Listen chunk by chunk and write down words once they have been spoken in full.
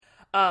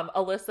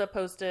Alyssa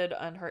posted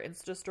on her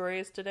Insta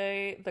stories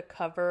today the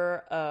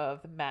cover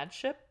of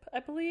Madship, I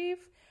believe.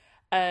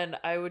 And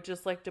I would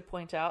just like to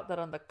point out that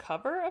on the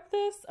cover of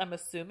this, I'm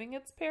assuming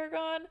it's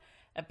Paragon.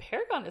 And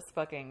Paragon is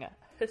fucking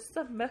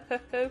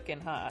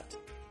smoking hot.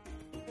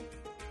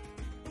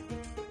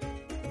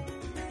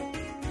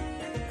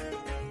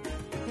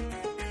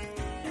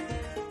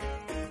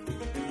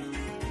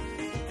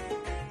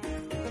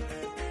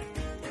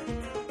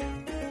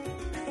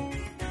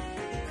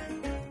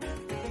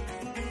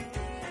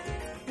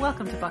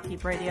 Welcome to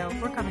Buckkeep Radio.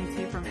 We're coming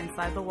to you from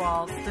inside the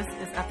walls. This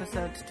is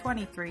episode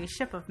 23,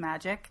 Ship of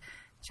Magic,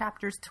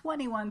 chapters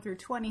 21 through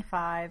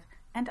 25,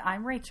 and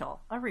I'm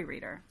Rachel, a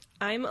rereader.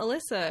 I'm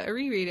Alyssa, a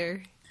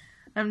rereader.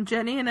 I'm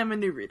Jenny, and I'm a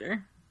new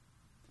reader.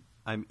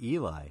 I'm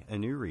Eli, a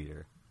new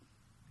reader.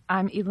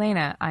 I'm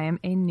Elena, I am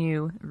a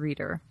new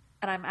reader.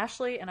 And I'm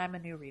Ashley, and I'm a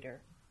new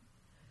reader.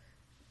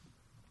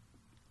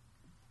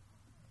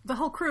 The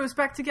whole crew is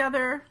back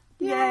together.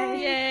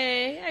 Yay!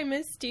 Yay! I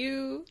missed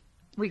you.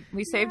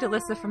 We saved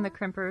Alyssa from the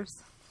crimpers.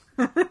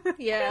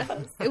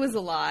 Yeah, it was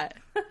a lot.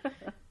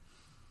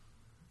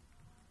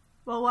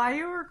 Well,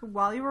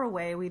 while you were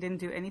away, we didn't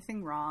do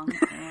anything wrong,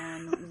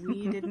 and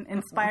we didn't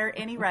inspire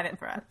any Reddit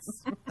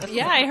threats.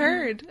 Yeah, I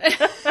heard.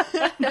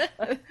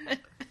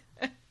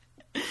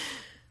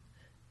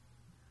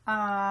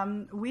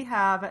 We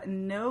have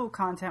no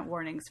content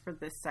warnings for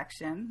this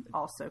section.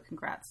 Also,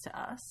 congrats to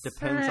us.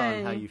 Depends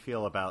on how you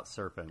feel about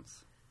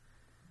serpents.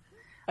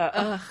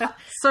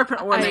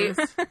 Serpent warnings.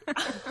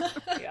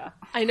 Yeah.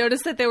 I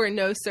noticed that there were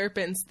no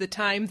serpents the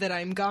time that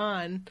I'm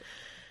gone,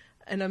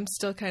 and I'm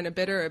still kind of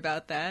bitter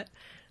about that.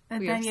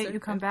 And then yet you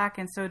come back,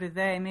 and so do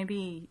they.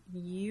 Maybe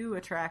you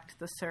attract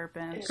the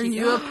serpent. Are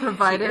you a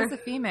provider? She is a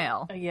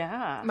female.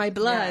 Yeah. My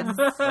blood.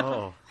 Yes.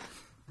 Oh.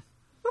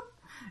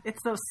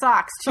 It's those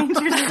socks. Change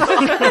your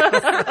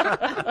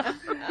socks.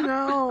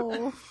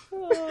 No.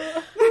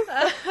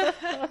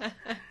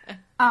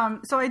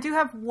 So I do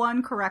have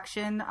one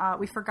correction.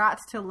 We forgot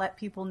to let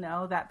people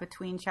know that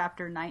between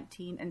chapter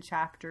 19 and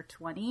chapter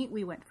 20,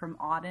 we went from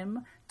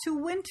autumn to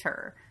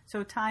winter.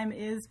 So time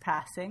is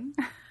passing.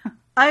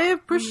 I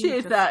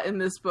appreciate that in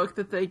this book,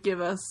 that they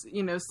give us,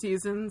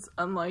 seasons,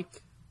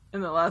 unlike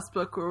in the last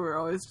book where we're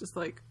always just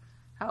like,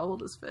 how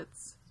old is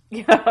Fitz?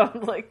 Yeah,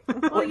 like,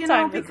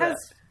 Well,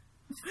 because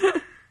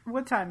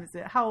what time is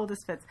it? How old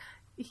is Fitz?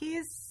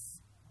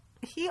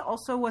 He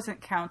also wasn't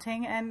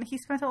counting, and he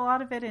spent a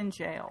lot of it in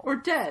jail. Or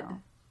dead.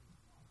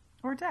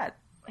 Or dead.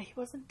 He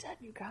wasn't dead,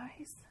 you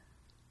guys.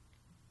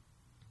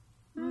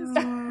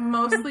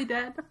 Mostly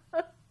dead.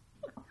 I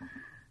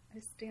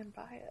stand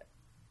by it.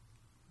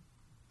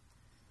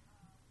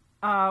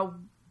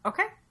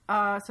 Okay.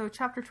 So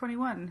chapter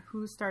 21,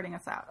 who's starting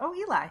us out? Oh,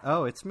 Eli.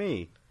 Oh, it's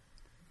me.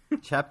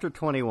 Chapter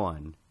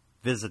 21,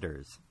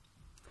 Visitors.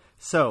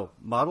 So,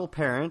 model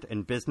parent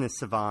and business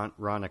savant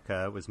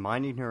Ronica was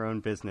minding her own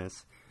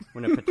business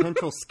when a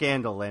potential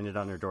scandal landed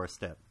on her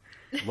doorstep.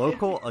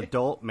 Local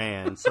adult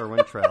man, Sir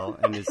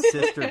Wintrell, and his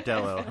sister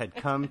Dello had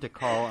come to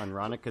call on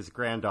Ronica's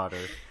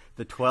granddaughter,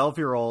 the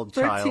 12-year-old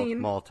child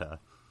 13. Malta.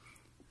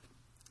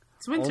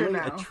 It's winter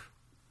now.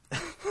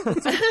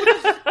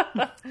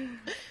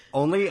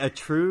 Only a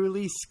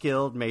truly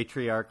skilled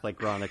matriarch like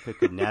Ronica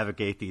could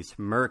navigate these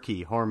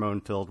murky,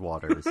 hormone-filled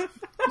waters.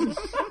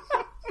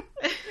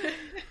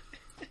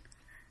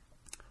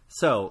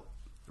 So,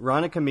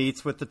 Ronica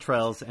meets with the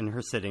Trells in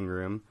her sitting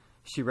room.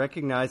 She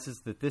recognizes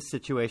that this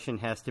situation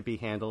has to be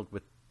handled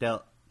with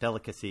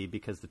delicacy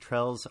because the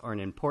Trells are an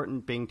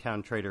important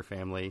Bingtown trader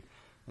family,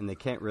 and they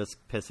can't risk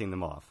pissing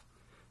them off.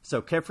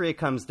 So Keffria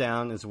comes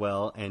down as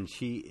well, and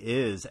she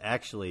is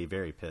actually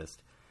very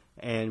pissed.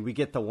 And we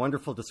get the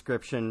wonderful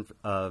description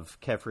of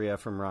Keffria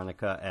from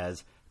Ronica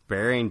as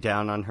bearing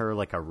down on her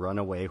like a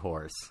runaway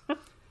horse.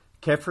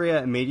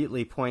 Keffria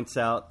immediately points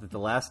out that the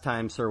last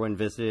time Serwyn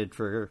visited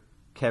for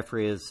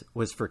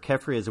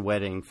Keffria's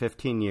wedding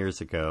 15 years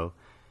ago,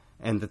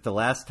 and that the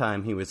last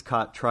time he was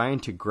caught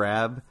trying to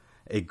grab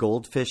a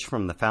goldfish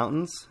from the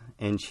fountains.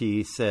 And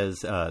she says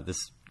this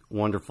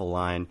wonderful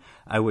line,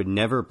 "I would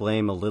never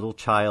blame a little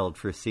child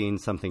for seeing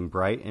something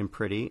bright and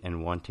pretty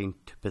and wanting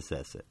to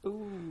possess it."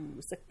 Ooh,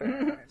 sick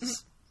burn.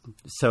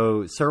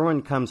 So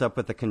Serwyn comes up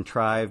with a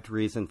contrived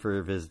reason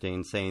for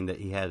visiting, saying that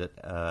he had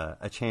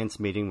a chance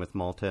meeting with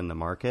Malta in the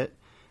market,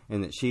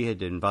 and that she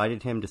had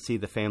invited him to see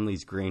the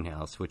family's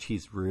greenhouse, which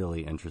he's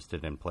really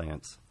interested in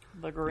plants.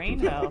 The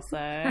greenhouse,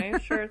 eh?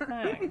 Sure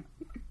thing.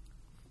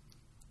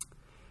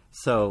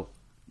 So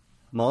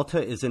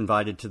Malta is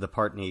invited to the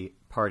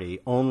party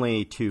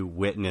only to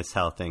witness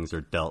how things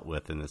are dealt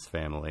with in this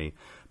family.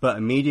 But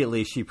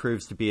immediately she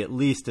proves to be at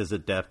least as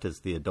adept as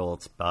the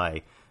adults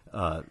by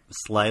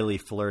slyly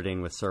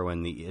flirting with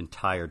Serwyn the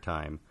entire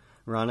time.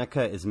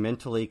 Ronica is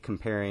mentally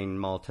comparing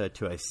Malta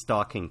to a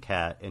stalking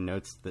cat and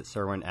notes that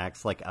Serwyn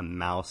acts like a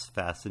mouse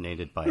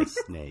fascinated by a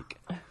snake.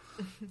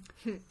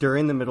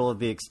 During the middle of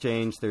the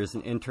exchange, there's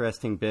an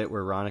interesting bit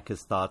where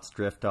Ronica's thoughts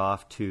drift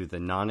off to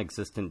the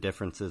non-existent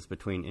differences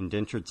between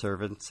indentured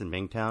servants in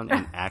Bingtown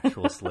and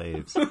actual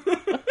slaves.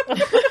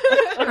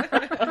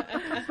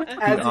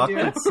 The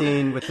awkward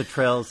scene with the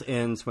trails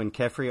ends when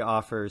Kefri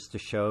offers to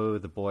show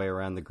the boy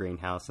around the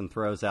greenhouse and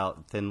throws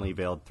out thinly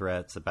veiled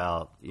threats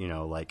about,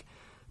 like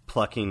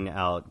plucking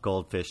out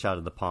goldfish out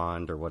of the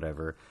pond or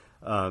whatever.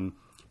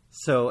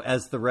 So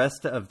as the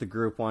rest of the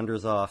group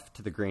wanders off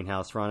to the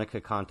greenhouse,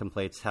 Ronica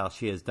contemplates how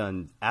she has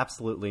done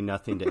absolutely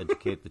nothing to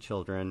educate the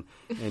children.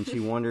 And she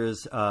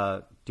wonders,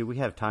 do we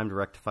have time to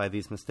rectify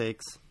these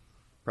mistakes?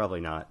 Probably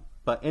not.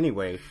 But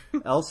anyway,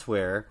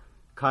 elsewhere,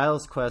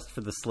 Kyle's quest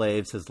for the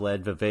slaves has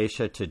led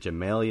Vivacia to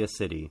Jamalia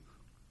City.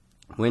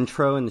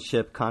 Wintrow and the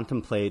ship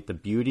contemplate the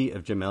beauty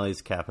of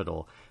Jamalia's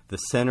capital, the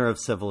center of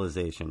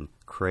civilization,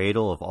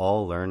 cradle of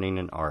all learning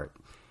and art.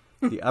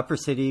 The upper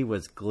city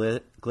was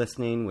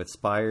glistening with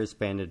spires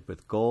banded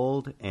with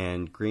gold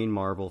and green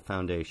marble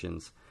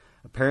foundations.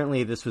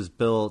 Apparently, this was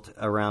built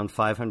around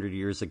 500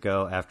 years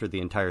ago after the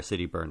entire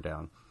city burned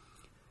down.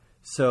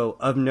 So,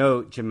 of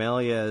note,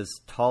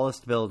 Jamalia's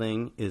tallest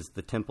building is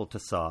the Temple to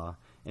Sa,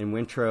 and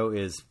Wintrow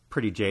is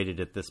pretty jaded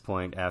at this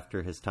point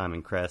after his time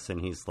in Cress, and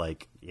he's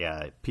like,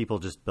 yeah, people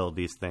just build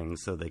these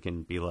things so they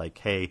can be like,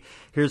 hey,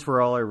 here's where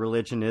all our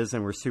religion is,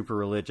 and we're super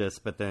religious,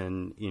 but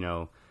then,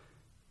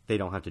 they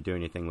don't have to do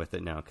anything with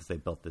it now because they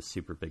built this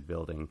super big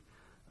building.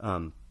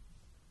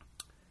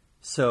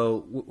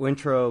 So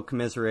Wintrow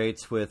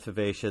commiserates with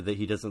Vivacia that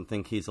he doesn't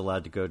think he's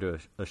allowed to go to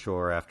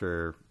ashore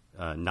after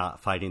not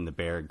fighting the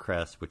bear at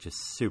Crest, which is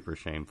super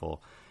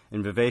shameful.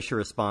 And Vivacia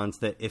responds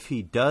that if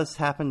he does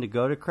happen to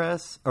go to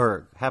Crest,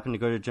 or happen to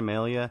go to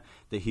Jamalia,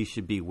 that he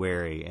should be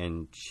wary.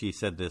 And she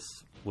said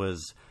this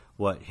was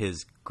what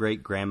his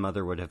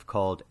great-grandmother would have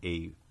called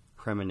a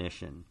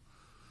premonition.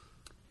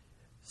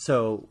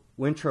 So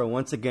Wintrow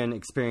once again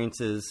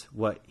experiences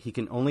what he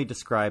can only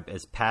describe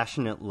as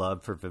passionate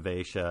love for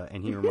Vivacia,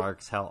 and he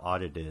remarks how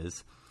odd it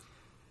is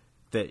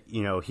that,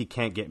 he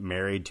can't get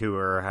married to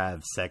her or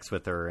have sex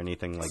with her or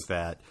anything like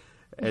that.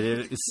 And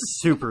it is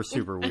super,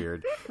 super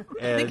weird.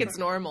 I think it's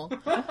normal.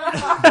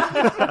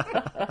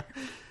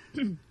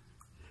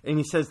 And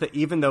he says that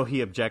even though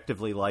he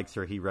objectively likes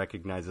her, he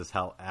recognizes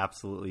how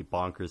absolutely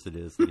bonkers it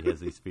is that he has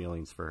these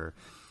feelings for her.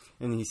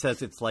 And he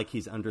says it's like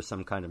he's under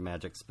some kind of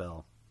magic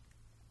spell.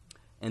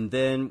 And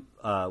then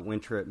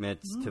Winter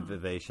admits to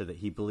Vivacia that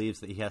he believes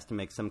that he has to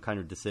make some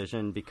kind of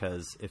decision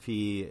because if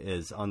he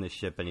is on this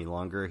ship any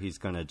longer, he's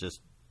going to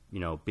just,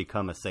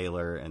 become a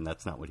sailor, and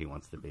that's not what he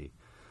wants to be.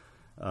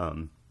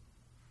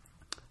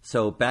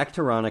 So back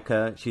to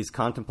Ronica. She's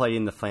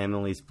contemplating the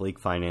family's bleak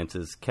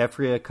finances.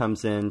 Kefria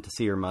comes in to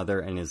see her mother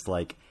and is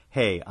like,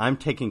 hey, I'm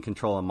taking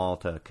control of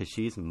Malta because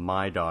she's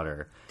my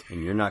daughter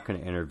and you're not going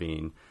to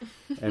intervene.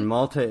 And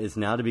Malta is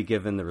now to be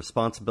given the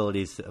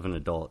responsibilities of an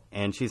adult.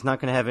 And she's not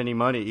going to have any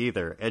money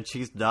either. And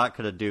she's not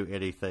going to do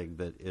anything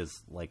that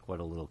is like what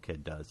a little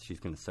kid does.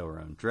 She's going to sew her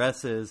own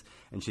dresses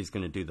and she's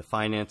going to do the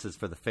finances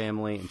for the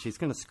family. And she's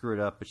going to screw it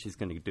up, but she's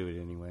going to do it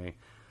anyway.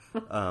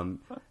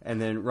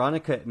 And then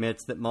Ronica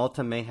admits that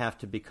Malta may have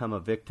to become a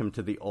victim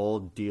to the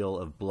old deal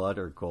of blood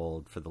or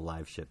gold for the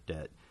live ship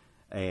debt.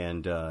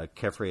 And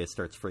Kefria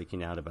starts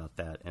freaking out about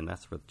that, and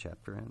that's where the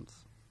chapter ends.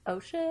 Oh,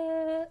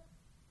 shit.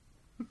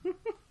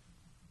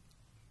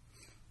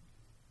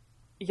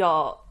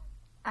 Y'all.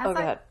 Go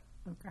ahead.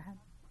 Go ahead.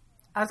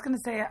 I was going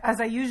to say, as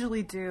I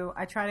usually do,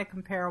 I try to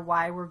compare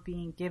why we're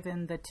being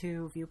given the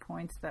two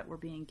viewpoints that we're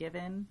being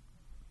given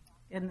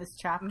in this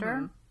chapter.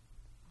 Mm-hmm.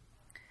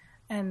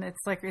 And it's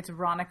like, it's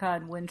Ronica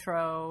and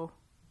Wintrow,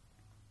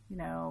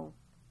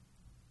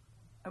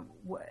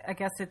 I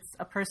guess it's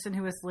a person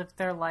who has lived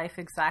their life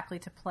exactly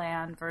to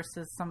plan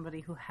versus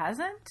somebody who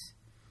hasn't,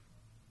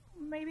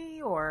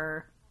 maybe,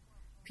 or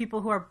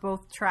people who are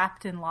both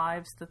trapped in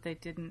lives that they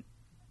didn't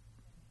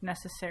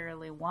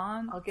necessarily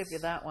want. I'll give you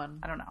that one.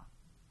 I don't know.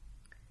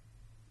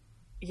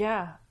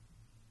 Yeah.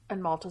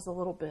 And Malta's a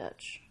little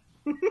bitch.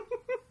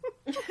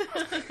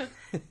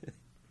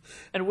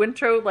 And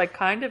Wintrow,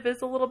 kind of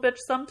is a little bitch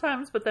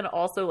sometimes, but then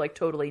also,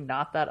 totally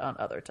not that on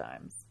other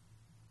times.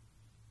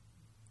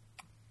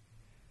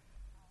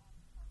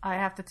 I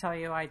have to tell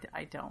you, I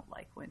don't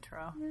like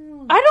Wintrow.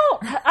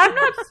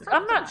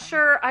 I'm not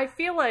sure. I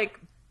feel like,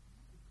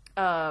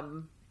 I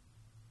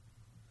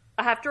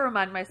have to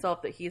remind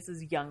myself that he's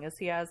as young as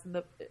he is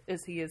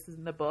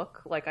in the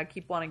book. I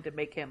keep wanting to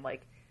make him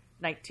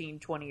 19,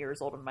 20 years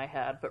old in my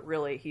head, but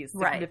really he's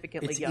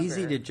significantly younger. It's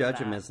easy to judge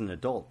him as an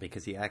adult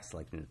because he acts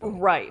like an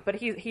adult. Right, but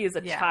he is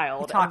a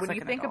child. And when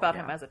you think about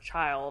him as a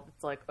child,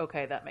 it's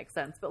okay, that makes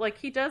sense. But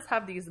he does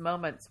have these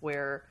moments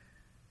where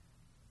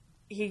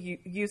he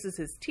uses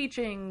his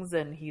teachings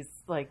and he's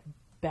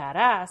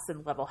badass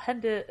and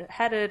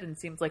level-headed and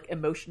seems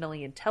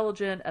emotionally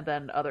intelligent, and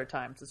then other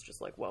times it's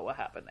just whoa, what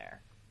happened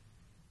there?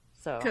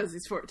 So because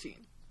he's 14.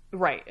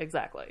 Right,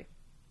 exactly.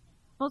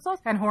 Well, it's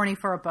also and horny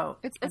for a boat.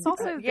 It's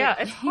also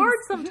it's hard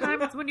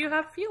sometimes when you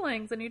have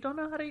feelings and you don't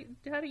know how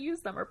to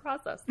use them or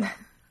process them.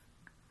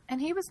 And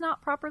he was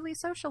not properly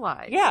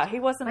socialized. Yeah, he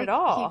wasn't at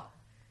all.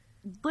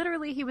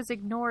 He was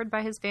ignored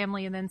by his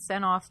family and then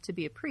sent off to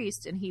be a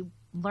priest, and he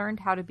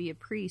learned how to be a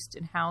priest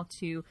and how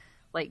to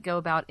go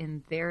about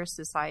in their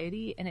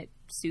society, and it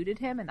suited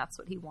him, and that's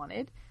what he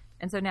wanted.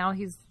 And so now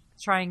he's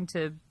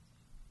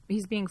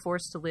he's being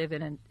forced to live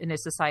in a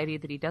society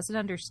that he doesn't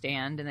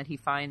understand and that he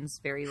finds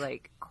very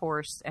like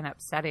coarse and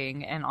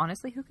upsetting. And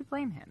honestly, who could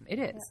blame him? It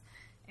is.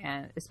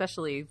 And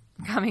especially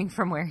coming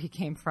from where he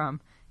came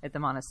from at the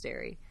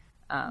monastery.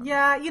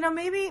 Yeah,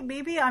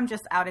 maybe I'm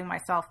just outing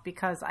myself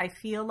because I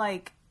feel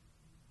like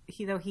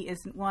though he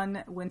isn't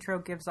one,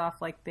 Wintrow gives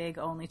off like big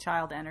only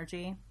child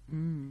energy.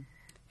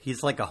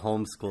 He's like a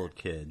homeschooled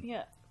kid.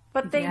 Yeah.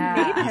 But they Yeah.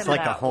 made him He's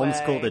like a that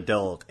homeschooled way.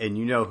 adult, and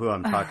you know who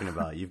I'm talking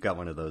about. You've got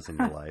one of those in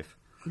your life.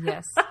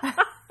 Yes.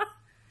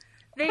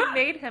 They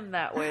made him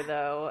that way,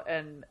 though,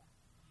 and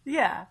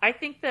Yeah. I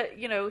think that,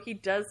 he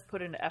does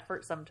put in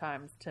effort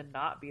sometimes to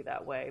not be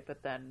that way,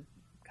 but then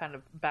kind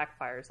of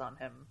backfires on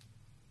him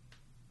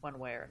one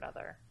way or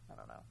another. I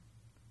don't know.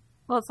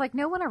 Well, it's like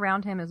no one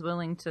around him is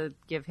willing to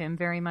give him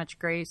very much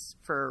grace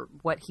for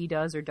what he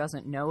does or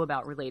doesn't know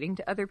about relating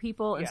to other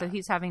people. And so Yeah.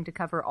 he's having to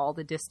cover all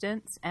the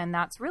distance. And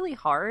that's really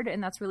hard.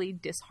 And that's really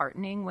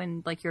disheartening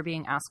when like you're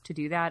being asked to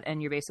do that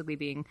and you're basically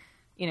being,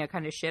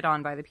 kind of shit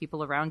on by the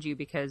people around you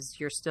because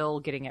you're still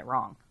getting it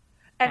wrong.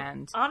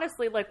 And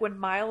honestly, like when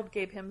Mild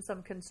gave him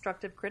some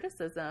constructive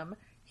criticism,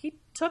 he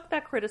took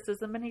that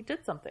criticism and he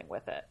did something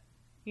with it.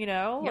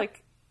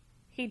 Like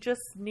he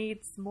just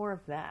needs more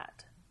of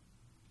that.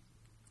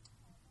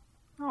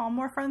 Oh,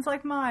 more friends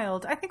like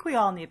Mild. I think we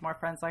all need more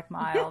friends like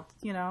Mild.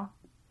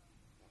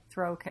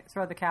 Throw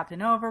the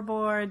captain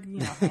overboard.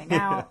 Hang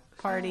out,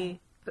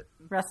 party,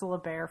 wrestle a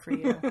bear for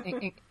you.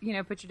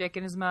 Put your dick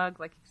in his mug.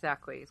 Like,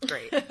 exactly. It's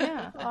great.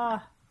 Yeah.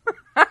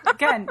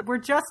 Again, we're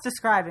just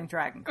describing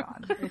Dragon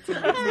Con. It's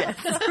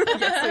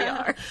Yes, we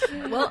are.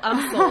 Well,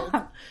 I'm sold.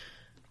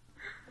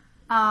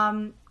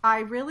 I'm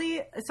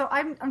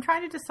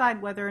trying to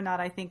decide whether or not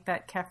I think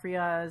that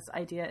Keffria's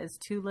idea is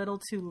too little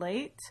too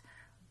late,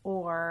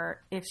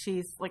 or if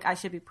she's like, I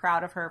should be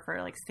proud of her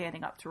for like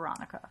standing up to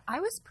Ronica. I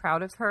was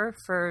proud of her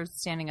for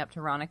standing up to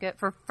Ronica,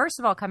 for first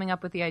of all coming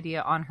up with the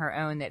idea on her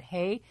own that,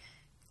 hey,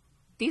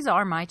 these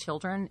are my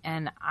children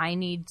and I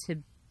need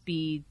to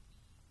be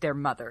their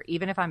mother,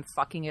 even if I'm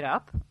fucking it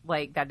up.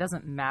 Like, that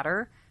doesn't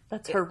matter.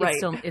 That's her right.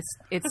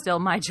 It's still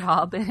my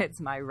job and it's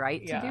my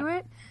right Yeah. to do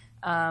it.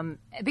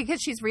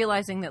 Because she's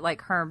realizing that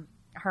like her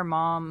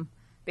mom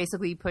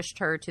basically pushed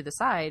her to the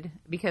side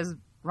because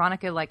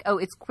Ronica like, oh,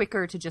 it's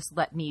quicker to just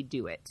let me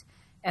do it.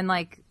 And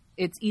like,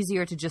 it's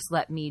easier to just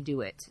let me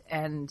do it.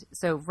 And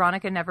so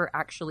Ronica never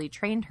actually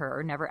trained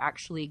her, never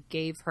actually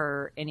gave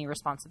her any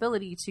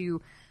responsibility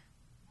to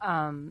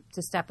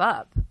step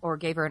up or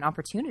gave her an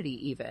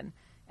opportunity even.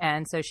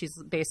 And so she's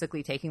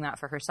basically taking that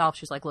for herself.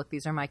 She's like, look,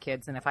 these are my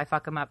kids. And if I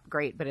fuck them up,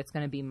 great, but it's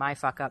going to be my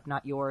fuck up,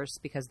 not yours,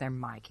 because they're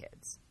my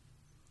kids.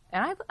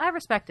 And I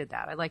respected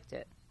that. I liked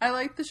it. I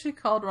like that she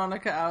called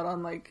Ronica out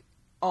on, like,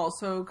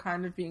 also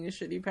kind of being a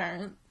shitty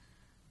parent.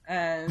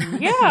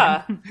 And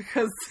Yeah.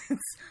 because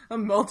it's a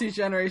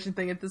multi-generation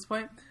thing at this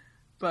point.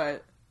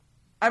 But,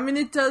 I mean,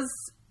 it does,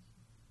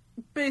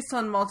 based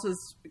on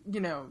Malta's,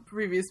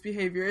 previous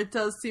behavior, it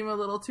does seem a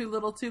little too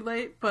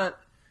late. But,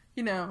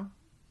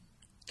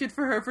 good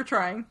for her for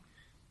trying.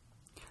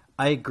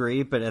 I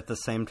agree, but at the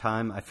same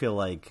time, I feel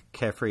like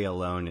Keffria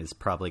alone is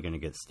probably going to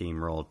get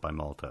steamrolled by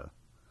Malta.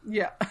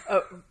 Yeah.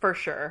 Oh, for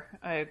sure.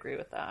 I agree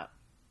with that.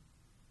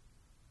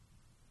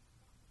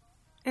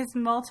 Is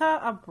Malta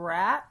a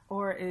brat,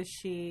 or is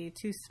she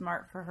too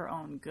smart for her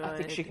own good? I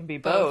think she can be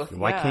both.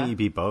 Why yeah. can't you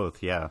be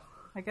both? Yeah.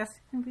 I guess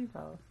it can be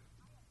both.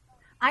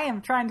 I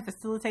am trying to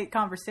facilitate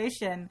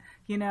conversation.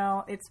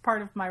 It's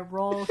part of my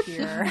role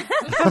here.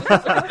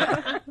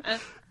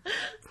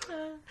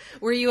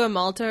 Were you a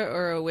Malta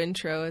or a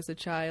Wintrow as a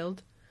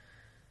child?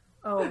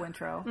 Oh,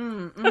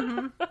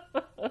 Wintrow.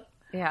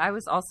 Yeah, I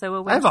was also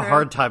a Wintrow. I have a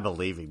hard time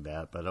believing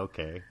that, but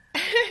okay.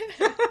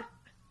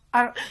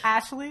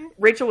 Ashley?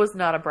 Rachel was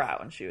not a brat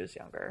when she was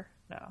younger.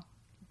 No.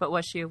 But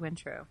was she a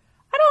Wintrow?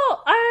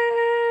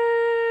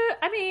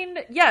 I mean,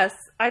 yes,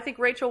 I think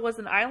Rachel was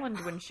an island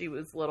when she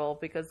was little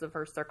because of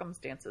her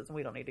circumstances, and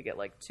we don't need to get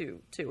like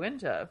too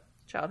into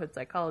childhood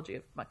psychology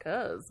of my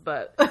cuz,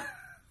 but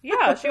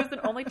yeah, she was an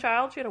only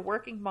child. She had a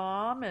working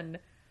mom, and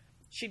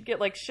she'd get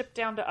like shipped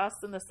down to us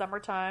in the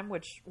summertime,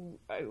 which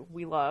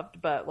we loved,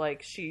 but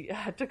like she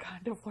had to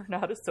kind of learn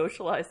how to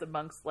socialize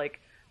amongst like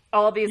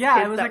all these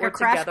kids it was that like a were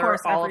crash together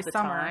course all every of the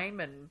summer. time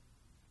and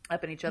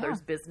up in each other's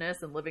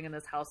business and living in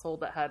this household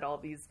that had all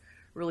these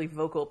really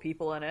vocal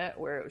people in it,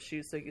 where she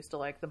was so used to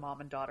like the mom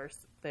and daughter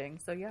thing.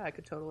 So yeah, I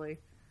could totally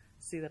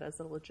see that as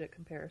a legit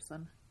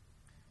comparison.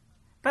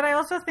 But I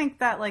also think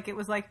that like it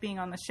was like being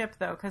on the ship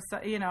though, because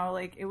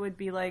like it would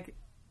be like,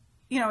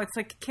 it's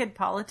like kid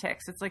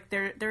politics. It's like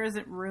there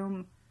isn't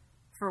room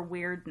for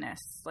weirdness.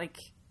 Like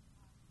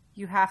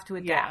you have to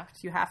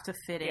adapt. You have to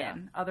fit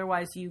in.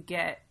 Otherwise, you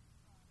get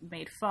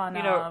made fun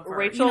of. Or,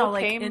 Rachel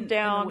like came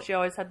down. She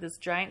always had this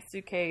giant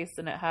suitcase,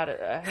 and it had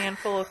a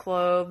handful of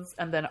clothes,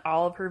 and then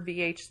all of her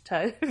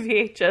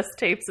VHS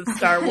tapes of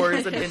Star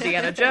Wars and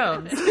Indiana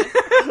Jones.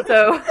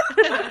 So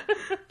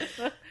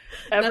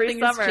every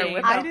Nothing has summer changed.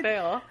 without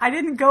fail. I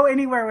didn't go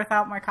anywhere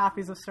without my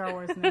copies of Star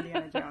Wars and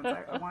Indiana Jones.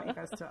 I want you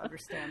guys to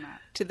understand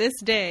that. To this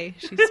day,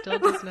 she still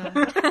does not.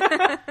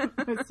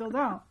 I still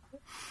don't.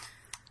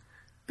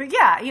 But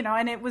yeah,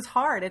 and it was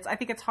hard. I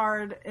think it's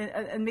hard,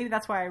 and maybe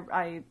that's why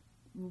I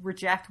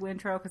reject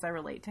Wintrow, because I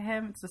relate to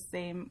him. It's the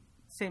same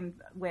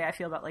way I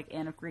feel about like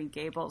Anne of Green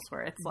Gables,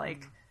 where it's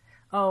like,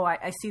 oh,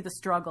 I see the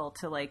struggle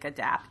to like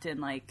adapt and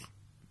like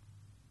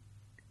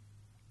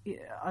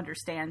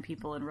understand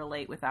people and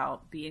relate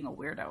without being a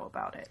weirdo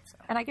about it. So.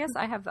 And I guess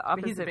I have the he's a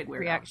opposite big weirdo.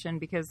 reaction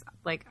because,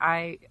 like,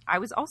 I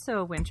was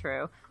also a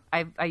Wintrow.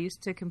 I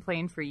used to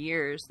complain for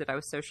years that I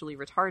was socially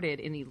retarded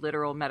in the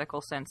literal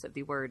medical sense of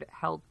the word,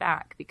 held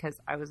back, because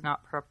I was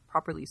not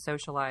properly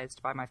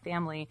socialized by my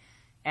family,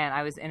 and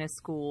I was in a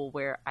school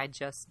where I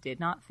just did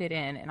not fit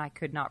in, and I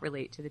could not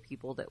relate to the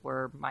people that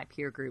were my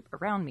peer group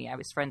around me. I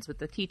was friends with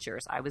the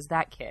teachers. I was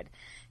that kid.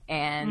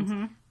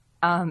 And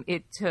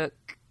it took...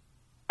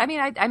 I mean,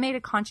 I made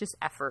a conscious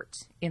effort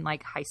in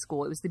like high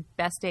school. It was the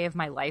best day of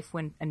my life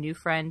when a new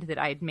friend that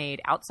I had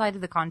made outside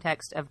of the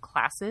context of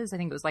classes, I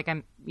think it was like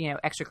a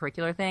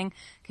extracurricular thing,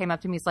 came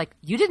up to me. It's like,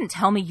 you didn't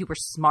tell me you were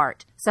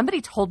smart.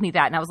 Somebody told me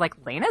that. And I was like,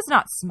 Lena's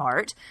not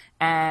smart.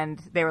 And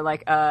they were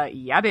like,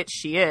 yeah, bitch,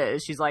 she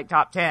is. She's like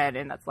top 10.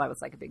 And that was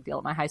like a big deal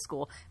at my high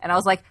school. And I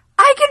was like,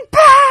 I can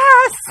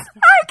pass!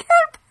 I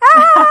can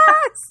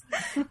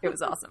pass! It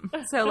was awesome.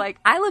 So like,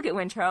 I look at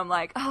Wintrow, I'm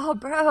like, oh,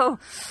 bro,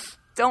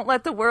 don't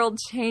let the world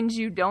change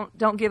you.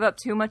 Don't give up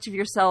too much of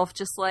yourself.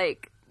 Just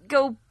like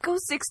go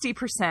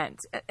 60%,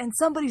 and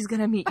somebody's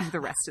gonna meet you the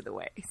rest of the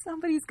way.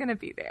 Somebody's gonna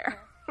be there.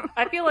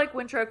 I feel like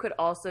Wintrow could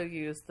also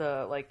use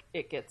the like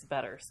it gets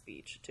better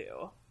speech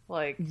too.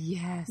 Like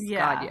Yes,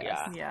 Yeah, God,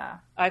 yes. yeah.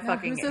 I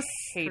fucking who's this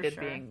hated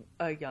for sure? being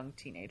a young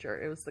teenager.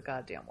 It was the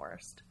goddamn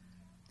worst.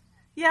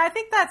 Yeah, I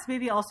think that's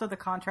maybe also the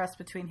contrast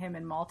between him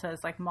and Malta. Is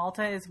like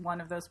Malta is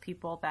one of those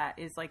people that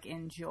is like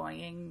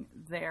enjoying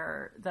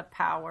the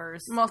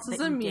powers. Malta's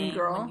that a you mean gain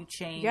girl. when you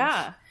change.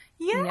 Yeah.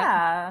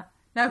 Yeah.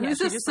 Now Yeah, he's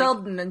she just just, like-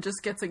 Selden and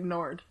just gets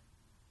ignored.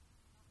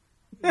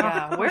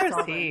 Yeah, where's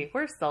Selden. he?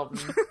 Where's Selden?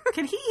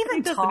 Can he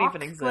even doesn't talk?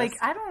 even exist. Like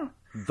I don't.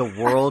 The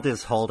world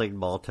is holding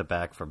Malta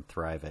back from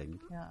thriving.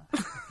 Yeah.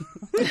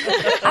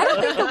 I don't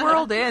think the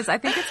world is. I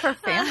think it's her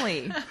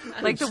family.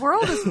 Like the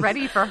world is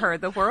ready for her.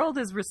 The world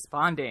is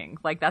responding.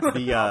 Like that's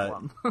the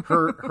problem.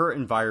 Her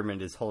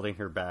environment is holding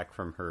her back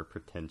from her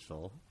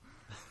potential.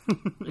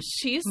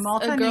 She's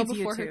Malta a girl needs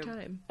before her YouTube.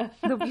 time.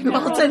 The Malta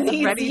world is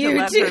needs ready you to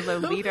let too. her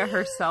Lolita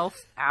herself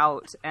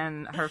out,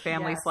 and her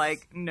family's Yes.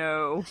 like,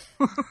 no,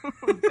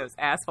 those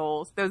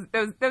assholes, those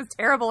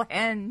terrible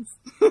hens.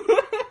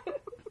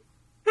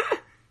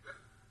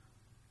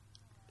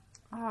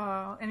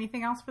 Oh,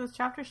 anything else for this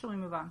chapter? Shall we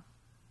move on?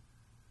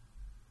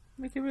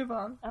 We can move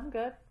on. I'm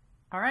good.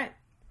 All right,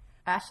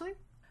 Ashley.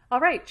 All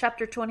right,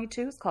 chapter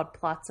 22 is called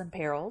Plots and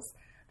Perils.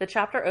 The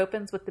chapter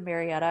opens with the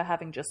Marietta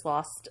having just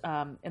lost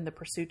in the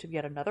pursuit of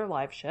yet another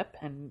live ship,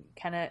 and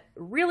Kenneth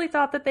really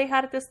thought that they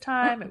had it this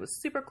time. It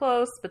was super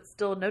close, but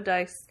still no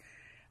dice.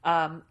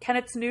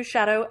 Kenneth's new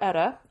shadow,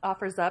 Etta,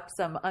 offers up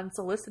some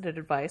unsolicited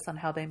advice on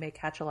how they may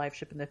catch a live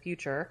ship in the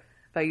future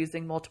by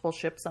using multiple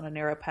ships on a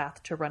narrow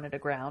path to run it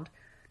aground.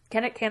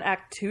 Kenneth can't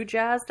act too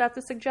jazzed at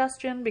the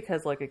suggestion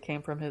because, like, it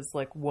came from his,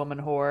 like, woman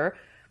whore,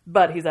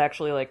 but he's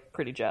actually, like,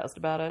 pretty jazzed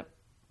about it.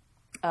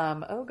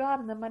 Oh god,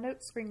 and then my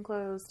note screen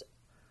closed.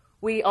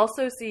 We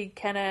also see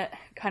Kenneth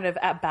kind of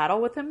at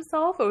battle with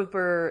himself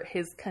over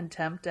his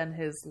contempt and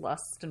his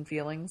lust and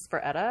feelings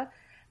for Etta,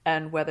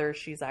 and whether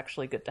she's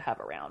actually good to have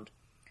around.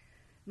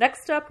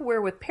 Next up,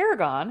 we're with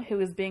Paragon, who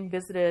is being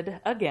visited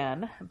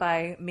again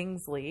by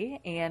Mingsley,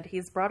 and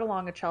he's brought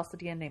along a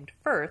Chalcedian named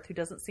Firth, who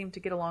doesn't seem to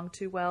get along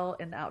too well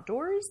in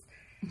outdoors.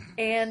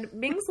 And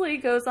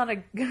Mingsley goes on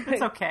a...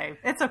 It's okay.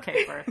 It's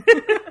okay, Firth.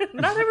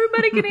 Not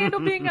everybody can handle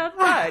being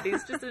outside.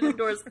 He's just an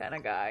indoors kind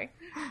of guy.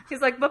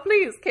 He's like, but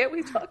please, can't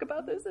we talk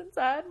about this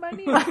inside my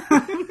knee?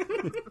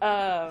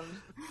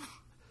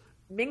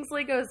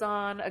 Mingsley goes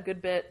on a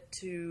good bit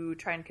to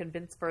try and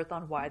convince Firth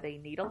on why they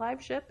need a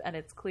live ship, and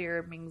it's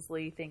clear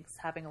Mingsley thinks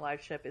having a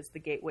live ship is the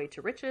gateway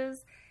to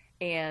riches,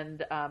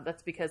 and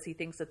that's because he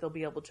thinks that they'll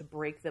be able to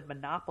break the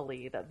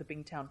monopoly that the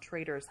Bingtown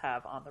traders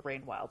have on the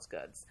Rainwild's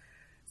goods.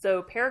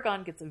 So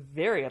Paragon gets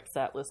very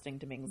upset listening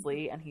to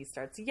Mingsley, and he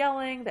starts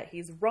yelling that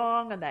he's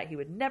wrong and that he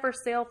would never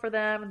sail for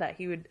them, and that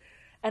he would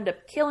end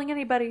up killing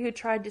anybody who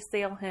tried to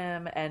sail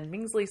him. And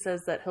Mingsley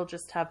says that he'll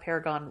just have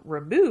Paragon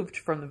removed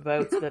from the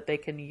boat so that they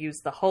can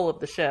use the hull of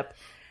the ship.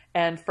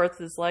 And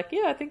Firth is like,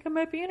 yeah, I think I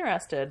might be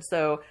interested.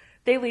 So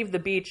they leave the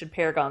beach, and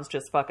Paragon's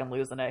just fucking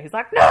losing it. He's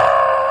like, no!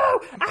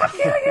 I'll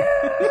kill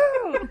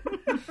you!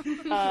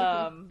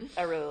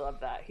 I really love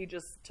that. He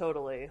just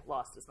totally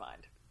lost his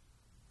mind.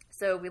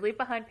 So we leave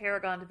behind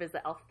Paragon to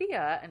visit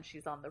Althea, and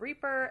she's on the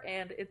Reaper,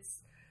 and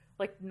it's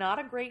like not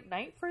a great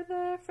night for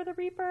the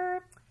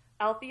Reaper.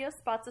 Althea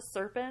spots a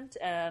serpent,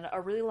 and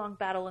a really long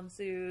battle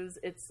ensues.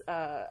 It's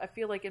I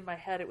feel like in my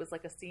head it was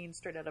like a scene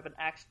straight out of an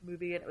action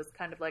movie, and it was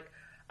kind of like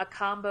a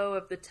combo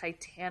of the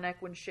Titanic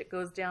when shit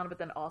goes down, but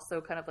then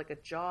also kind of like a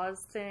Jaws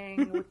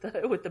thing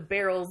with the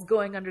barrels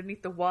going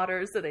underneath the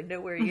water so they know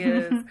where he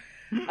is.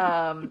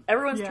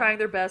 Everyone's trying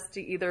their best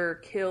to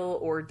either kill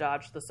or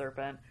dodge the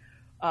serpent.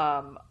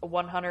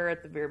 One hunter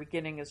at the very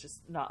beginning is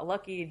just not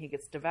lucky and he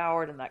gets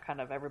devoured, and that kind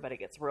of everybody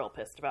gets real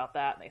pissed about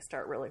that and they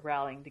start really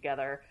rallying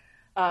together.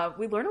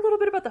 We learn a little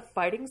bit about the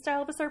fighting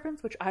style of the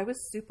serpents, which I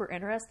was super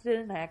interested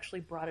in. I actually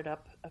brought it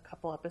up a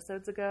couple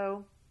episodes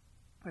ago.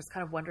 I was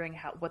kind of wondering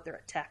what their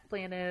attack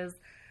plan is.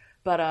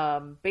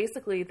 But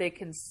basically they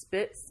can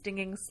spit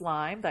stinging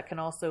slime that can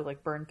also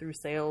like burn through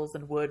sails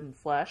and wood and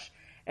flesh,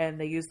 and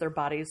they use their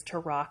bodies to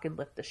rock and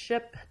lift the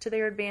ship to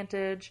their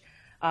advantage.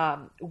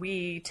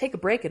 We take a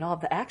break in all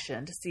of the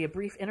action to see a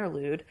brief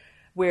interlude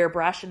where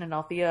Brashen and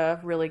Althea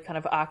really kind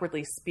of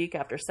awkwardly speak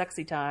after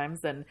sexy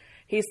times, and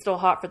he's still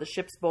hot for the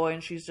ship's boy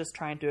and she's just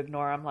trying to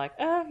ignore him like,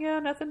 oh yeah,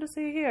 nothing to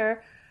see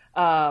here.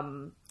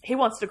 He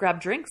wants to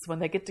grab drinks when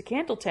they get to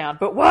Candletown,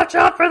 but watch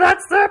out for that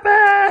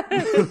serpent!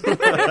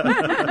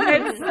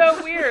 It's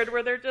so weird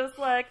where they're just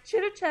like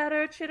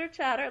chitter-chatter,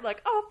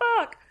 like, oh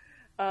fuck!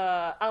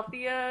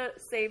 Althea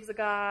saves a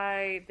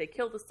guy, they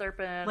kill the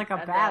serpent. Like a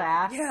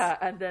badass.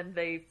 And then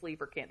they flee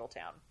for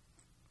Candletown.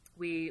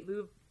 We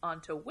move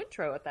on to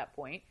Wintro at that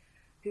point,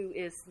 who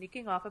is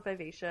sneaking off of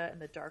Vivacia in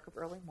the dark of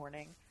early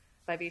morning.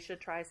 Vivacia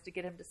tries to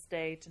get him to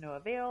stay to no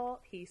avail.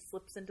 He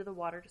slips into the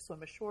water to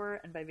swim ashore,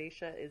 and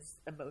Vivacia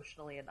is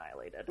emotionally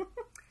annihilated.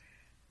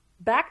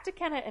 Back to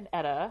Kennet and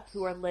Etta,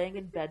 who are laying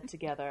in bed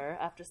together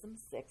after some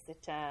sexy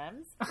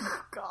times.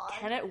 Oh, God.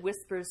 Kennet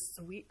whispers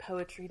sweet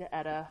poetry to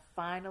Etta,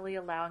 finally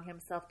allowing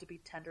himself to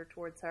be tender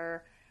towards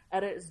her.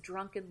 Etta is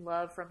drunk in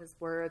love from his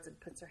words and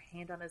puts her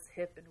hand on his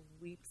hip and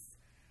weeps.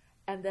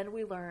 And then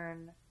we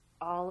learn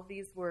all of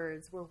these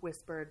words were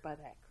whispered by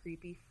that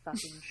creepy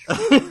fucking shrew.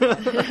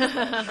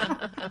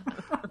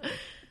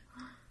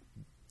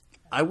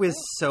 I was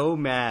so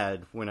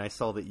mad when I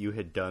saw that you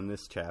had done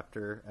this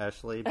chapter,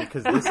 Ashley,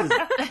 because this is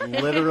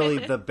literally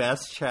the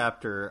best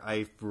chapter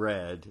I've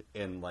read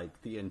in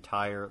like the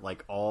entire,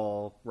 like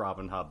all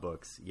Robin Hobb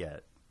books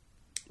yet.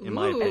 In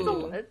my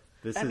opinion,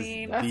 this is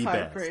the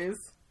best. Praise.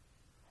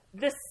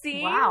 The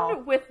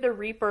scene with the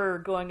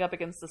Reaper going up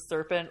against the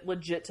serpent,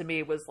 legit to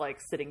me, was like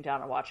sitting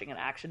down and watching an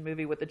action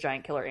movie with a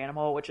giant killer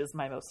animal, which is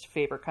my most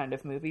favorite kind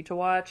of movie to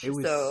watch. It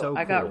was so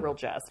I got cool. real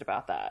jazzed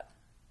about that.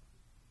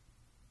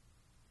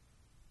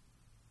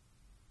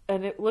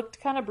 And it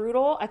looked kind of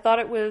brutal. I thought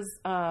it was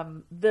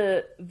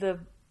the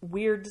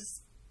weird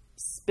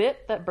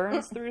spit that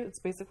burns through. It's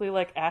basically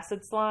like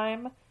acid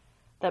slime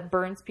that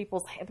burns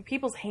people's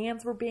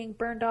hands were being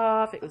burned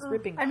off. It was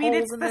ripping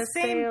holes in their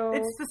sails.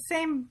 It's the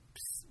same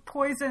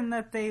poison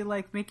that they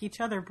like make each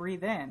other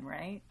breathe in,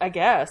 right? I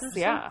guess, So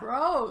yeah.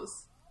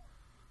 gross.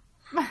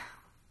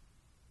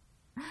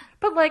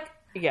 But like,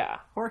 yeah.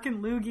 Pork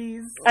and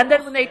loogies. And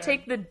then when they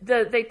take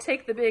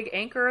the big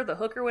anchor, the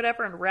hook or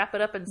whatever, and wrap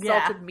it up in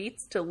salted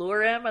meats to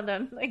lure him, and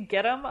then they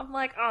get him, I'm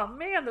like, oh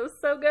man, that was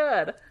so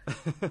good.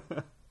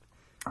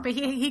 But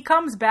he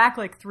comes back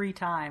like 3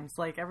 times.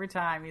 Like every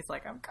time he's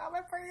like, I'm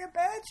coming for you,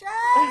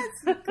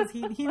 bitches! Because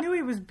he knew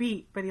he was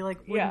beat, but he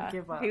like wouldn't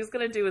give up. He was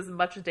going to do as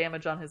much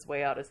damage on his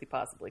way out as he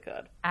possibly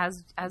could.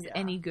 As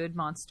any good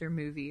monster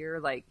movie or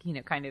like, you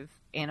know, kind of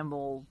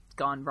animal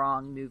gone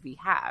wrong movie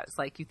has.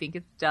 Like you think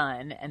it's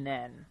done and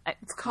then...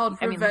 It's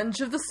called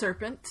Revenge of the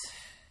Serpent.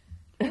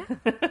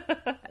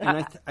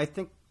 And I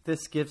think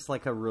this gives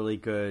like a really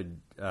good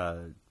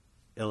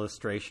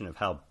illustration of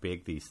how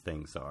big these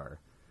things are.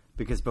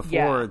 Because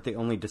before, the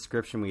only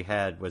description we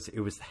had was it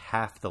was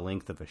half the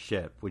length of a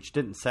ship, which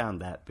didn't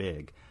sound that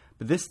big.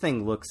 But this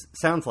thing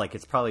sounds like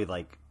it's probably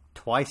like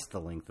twice the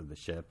length of the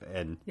ship.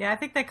 And I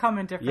think they come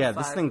in different sizes.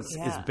 this thing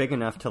is big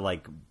enough to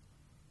like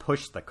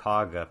push the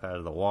cog up out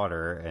of the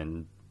water,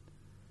 and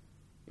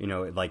you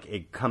know,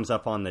 it comes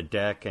up on the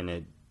deck, and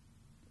it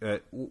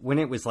when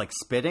it was like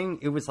spitting,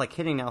 it was like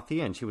hitting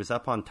Althea, and she was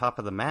up on top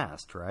of the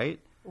mast, right?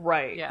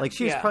 Right. Yeah. Like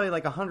she was probably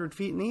like 100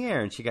 feet in the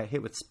air, and she got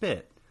hit with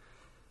spit.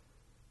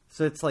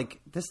 So it's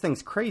like, this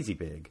thing's crazy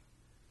big.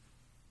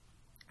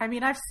 I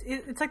mean,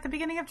 it's like the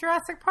beginning of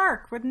Jurassic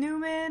Park with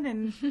Newman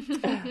and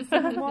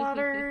some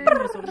water, and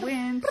there's a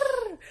wind.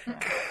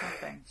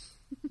 Nothing.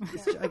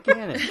 It's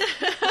gigantic.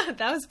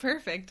 That was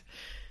perfect.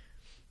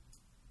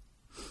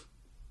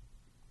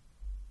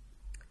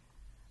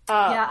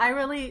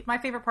 My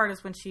favorite part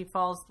is when she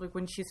falls, like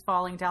when she's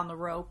falling down the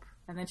rope,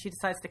 and then she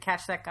decides to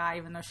catch that guy,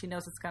 even though she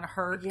knows it's going to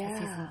hurt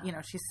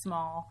because she's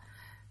small.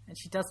 And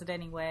she does it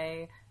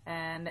anyway,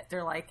 and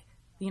they're like,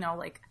 you know,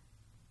 like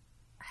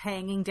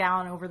hanging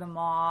down over the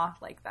maw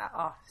like that.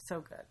 Oh,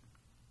 so good.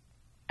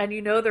 And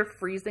you know they're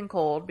freezing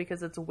cold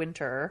because it's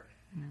winter,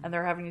 and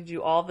they're having to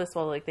do all this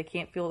while like they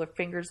can't feel their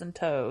fingers and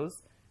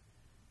toes.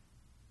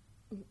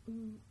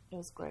 It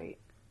was great.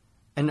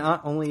 And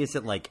not only is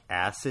it like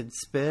acid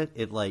spit,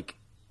 it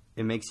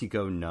makes you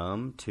go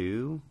numb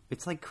too.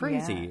 It's like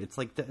crazy. Yeah. It's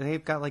like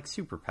they've got like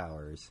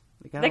superpowers.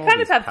 got They all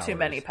kind of these have too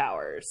many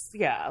powers.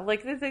 Yeah,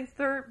 like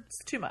they're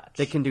it's too much.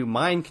 They can do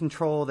mind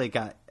control. They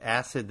got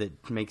acid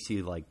that makes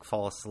you like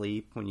fall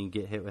asleep when you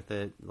get hit with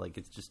it. Like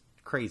it's just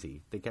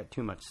crazy. They got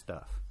too much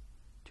stuff.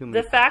 Too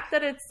many. The fact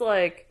that it's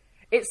like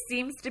it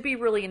seems to be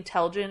really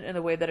intelligent in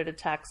the way that it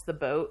attacks the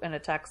boat and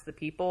attacks the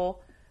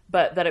people,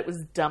 but that it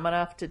was dumb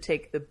enough to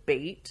take the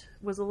bait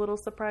was a little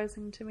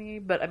surprising to me.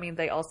 But I mean,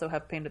 they also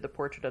have painted the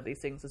portrait of these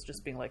things as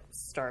just being like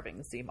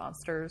starving sea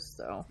monsters.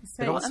 So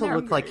It also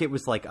looked like it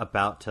was like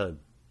about to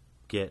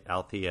get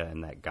Althea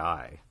and that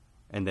guy,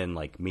 and then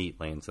like meat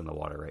lands in the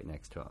water right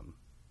next to him.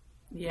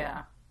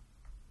 Yeah.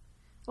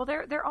 Well,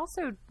 they're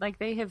also like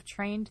they have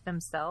trained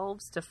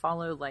themselves to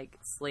follow like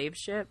slave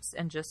ships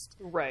and just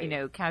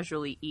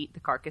casually eat the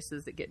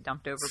carcasses that get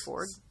dumped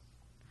overboard.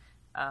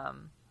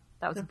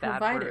 That was The a bad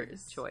providers.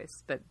 word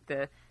choice, but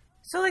the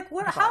So like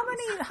what how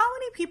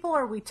many people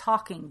are we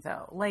talking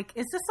though? Like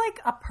is this like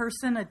a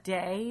person a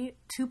day,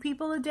 2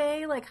 people a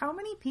day? Like how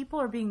many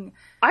people are being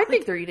I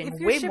think they're eating if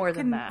your way ship more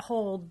than can that.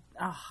 hold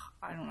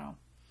I don't know.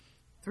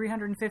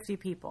 350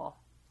 people.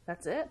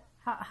 That's it.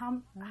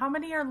 How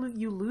many are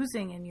you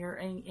losing in your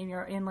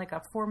like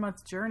a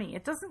 4-month journey?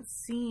 It doesn't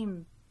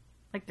seem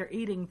like they're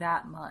eating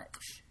that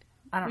much.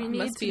 I don't We know. need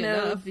Must to be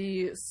know enough.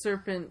 the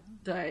serpent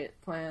diet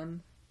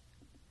plan.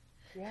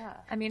 Yeah.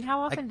 I mean,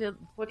 how often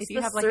What's if you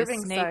the have like a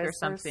serving snake size or for a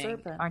something,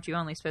 serpent? aren't you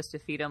only supposed to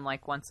feed them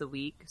like once a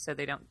week so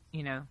they don't,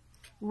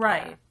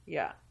 Right.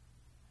 Yeah.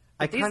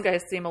 I These kind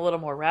guys seem a little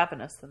more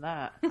ravenous than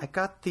that. I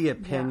got the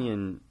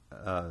opinion,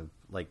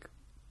 like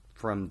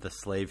from the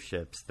slave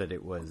ships, that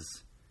it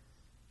was,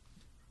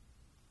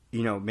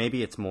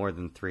 maybe it's more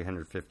than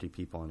 350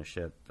 people on a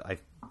ship. I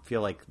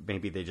feel like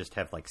maybe they just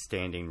have like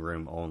standing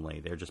room only.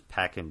 They're just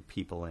packing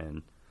people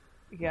in.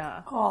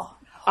 Yeah. Oh,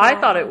 I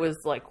thought it was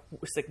like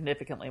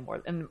significantly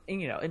more. And,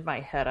 in my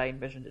head, I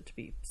envisioned it to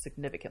be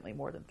significantly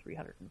more than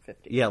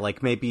 350. Yeah,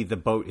 like maybe the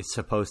boat is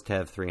supposed to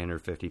have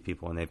 350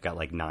 people and they've got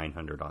like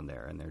 900 on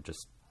there, and they're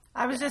just.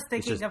 I was just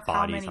thinking just of how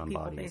bodies many on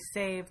people they bodies.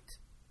 saved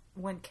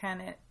when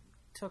Kenneth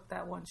took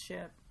that one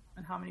ship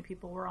and how many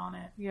people were on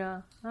it.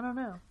 Yeah. I don't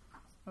know.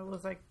 It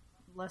was like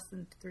less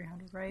than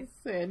 300, right?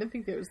 Say, I didn't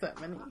think there was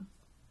that many.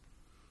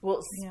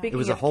 Well, speaking It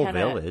was a of whole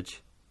Kenneth-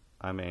 village.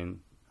 I mean,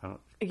 could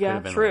Yeah,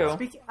 have been true.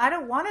 less. I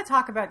don't want to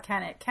talk about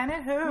Kenneth.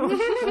 Kenneth who?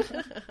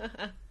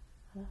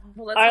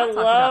 Well, let's I not talk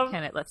love- about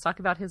Kenneth. Let's talk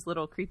about his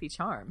little creepy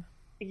charm.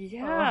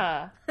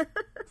 Yeah.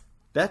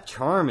 That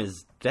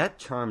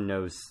charm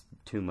knows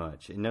too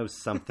much. It knows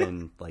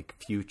something like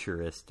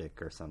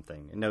futuristic or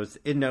something.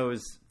 It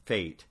knows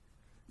fate.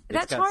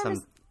 That charm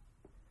is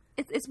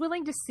it's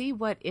willing to see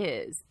what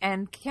is,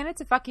 and Kenneth's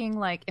a fucking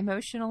like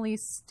emotionally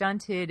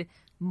stunted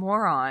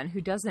moron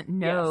who doesn't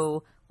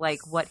know like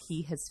what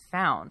he has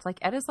found. Like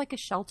Edda's like a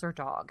shelter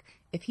dog.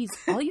 If he's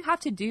all you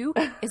have to do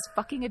is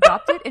fucking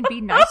adopt it and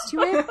be nice to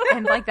it,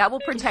 and like that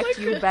will protect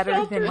you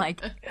better than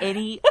like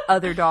any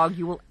other dog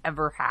you will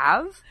ever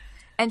have.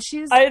 And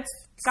she's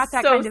It's got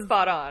that so kind of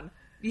spot on.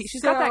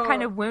 She's got that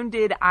kind of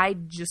wounded, I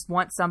just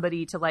want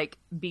somebody to, like,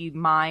 be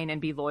mine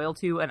and be loyal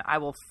to, and I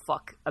will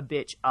fuck a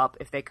bitch up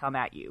if they come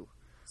at you.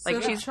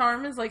 Like, So the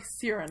charm is like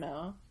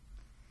Cyrano.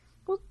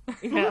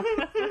 Yeah.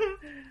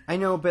 I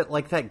know, but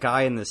like that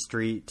guy in the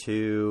street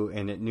too,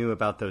 and it knew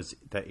about the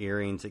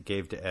earrings it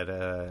gave to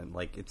Edda, and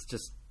like it's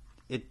just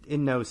it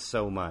knows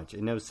so much.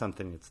 It knows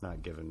something it's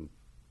not given.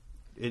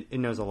 It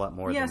knows a lot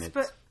more Yes, than it's.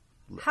 but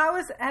how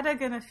is Edda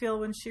going to feel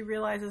when she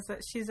realizes that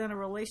she's in a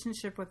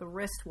relationship with a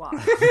wristwatch?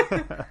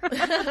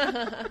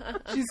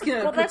 She's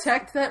gonna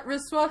protect that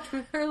wristwatch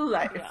with her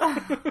life.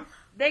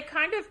 They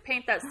kind of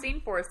paint that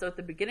scene for us, though, at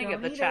the beginning Don't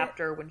of the eat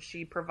chapter when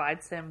she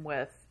provides him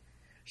with.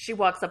 She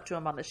walks up to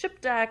him on the ship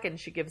deck and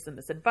she gives him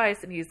this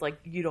advice, and he's like,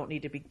 "You don't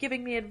need to be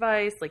giving me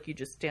advice. Like, you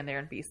just stand there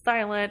and be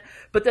silent."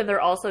 But then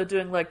they're also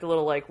doing like the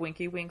little like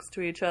winky winks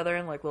to each other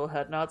and like little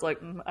head nods,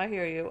 like, "I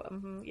hear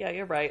you. Yeah,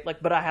 you're right."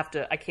 Like, but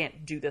I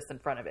can't do this in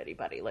front of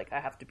anybody. Like, I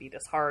have to be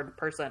this hard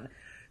person.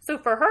 So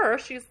for her,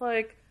 she's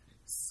like,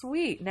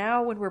 "Sweet.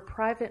 Now when we're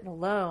private and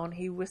alone,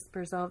 he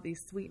whispers all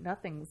these sweet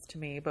nothings to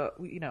me, but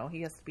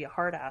he has to be a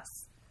hard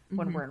ass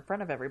when we're in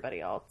front of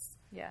everybody else."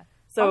 Yeah.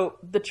 So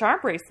the charm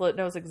bracelet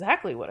knows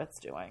exactly what it's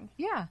doing.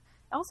 Yeah.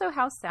 Also,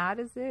 how sad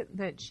is it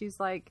that she's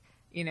like,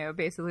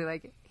 basically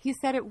like, he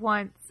said it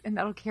once and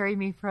that'll carry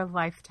me for a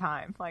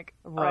lifetime. Like,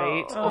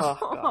 Right? Oh,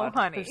 God.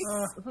 honey.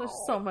 There's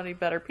so many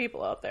better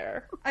people out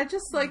there. I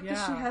just like that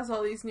she Yeah. has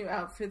all these new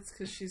outfits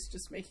because she's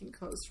just making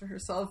clothes for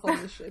herself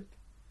on the ship.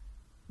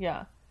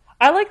 Yeah.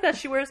 I like that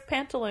she wears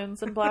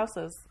pantaloons and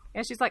blouses.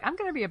 And she's like, I'm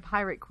going to be a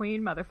pirate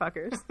queen,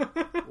 motherfuckers.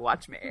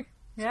 Watch me.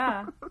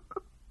 Yeah.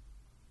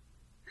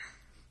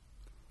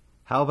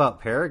 How about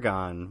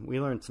Paragon? We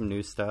learned some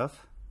new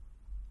stuff.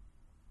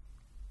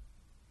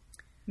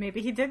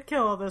 Maybe he did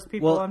kill all those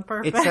people on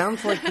purpose. It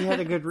sounds like he had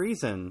a good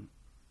reason.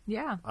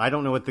 Yeah. I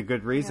don't know what the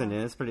good reason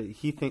is, but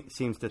he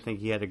seems to think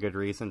he had a good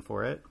reason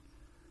for it.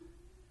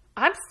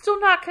 I'm still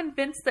not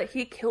convinced that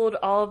he killed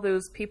all of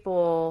those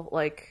people,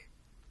 like,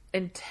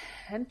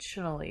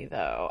 intentionally,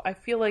 though. I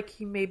feel like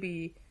he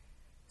maybe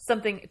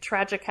something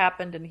tragic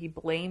happened and he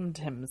blamed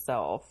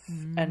himself,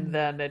 and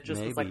then it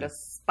just was like Maybe. a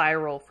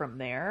spiral from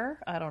there.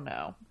 I don't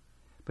know.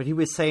 But he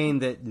was saying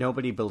that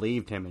nobody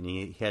believed him, and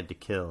he had to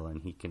kill,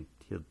 and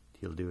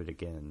he'll do it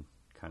again,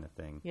 kind of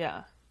thing.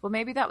 Yeah. Well,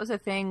 maybe that was a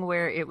thing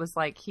where it was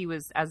like he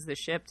was, as the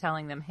ship,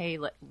 telling them, hey,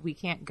 we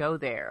can't go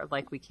there.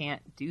 Like, we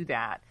can't do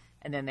that.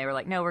 And then they were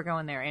like, no, we're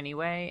going there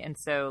anyway. And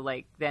so,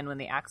 like, then when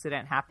the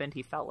accident happened,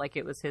 he felt like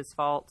it was his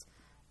fault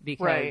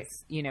because, Right.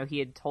 you know, he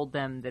had told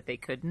them that they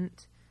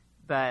couldn't.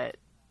 But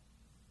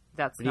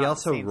that's But not he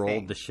also the same rolled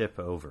thing. the ship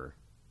over.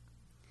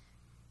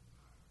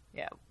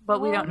 Yeah, but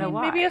we Well, don't know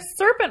why. Maybe a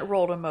serpent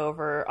rolled him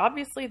over.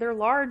 Obviously, they're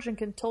large and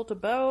can tilt a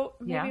boat.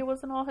 Maybe Yeah. it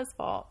wasn't all his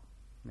fault.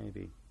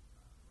 Maybe.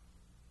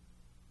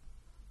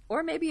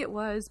 Or maybe it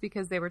was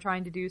because they were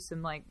trying to do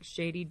some, like,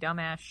 shady,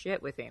 dumbass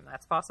shit with him.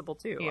 That's possible,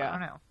 too. Yeah. I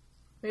don't know.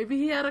 Maybe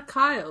he had a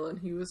Kyle and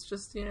he was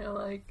just,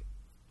 like,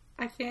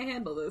 I can't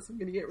handle this. I'm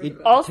going to get rid of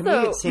it. Also, To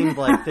me, it seemed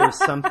like there's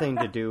something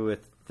to do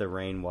with the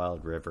Rain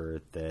Wild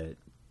River that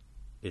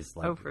is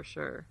like Oh, for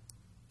sure.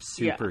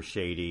 super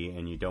shady,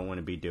 and you don't want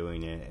to be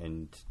doing it.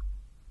 And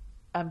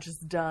I'm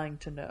just dying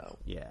to know.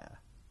 yeah,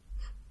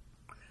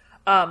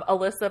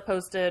 Alyssa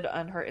posted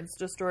on her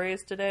Insta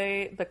stories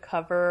today the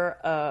cover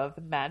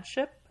of Mad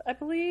Ship, I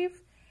believe.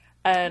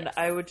 And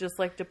I would just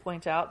like to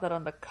point out that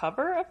on the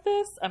cover of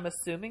this, I'm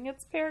assuming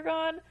it's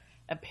Paragon,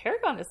 and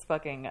Paragon is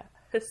fucking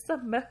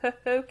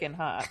smoking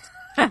hot.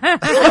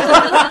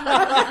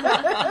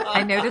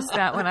 I noticed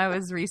that when I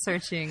was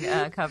researching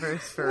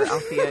covers for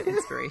Althea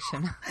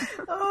Inspiration.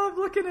 Oh, I'm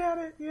looking at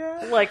it.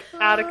 Yeah. Like,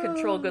 out of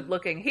control good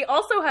looking. He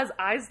also has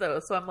eyes, though,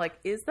 so I'm like,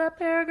 is that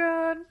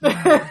Paragon?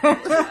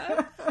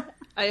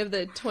 I have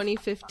the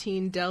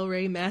 2015 Del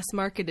Rey Mass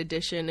Market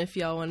Edition if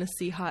y'all want to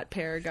see Hot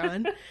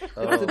Paragon.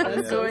 oh,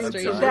 best going I'm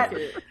straight sorry. That,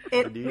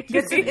 it.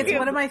 it's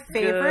one of my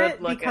favorite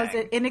Good because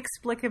looking. it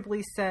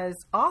inexplicably says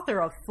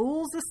author of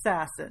Fool's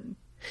Assassin.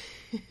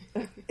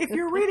 If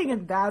you're reading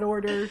in that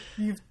order,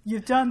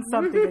 you've done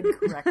something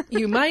incorrect.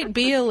 You might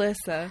be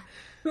Alyssa.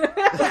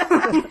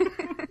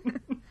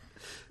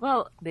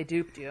 Well, They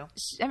duped you.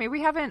 I mean,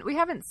 we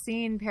haven't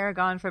seen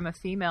Paragon from a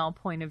female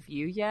point of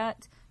view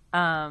yet.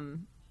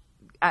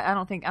 I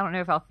don't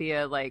know if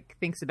Althea like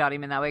thinks about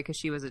him in that way because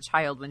she was a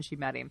child when she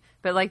met him.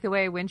 But like the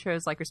way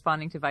Wintrow's like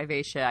responding to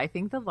Vivacia, I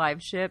think the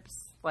live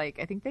ships, like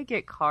I think they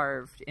get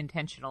carved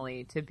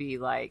intentionally to be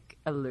like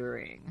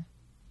alluring.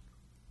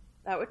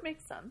 That would make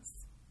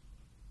sense.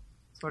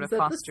 Sort Is of that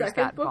the fosters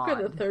second that book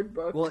bond. or the third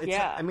book? Well, it's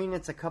Yeah. I mean,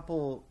 it's a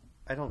couple.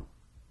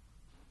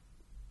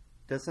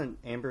 Doesn't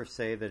Amber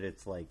say that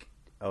it's like,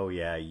 oh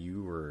yeah,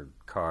 you were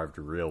carved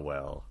real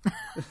well?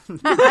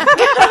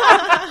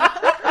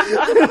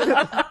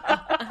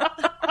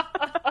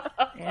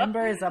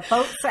 Amber is a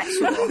boat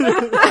sexual.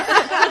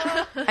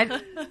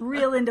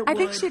 Real into wood. I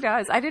think she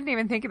does. I didn't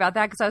even think about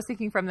that because I was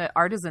thinking from the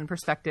artisan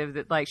perspective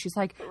that like she's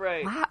like,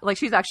 Right. wow. Like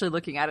she's actually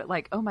looking at it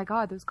like, oh my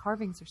god, those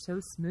carvings are so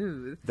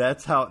smooth.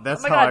 That's how my how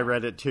God. I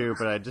read it too.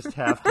 But I just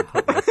have to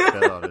put my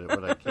spin on it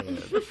when I can.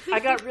 I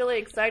got really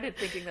excited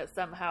thinking that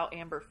somehow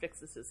Amber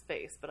fixes his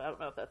face, but I don't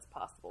know if that's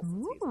possible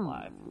since he's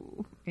alive.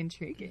 Ooh,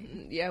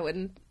 intriguing. Yeah,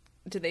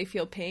 do they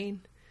feel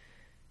pain?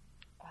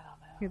 I don't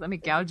know. Here, let me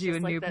gouge you a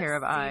Just like new that pair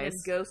of scene in eyes.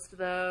 Ghost,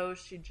 though,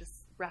 she'd just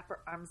wrap her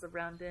arms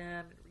around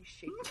him and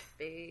reshape his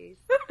face.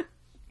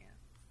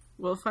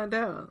 We'll find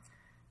out.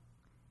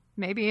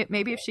 Maybe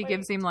if she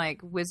gives him like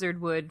wizard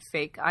wood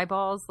fake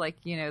eyeballs, like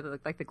you know,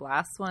 like the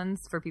glass ones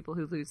for people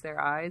who lose their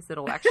eyes,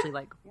 that'll actually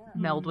like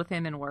meld with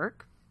him and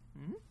work.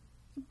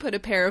 Put a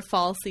pair of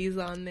falsies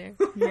on there.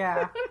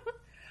 Yeah.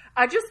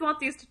 I just want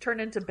these to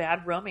turn into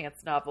bad romance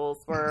novels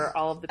where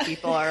all of the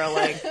people are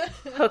like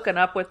hooking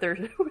up with their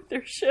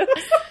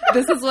ships.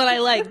 This is what I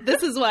like.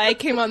 This is why I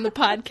came on the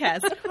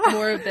podcast.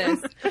 More of this.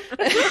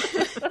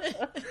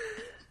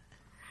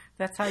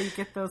 That's how you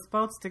get those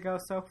boats to go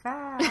so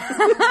fast.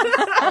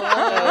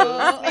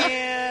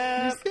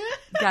 Yeah.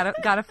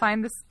 Gotta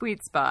find the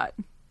sweet spot.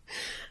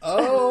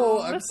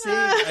 Oh, I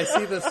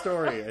see the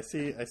story. I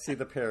see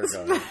the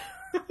Paragon.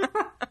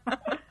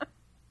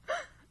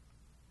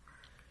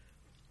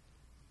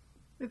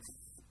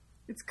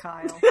 It's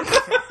Kyle.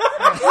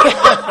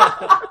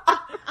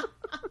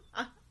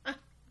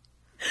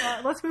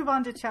 Let's move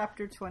on to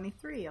chapter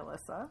 23,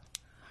 Alyssa. All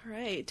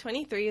right,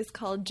 23 is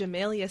called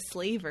Jamalia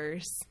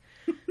Slavers.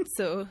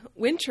 So,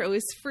 Wintrow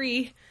is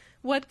free.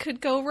 What could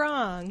go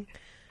wrong?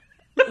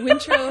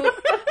 Wintrow...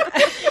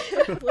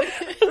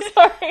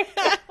 Sorry.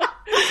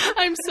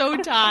 I'm so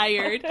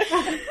tired.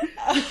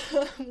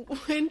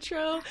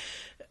 Wintrow,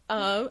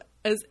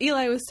 as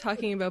Eli was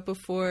talking about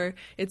before,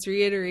 it's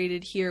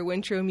reiterated here,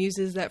 Wintrow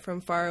muses that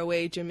from far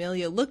away,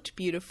 Jamalia looked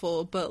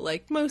beautiful, but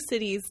like most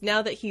cities,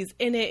 now that he's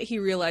in it, he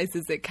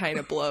realizes it kind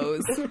of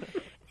blows.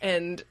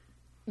 And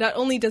not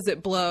only does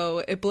it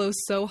blows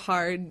so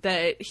hard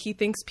that he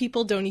thinks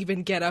people don't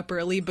even get up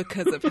early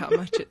because of how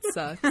much it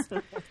sucks.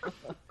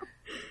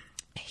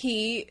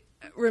 He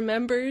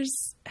remembers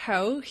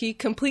how he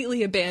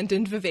completely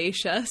abandoned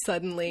Vivacia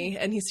suddenly,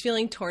 and he's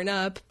feeling torn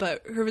up,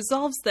 but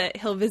resolves that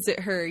he'll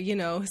visit her,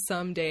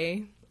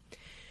 someday.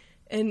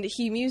 And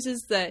he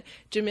muses that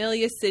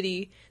Jamalia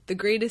City, the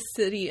greatest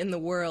city in the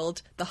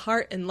world, the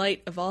heart and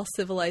light of all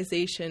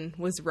civilization,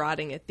 was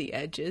rotting at the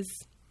edges.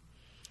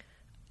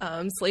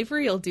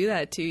 Slavery will do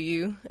that to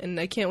you, and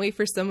I can't wait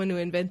for someone to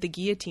invent the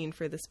guillotine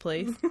for this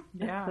place.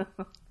 Yeah.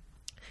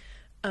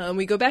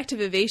 We go back to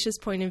Vivacious'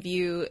 point of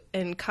view,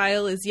 and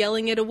Kyle is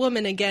yelling at a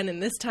woman again,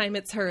 and this time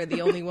it's her,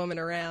 the only woman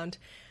around.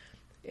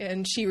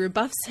 And she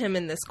rebuffs him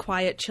in this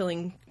quiet,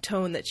 chilling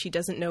tone that she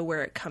doesn't know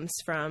where it comes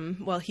from,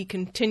 while he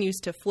continues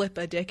to flip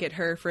a dick at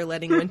her for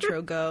letting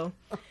Wintro go.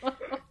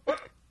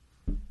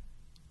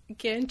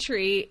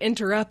 Gantry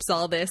interrupts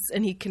all this,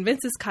 and he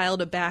convinces Kyle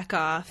to back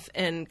off,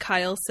 and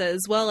Kyle says,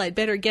 well, I'd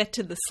better get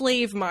to the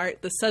Slave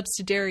Mart, the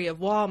subsidiary of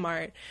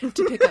Walmart,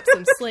 to pick up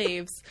some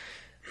slaves,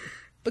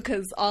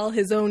 because all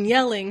his own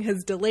yelling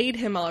has delayed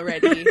him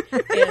already,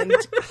 and...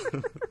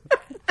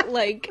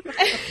 Like,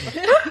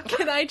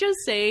 can I just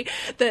say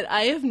that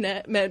I have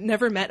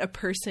never met a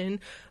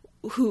person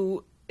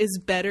who is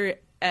better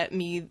at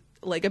me,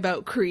 like,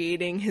 about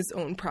creating his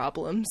own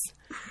problems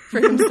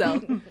for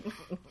himself.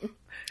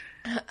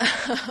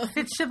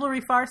 It's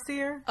chivalry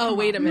farcier. Oh,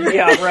 wait a minute.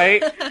 Yeah,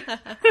 right?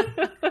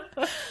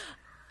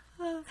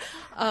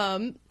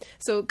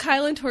 So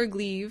Kyle and Torg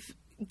leave.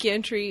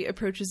 Gantry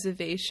approaches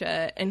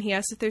Vivacia, and he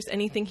asks if there's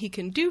anything he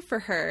can do for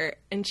her,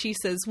 and she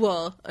says,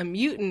 well, a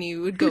mutiny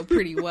would go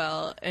pretty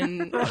well,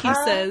 and he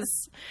says,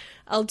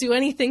 I'll do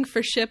anything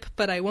for Ship,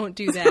 but I won't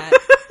do that.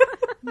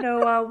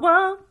 No, I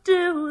won't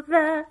do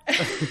that.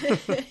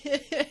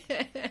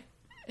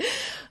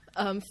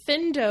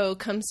 Findo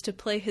comes to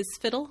play his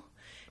fiddle,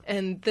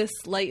 and this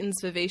lightens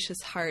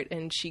Vivacia's heart,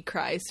 and she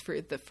cries for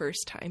the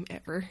first time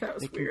ever. That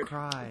was weird.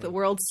 Cry. The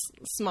world's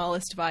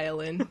smallest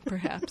violin,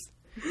 perhaps.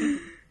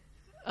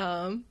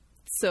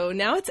 So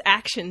now it's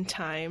action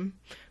time,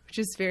 which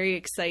is very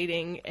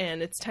exciting,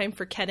 and it's time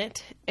for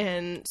Kennet,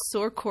 and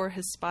Sorkor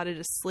has spotted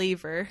a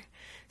slaver.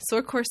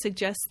 Sorkor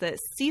suggests that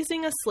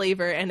seizing a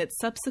slaver and its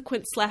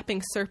subsequent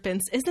slapping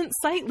serpents isn't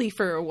sightly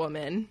for a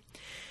woman,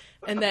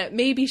 and that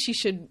maybe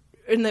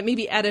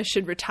Etta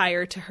should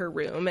retire to her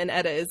room, and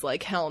Etta is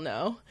like, hell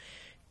no.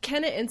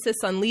 Kennet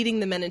insists on leading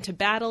the men into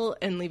battle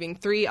and leaving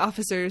 3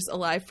 officers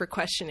alive for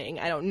questioning.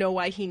 I don't know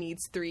why he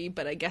needs 3,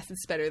 but I guess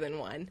it's better than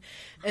 1.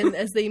 And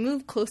as they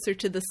move closer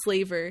to the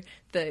slaver,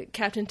 the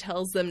captain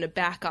tells them to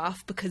back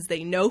off because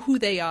they know who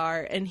they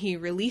are, and he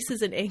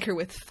releases an anchor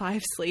with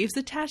 5 slaves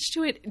attached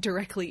to it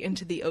directly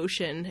into the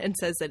ocean and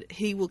says that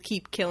he will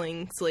keep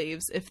killing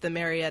slaves if the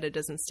Marietta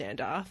doesn't stand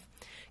off.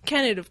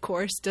 Kennet, of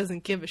course,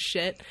 doesn't give a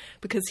shit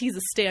because he's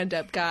a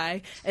stand-up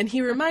guy, and he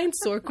reminds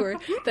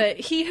Sorkor that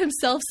he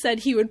himself said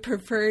he would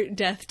prefer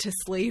death to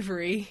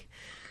slavery.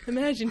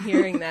 Imagine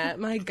hearing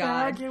that. My Can't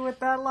God. argue with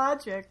that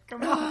logic.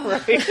 Come on.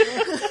 Right.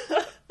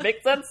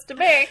 Makes sense to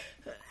me.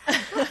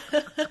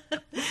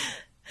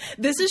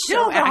 This is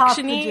Kill so the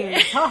actiony.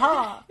 hostages. Ha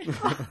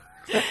ha.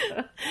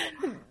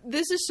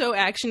 This is so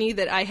actiony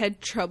that I had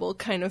trouble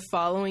kind of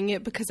following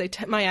it because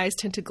my eyes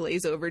tend to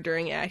glaze over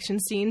during action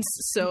scenes,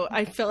 so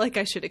I felt like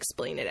I should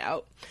explain it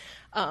out.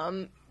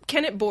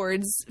 Kennet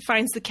boards,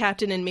 finds the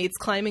captain and mates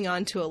climbing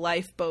onto a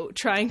lifeboat,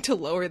 trying to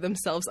lower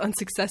themselves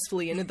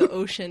unsuccessfully into the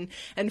ocean,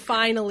 and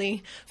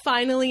finally,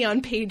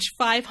 on page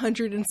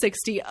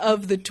 560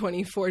 of the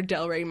 24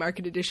 Del Rey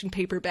Market Edition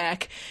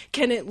paperback,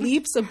 Kennet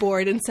leaps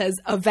aboard and says,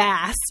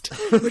 "Avast,"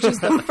 which is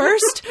the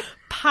first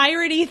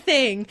piratey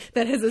thing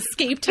that has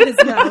escaped his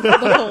mouth the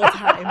whole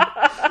time.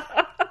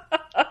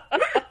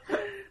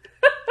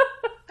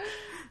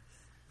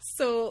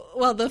 So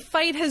while the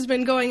fight has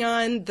been going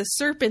on, the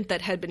serpent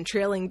that had been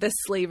trailing this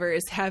slaver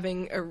is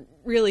having a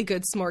really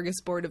good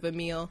smorgasbord of a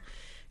meal.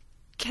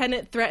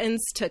 Kennet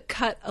threatens to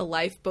cut a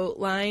lifeboat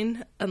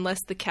line unless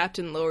the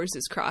captain lowers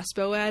his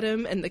crossbow at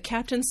him, and the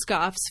captain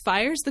scoffs,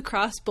 fires the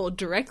crossbow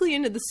directly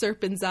into the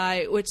serpent's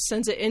eye, which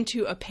sends it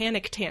into a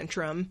panic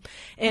tantrum,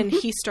 and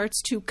he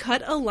starts to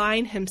cut a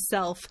line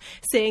himself,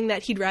 saying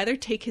that he'd rather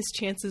take his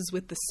chances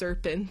with the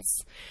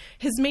serpents.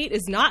 His mate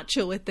is not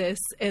chill with this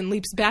and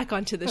leaps back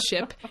onto the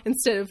ship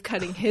instead of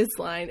cutting his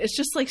line. It's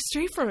just like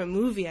straight from a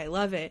movie. I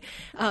love it.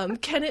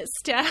 Kennet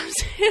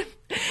stabs him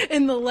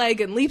in the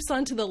leg and leaps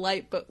onto the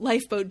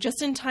lifeboat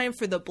just in time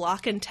for the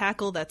block and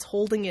tackle that's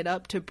holding it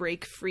up to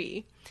break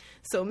free.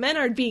 So men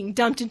are being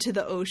dumped into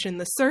the ocean.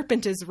 The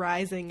serpent is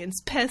rising and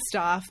is pissed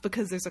off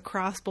because there's a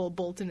crossbow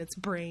bolt in its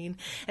brain.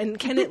 And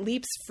Kennet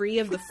leaps free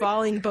of the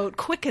falling boat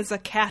quick as a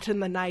cat in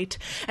the night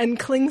and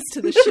clings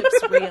to the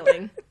ship's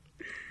railing.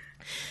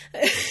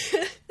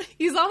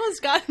 He's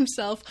almost got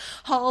himself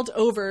hauled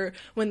over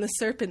when the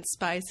serpent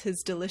spies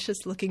his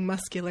delicious-looking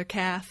muscular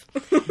calf,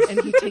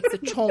 and he takes a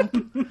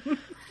chomp.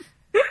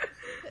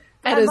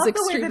 I love the way that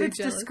extremely it's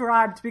jealous.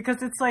 described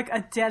because it's like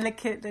a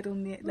delicate little,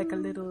 like a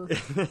little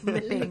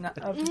lipping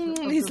of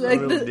He's the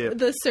like, Little dip.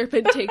 the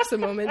serpent takes a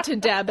moment to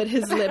dab at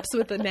his lips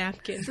with a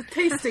napkin.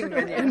 tasting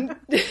menu.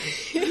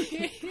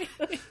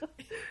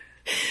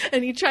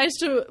 And he tries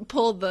to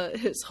pull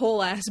his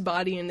whole ass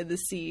body into the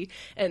sea.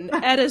 And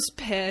Edda's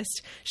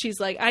pissed. She's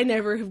like, I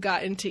never have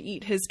gotten to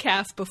eat his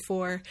calf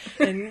before.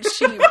 And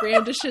she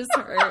brandishes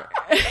her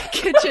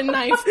kitchen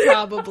knife,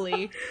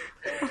 probably.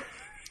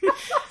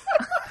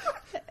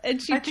 And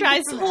she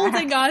tries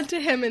holding on to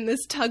him in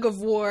this tug of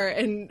war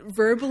and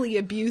verbally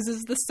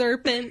abuses the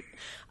serpent.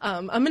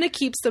 I'm going to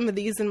keep some of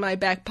these in my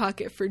back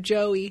pocket for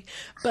Joey,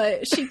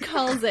 but she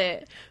calls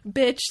it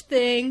bitch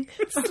thing,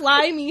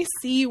 slimy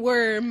sea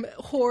worm,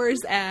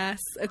 whore's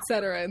ass,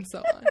 etc. and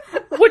so on.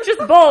 Which is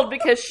bold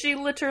because she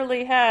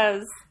literally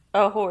has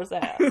a whore's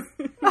ass.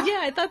 Yeah,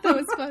 I thought that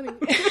was funny.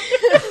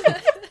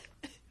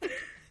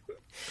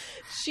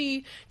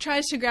 She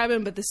tries to grab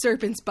him, but the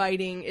serpent's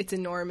biting. It's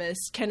enormous.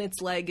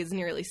 Kenneth's leg is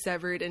nearly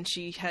severed, and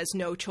she has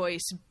no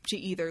choice to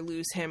either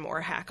lose him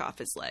or hack off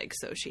his leg,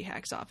 so she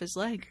hacks off his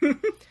leg.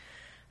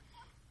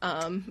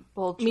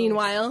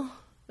 Meanwhile,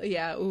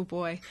 yeah, oh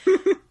boy.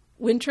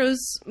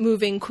 Wintrow's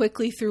moving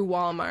quickly through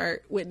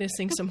Walmart,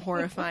 witnessing some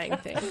horrifying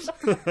things.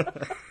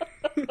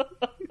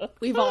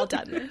 We've all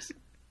done this.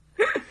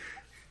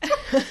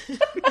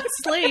 A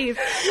slave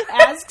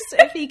asks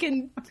if he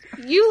can...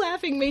 You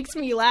laughing makes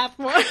me laugh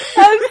more. I'm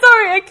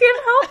sorry, I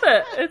can't help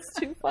it. It's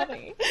too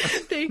funny.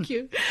 Thank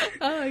you.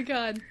 Oh my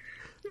god.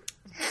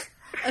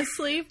 A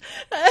slave...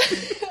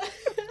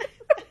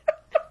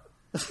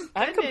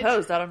 I'm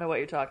composed. I don't know what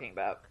you're talking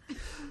about.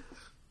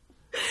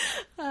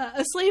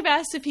 A slave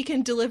asks if he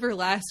can deliver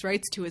last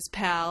rites to his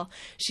pal.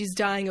 She's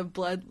dying of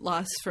blood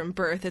loss from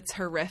birth. It's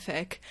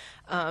horrific.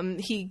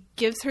 He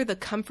gives her the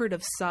comfort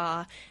of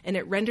Sa, and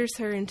it renders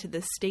her into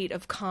the state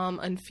of calm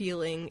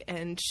unfeeling,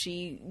 and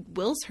she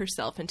wills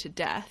herself into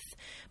death.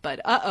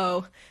 But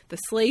the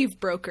slave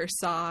broker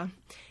Sa,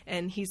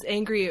 and he's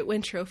angry at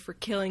Wintrow for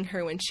killing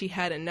her when she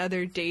had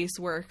another day's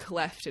work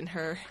left in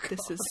her.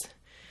 This is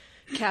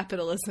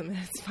capitalism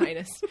at its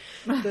finest.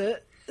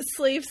 The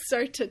slaves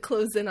start to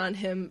close in on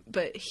him,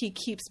 but he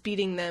keeps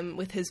beating them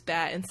with his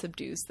bat and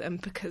subdues them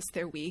because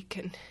they're weak,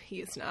 and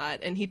he is not.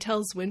 And he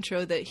tells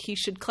Wintrow that he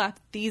should clap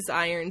these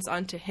irons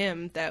onto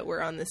him that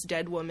were on this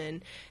dead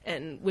woman,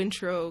 and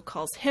Wintrow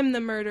calls him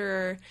the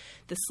murderer.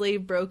 The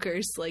slave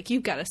broker's like,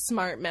 you've got a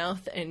smart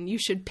mouth, and you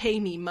should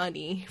pay me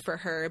money for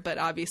her, but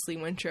obviously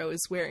Wintrow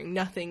is wearing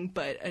nothing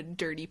but a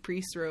dirty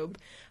priest robe.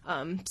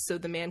 So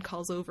the man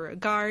calls over a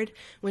guard.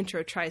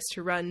 Wintrow tries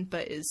to run,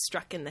 but is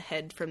struck in the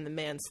head from the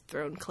man's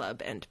thrown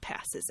club and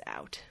passes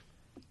out.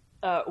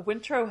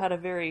 Wintrow had a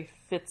very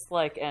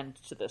Fitz-like end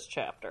to this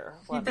chapter.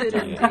 He did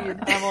indeed.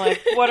 I'm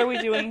like, what are we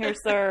doing here,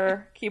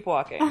 sir? Keep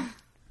walking.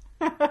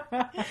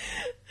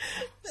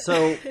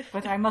 So,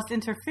 but I must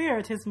interfere.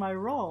 It is my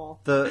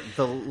role. The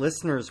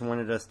listeners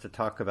wanted us to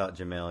talk about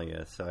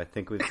Jamelia, so I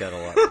think we've got a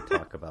lot to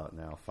talk about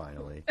now.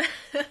 Finally,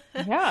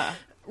 yeah.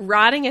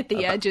 Rotting at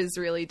the edges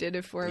really did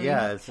it for me.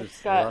 Yeah,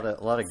 it's got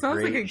a lot of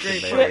sounds great, like a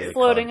great shit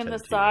floating in the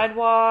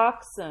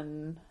sidewalks,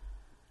 and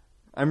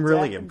I'm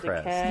really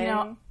impressed. You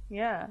know,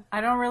 yeah,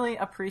 I don't really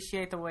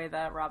appreciate the way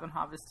that Robin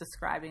Hobb is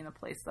describing the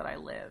place that I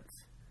live.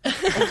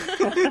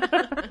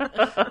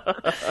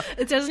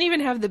 It doesn't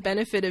even have the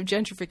benefit of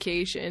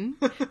gentrification.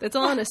 That's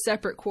all in a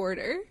separate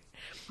quarter.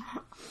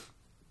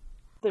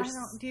 Do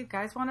you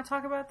guys want to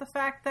talk about the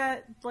fact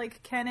that,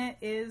 like, Kenneth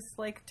is,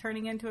 like,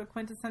 turning into a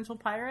quintessential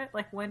pirate?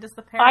 Like, when does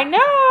the parrot... I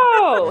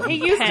know! He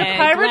used a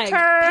pirate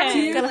term. Do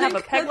you He's gonna have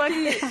a peg leg. Do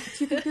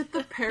you think that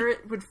the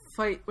parrot would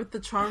fight with the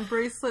charm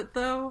bracelet,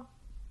 though?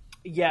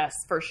 Yes,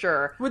 for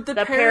sure. Would the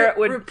that parrot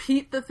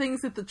repeat the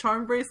things that the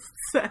charm bracelet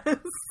says?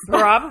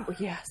 Probably.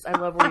 Yes, I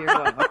love where you're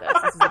going with this.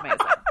 This is amazing.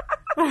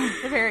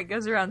 The parrot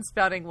goes around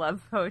spouting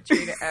love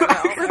poetry to Errol.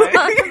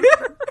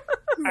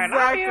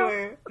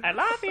 I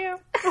love you.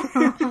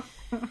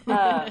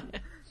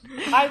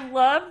 I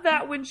love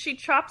that when she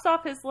chops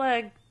off his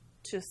leg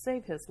to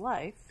save his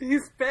life,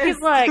 he's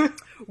like,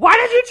 why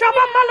did you chop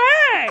off my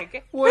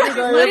leg? What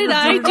did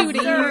I do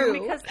to you?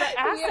 Because the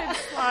acid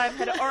slime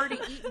had already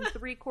eaten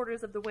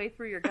 3/4 of the way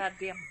through your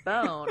goddamn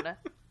bone,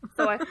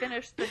 so I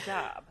finished the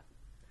job.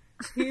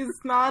 He's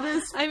not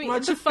as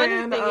much the a funny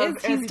fan thing of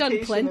is he's done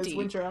plenty.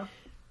 Wintrow.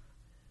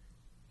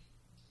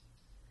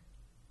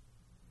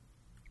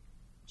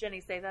 Jenny,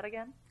 say that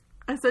again.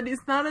 I said he's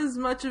not as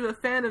much of a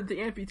fan of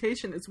the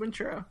amputation as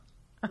Wintrow.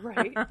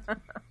 Right.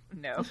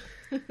 No.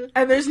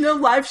 And there's no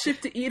live ship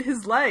to eat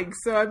his leg,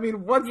 so I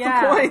mean, what's the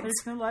point?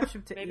 There's no live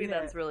ship to Maybe eat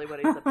that's it. really what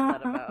he's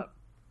upset about.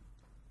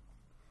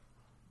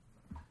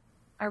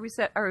 Are we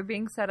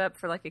being set up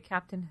for like a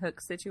Captain Hook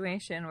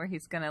situation where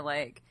he's gonna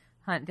like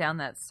hunt down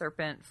that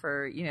serpent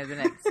for, you know, the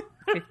next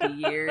 50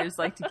 years,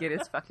 like to get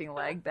his fucking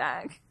leg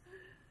back?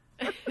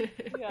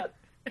 Yeah.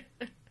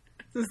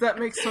 Does that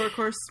make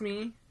Sorkor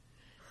smee?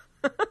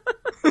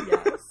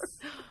 Yes.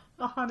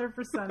 100%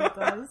 it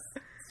does.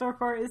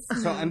 Sorkor is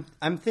smee. So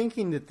I'm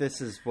thinking that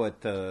this is what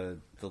the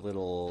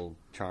little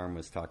charm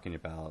was talking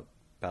about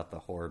the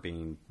whore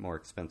being more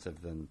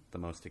expensive than the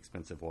most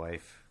expensive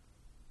wife.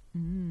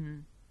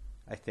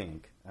 I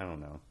think. I don't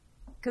know.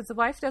 Because the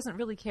wife doesn't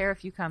really care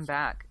if you come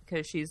back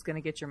because she's going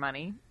to get your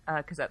money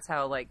because that's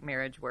how like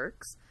marriage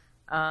works.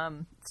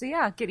 So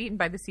yeah, get eaten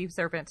by the sea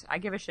serpent. I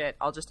give a shit.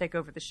 I'll just take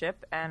over the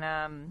ship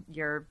and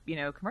your,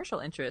 commercial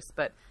interests.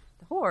 But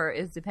the whore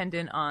is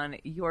dependent on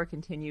your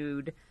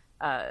continued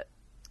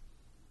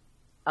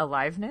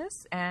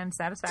aliveness and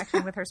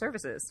satisfaction with her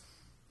services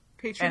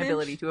Patronage? and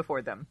ability to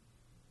afford them.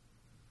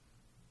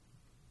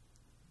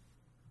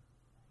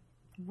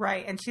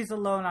 Right, and she's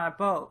alone on a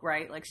boat,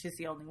 right? Like, she's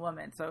the only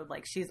woman, so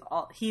like he's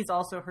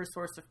also her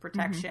source of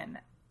protection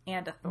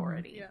and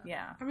authority.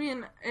 Yeah. I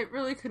mean, it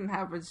really couldn't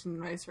have a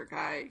nicer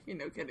guy,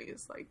 getting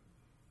his,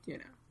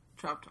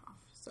 chopped off.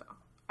 So,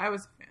 I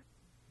was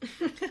a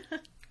fan.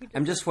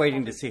 I'm just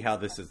waiting to see how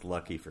this is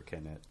lucky for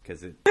Kenneth,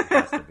 because it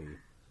has to be.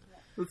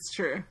 That's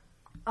true.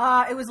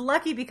 It was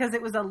lucky because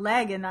it was a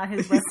leg and not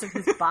his rest of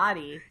his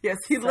body. Yes,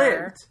 he Sir.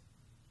 lived.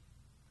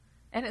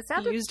 And it He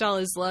sounded used all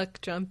his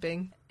luck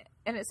jumping.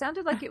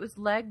 like it was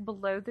leg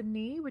below the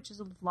knee, which is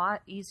a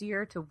lot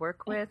easier to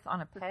work with on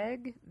a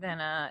peg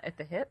than at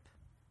the hip.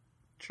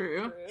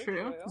 True.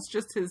 It's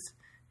just his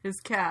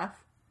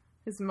calf.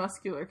 His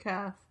muscular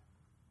calf.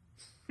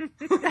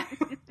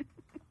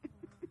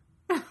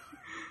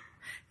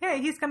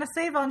 Hey, he's gonna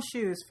save on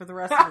shoes for the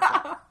rest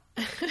of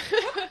his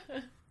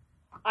life.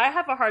 I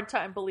have a hard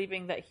time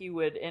believing that he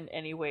would in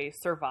any way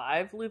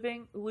survive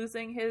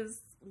losing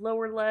his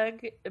lower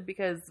leg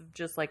because of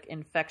just like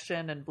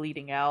infection and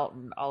bleeding out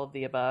and all of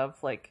the above.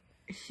 Like,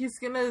 He's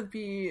gonna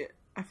be...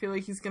 I feel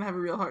like he's gonna have a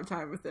real hard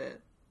time with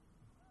it.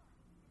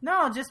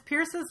 No, just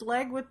pierce his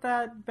leg with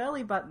that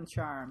belly button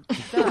charm.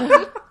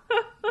 Done.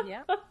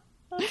 Yeah.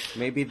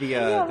 Maybe the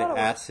that'll work.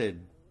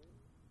 acid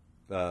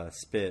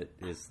spit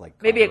is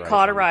like maybe it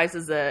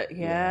cauterizing. cauterizes it.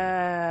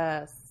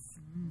 Yes.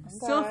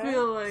 Still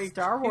feel like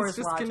Star Wars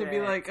he's just gonna be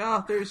logic. like,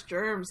 oh, there's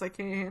germs, I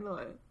can't handle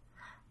it.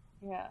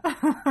 Yeah.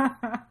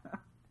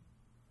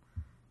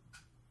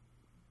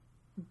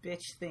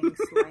 Bitch thing,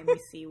 slimy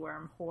sea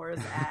worm, whore's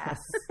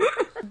ass.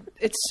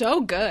 It's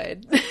so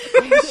good.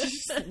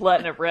 Just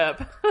letting it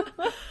rip.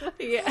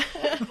 Yeah.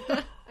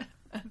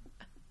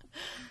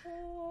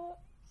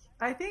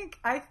 I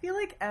feel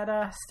like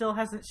Etta still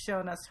hasn't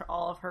shown us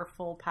all of her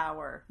full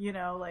power.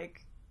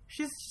 Like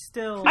she's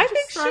still. I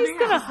think starting she's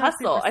gonna out.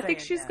 hustle. Super I think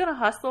Saiyan she's yet. gonna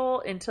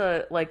hustle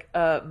into like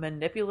a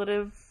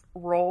manipulative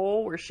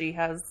role where she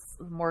has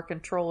more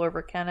control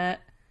over Kenneth.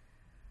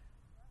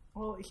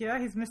 Well, yeah,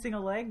 he's missing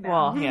a leg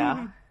now. Well,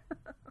 yeah.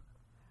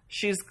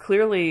 She's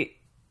clearly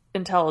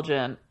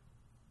intelligent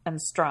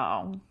and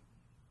strong.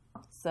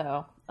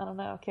 So, I don't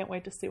know. Can't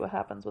wait to see what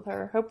happens with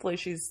her. Hopefully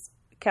she's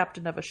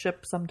captain of a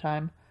ship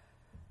sometime.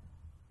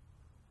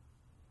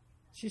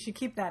 She should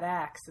keep that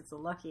axe. It's a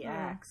lucky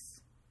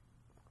axe.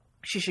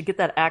 She should get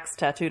that axe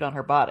tattooed on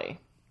her body.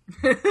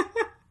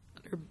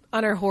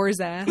 On her whore's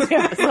ass.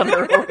 Yes, on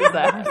her horse's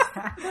ass.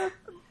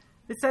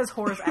 It says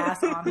whore's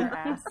ass on her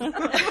ass.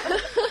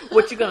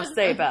 What you gonna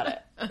say about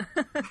it?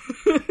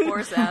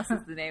 Horse ass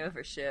is the name of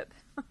her ship.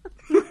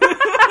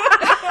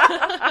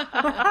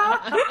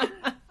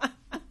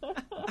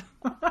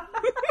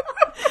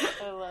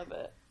 I love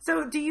it.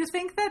 So, do you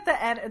think that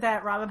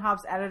that Robin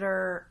Hobb's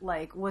editor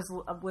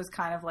was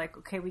kind of like,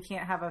 okay, we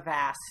can't have a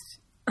vast,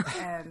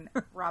 and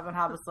Robin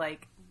Hobb was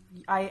like,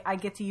 I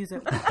get to use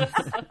it once.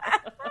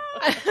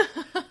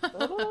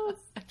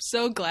 I'm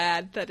so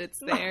glad that it's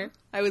there.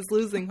 I was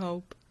losing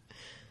hope.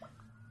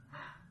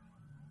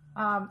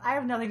 I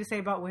have nothing to say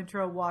about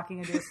Wintrow walking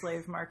into a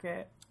slave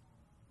market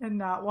and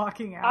not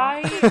walking out.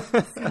 I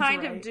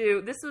kind right. of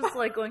do. This was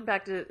like going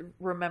back to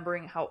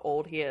remembering how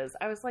old he is.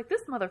 I was like,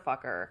 this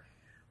motherfucker,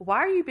 why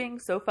are you being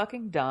so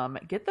fucking dumb?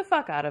 Get the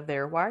fuck out of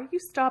there. Why are you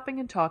stopping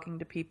and talking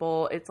to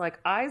people? It's like,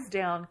 eyes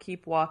down,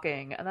 keep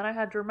walking. And then I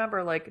had to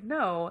remember, like,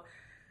 no,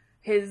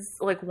 his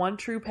like one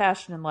true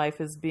passion in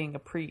life is being a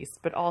priest,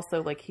 but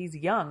also like he's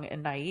young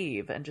and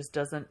naive and just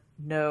doesn't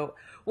know.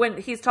 When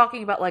he's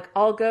talking about like,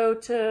 I'll go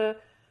to,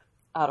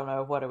 I don't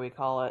know, what do we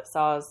call it?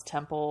 Saw's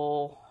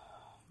temple.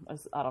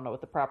 I don't know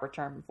what the proper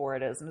term for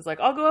it is. And he's like,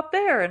 I'll go up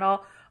there and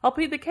I'll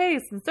plead the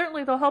case and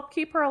certainly they'll help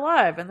keep her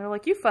alive. And they're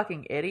like, you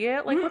fucking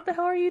idiot. Like, what the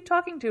hell are you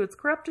talking to? It's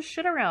corrupt as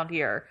shit around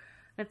here.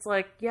 And it's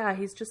like, yeah,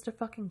 he's just a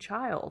fucking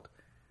child.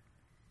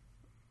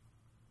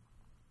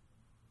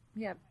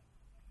 Yeah.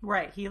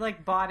 Right. He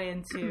bought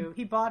into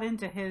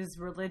his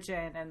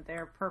religion and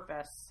their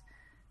purpose,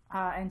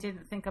 and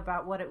didn't think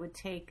about what it would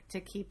take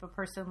to keep a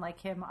person like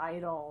him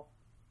idle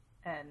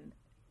and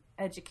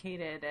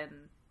educated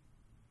and,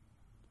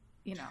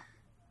 in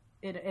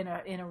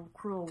a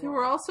cruel They world.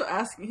 were also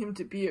asking him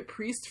to be a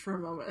priest for a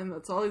moment, and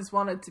that's all he's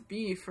wanted to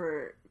be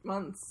for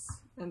months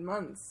and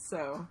months,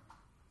 so...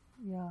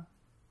 Yeah.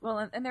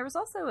 Well, and there was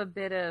also a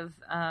bit of,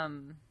 I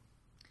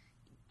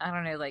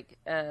don't know, like,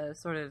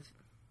 sort of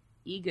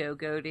ego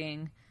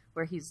goading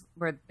where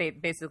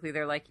basically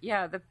they're like,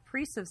 yeah, the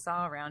priests of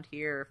Saw around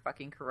here are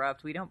fucking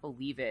corrupt. We don't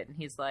believe it. And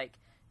he's like,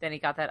 then he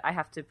got that, I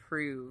have to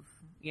prove,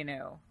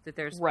 that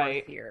there's Right.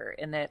 worth here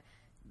and that,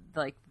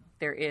 like,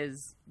 there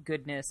is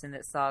goodness and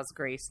that Saw's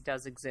grace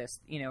does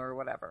exist, or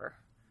whatever.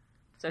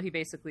 So he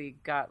basically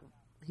I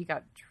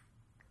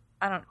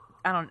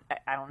don't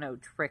know,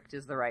 tricked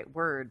is the right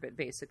word, but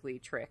basically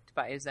tricked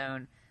by his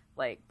own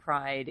like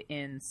pride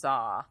in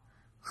Saw,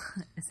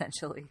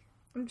 essentially.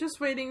 I'm just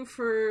waiting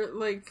for,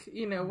 like,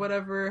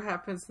 whatever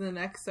happens in the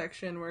next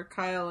section where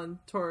Kyle and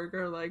Torg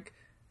are like,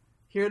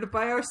 here to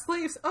buy our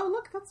slaves. Oh,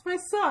 look, that's my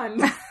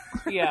son.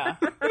 Yeah.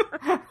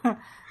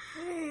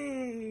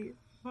 Hey,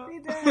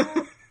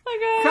 Dad.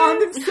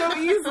 Found him so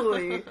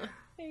easily.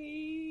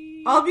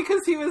 Hey. All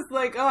because he was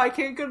like, oh, I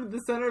can't go to the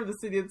center of the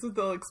city. That's what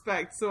they'll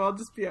expect. So I'll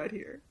just be out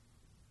here.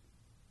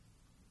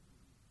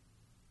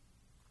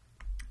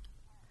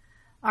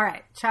 All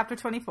right, chapter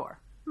 24.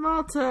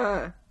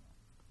 Malta.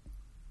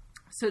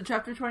 So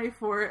chapter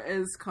 24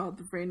 is called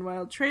The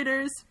Rainwild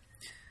Traders.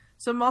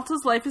 So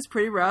Malta's life is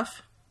pretty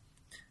rough.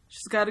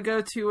 She's got to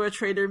go to a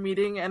trader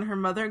meeting, and her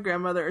mother and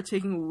grandmother are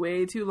taking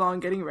way too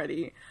long getting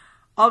ready.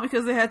 All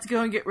because they had to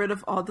go and get rid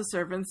of all the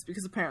servants,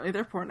 because apparently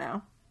they're poor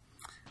now.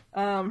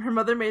 Her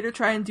mother made her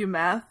try and do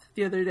math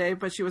the other day,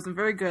 but she wasn't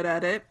very good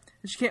at it.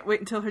 And she can't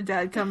wait until her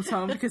dad comes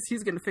home, because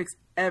he's going to fix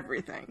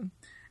everything.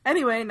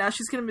 Anyway, now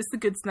she's going to miss the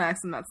good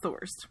snacks, and that's the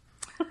worst.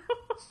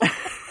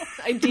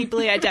 I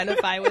deeply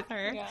identify with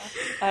her. Yeah.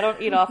 I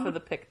don't eat off of the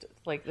picked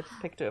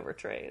over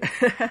trays.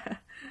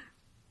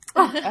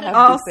 I have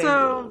buffet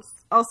rules.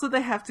 Also,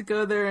 they have to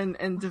go there and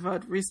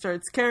Devad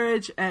restarts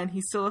carriage, and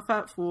he's still a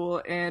fat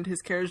fool, and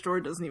his carriage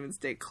door doesn't even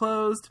stay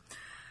closed.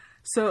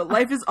 So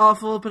life is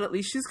awful, but at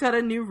least she's got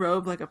a new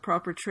robe like a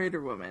proper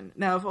trader woman.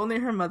 Now, if only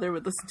her mother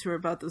would listen to her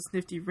about those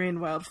nifty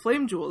Rainwild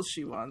flame jewels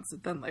she wants,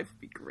 then life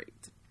would be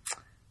great.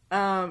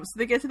 So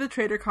they get to the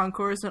trader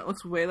concourse, and it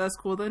looks way less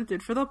cool than it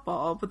did for the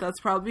ball, but that's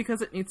probably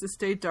because it needs to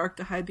stay dark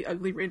to hide the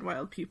ugly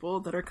Rainwild people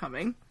that are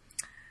coming.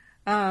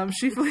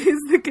 She flees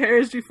the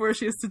carriage before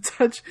she has to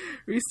touch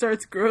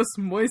Restart's gross,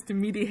 moist,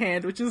 meaty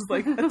hand, which is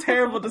like a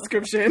terrible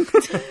description.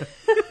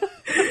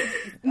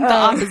 The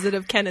opposite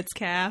of Kenneth's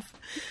calf.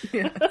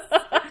 Yeah.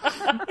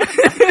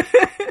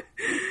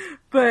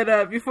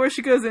 But before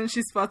she goes in,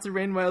 she spots a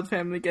Rainwild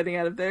family getting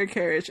out of their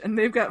carriage, and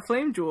they've got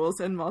flame jewels,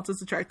 and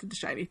Malta's attracted to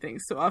shiny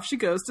things. So off she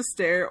goes to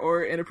stare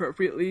or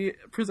inappropriately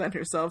present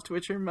herself, to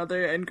which her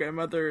mother and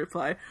grandmother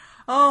reply,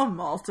 "Oh,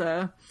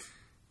 Malta,"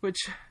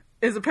 which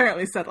is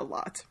apparently said a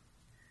lot.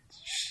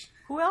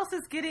 Who else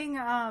is getting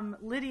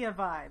Lydia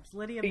vibes?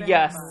 Lydia Bennett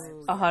Yes,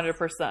 vibes.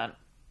 100%.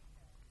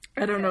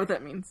 I don't know what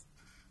that means.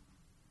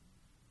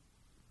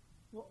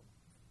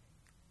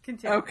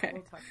 Continue. Okay.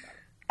 We'll talk about it.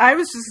 I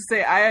was just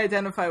going to say, I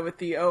identify with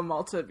the "Oh,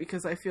 Malta"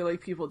 because I feel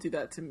like people do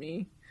that to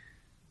me.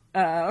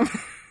 Oh,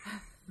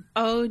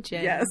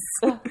 Jen. Yes.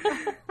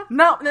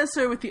 Not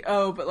necessarily with the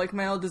 "Oh," but like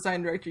my old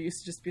design director used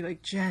to just be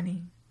like,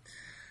 Jenny.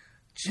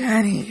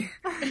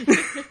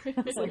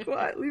 It's like,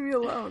 what? Leave me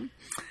alone.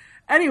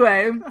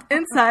 Anyway,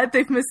 inside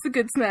they've missed the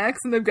good snacks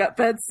and they've got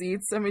bed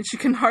seats. I mean, she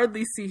can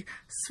hardly see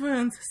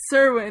Swoon's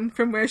Serwyn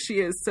from where she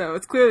is, so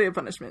it's clearly a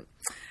punishment.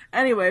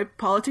 Anyway,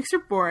 politics are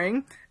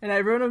boring, and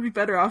everyone would be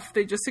better off if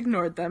they just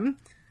ignored them.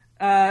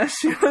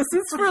 She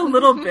listens for a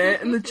little bit,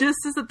 and the gist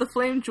is that the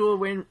Flame Jewel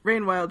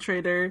Rainwild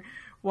trader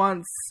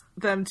wants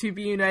them to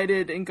be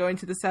united in going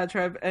to the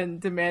satrap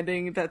and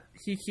demanding that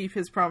he keep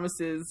his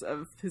promises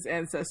of his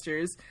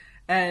ancestors.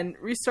 And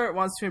Restart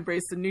wants to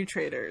embrace the new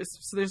traders.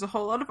 So there's a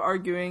whole lot of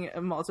arguing,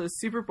 and Malta is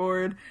super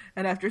bored,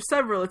 and after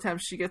several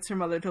attempts, she gets her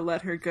mother to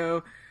let her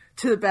go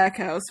to the back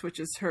house, which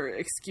is her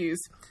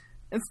excuse.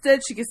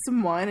 Instead, she gets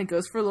some wine and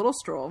goes for a little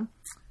stroll.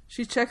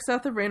 She checks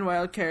out the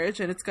Rainwild carriage,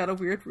 and it's got a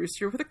weird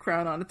rooster with a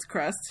crown on its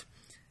crest.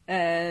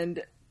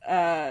 And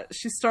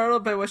she's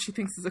startled by what she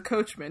thinks is a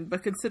coachman,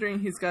 but considering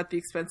he's got the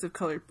expensive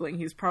colored bling,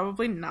 he's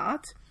probably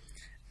not.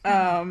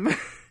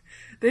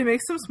 They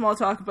make some small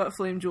talk about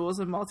flame jewels,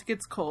 and Malta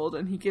gets cold,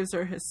 and he gives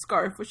her his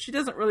scarf, which she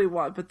doesn't really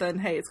want, but then,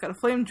 hey, it's got a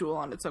flame jewel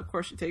on it, so of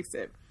course she takes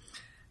it.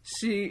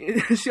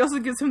 She also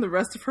gives him the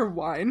rest of her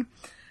wine.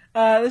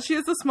 She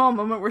has a small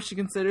moment where she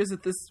considers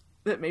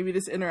that maybe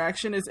this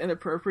interaction is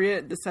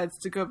inappropriate and decides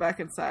to go back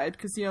inside,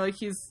 because,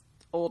 he's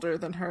older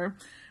than her.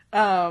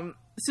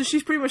 So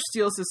she pretty much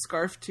steals his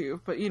scarf,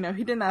 too, but, he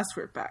didn't ask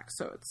for it back,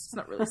 so it's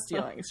not really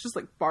stealing. It's just,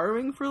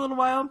 borrowing for a little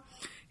while.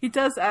 He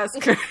does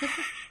ask her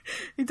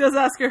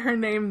her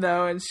name,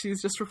 though, and she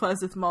just replies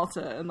with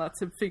Malta and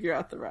lets him figure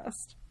out the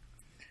rest.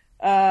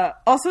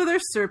 Also,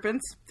 there's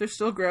serpents. They're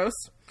still gross.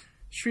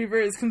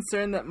 Shriver is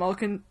concerned that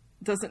Malkin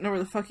doesn't know where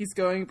the fuck he's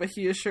going, but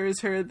he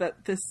assures her that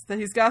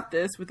he's got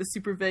this, with a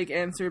super vague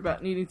answer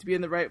about needing to be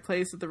in the right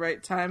place at the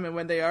right time, and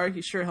when they are,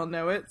 he's sure he'll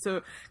know it.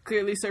 So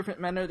clearly serpent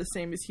men are the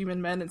same as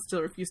human men and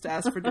still refuse to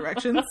ask for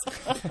directions.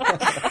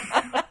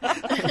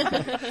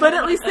 But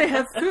at least they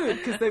have food,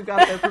 because they've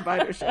got their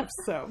providerships,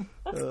 so,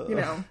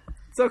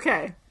 it's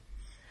okay.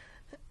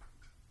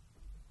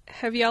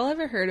 Have y'all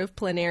ever heard of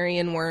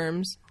planarian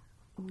worms?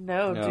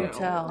 No, No. do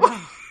tell.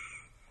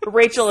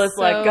 Rachel is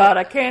like, God,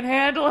 I can't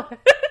handle it.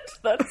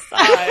 That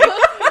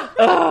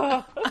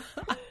sigh.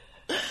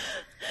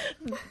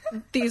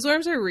 These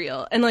worms are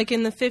real. And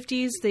in the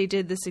 50s, they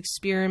did this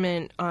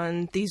experiment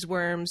on these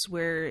worms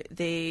where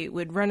they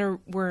would run a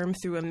worm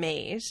through a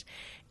maze,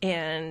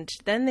 and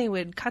then they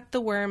would cut the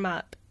worm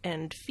up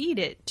and feed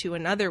it to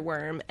another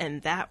worm,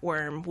 and that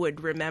worm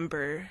would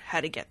remember how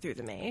to get through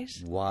the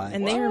maze. What?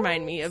 And they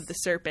remind me of the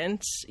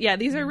serpents. Yeah,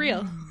 these are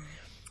real.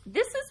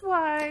 This is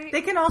why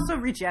They can also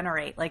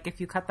regenerate. Like, if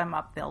you cut them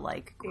up, they'll,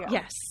 like, grow.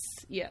 Yes.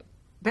 Yep.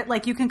 But,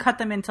 like, you can cut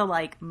them into,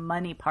 like,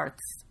 money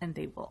parts, and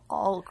they will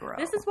all grow.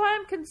 This is why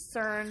I'm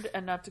concerned,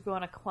 and not to go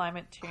on a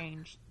climate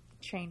change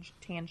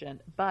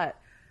tangent, but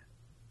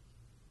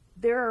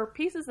there are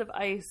pieces of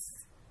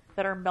ice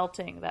that are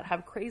melting that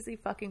have crazy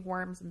fucking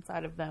worms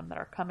inside of them that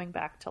are coming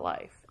back to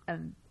life.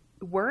 And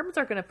worms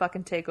are going to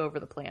fucking take over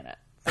the planet,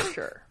 for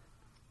sure.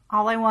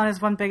 All I want is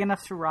one big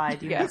enough to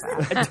ride. You know Yes,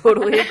 that. I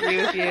totally agree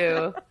with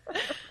you.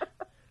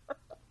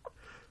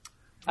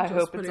 I Just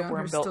hope it's putting a on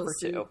worm her built still for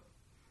suit. two.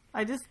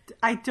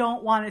 I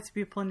don't want it to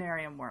be a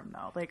planarium worm,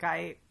 though. Like,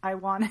 I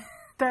want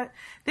that.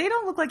 They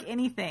don't look like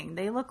anything.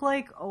 They look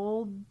like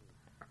old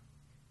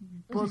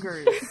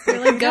boogers. They're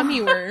like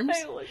gummy worms.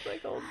 They look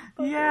like old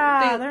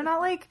Yeah, they're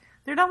not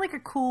like a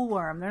cool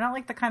worm. They're not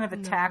like the kind of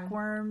attack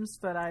worms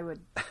that I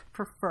would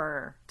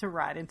prefer to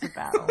ride into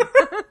battle.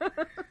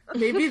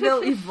 Maybe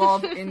they'll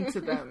evolve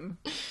into them.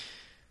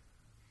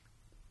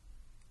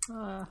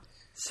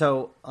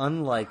 So,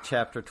 unlike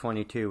Chapter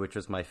 22, which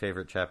was my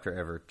favorite chapter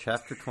ever,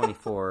 Chapter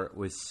 24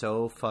 was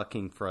so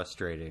fucking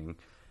frustrating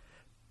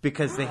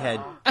because they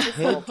had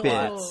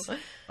tidbits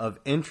of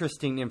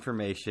interesting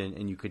information,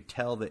 and you could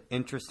tell that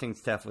interesting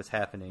stuff was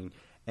happening,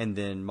 and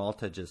then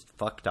Malta just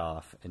fucked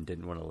off and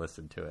didn't want to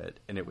listen to it,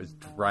 and it was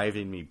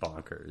driving me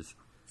bonkers.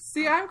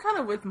 See, I'm kind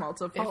of with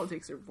Malta.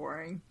 Politics are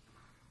boring.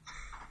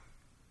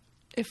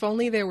 If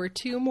only there were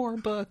 2 more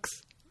books.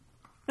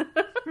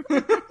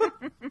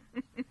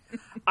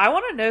 I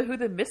want to know who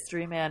the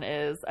mystery man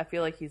is. I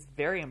feel like he's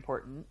very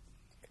important.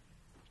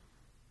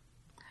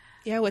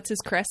 Yeah, what's his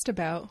crest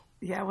about?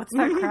 Yeah, what's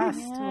that crest?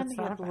 And What's he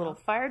that had the about? little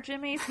fire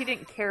jimmies. He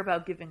didn't care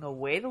about giving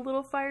away the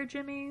little fire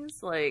jimmies.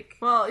 Like,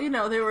 Well, you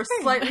know, they were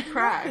slightly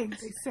cracked.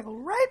 They sail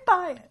right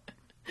by it.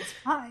 It's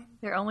fine.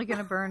 They're only going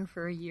to burn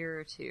for a year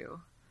or two.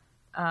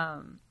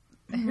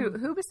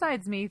 Who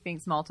besides me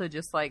thinks Malta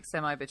just like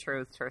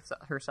semi-betrothed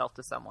herself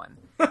to someone?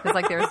 Because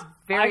like there's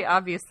very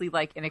obviously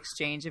like an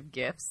exchange of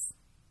gifts,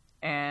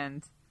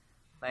 and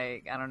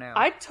like I don't know.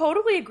 I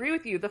totally agree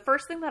with you. The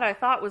first thing that I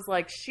thought was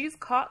like, she's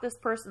caught this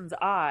person's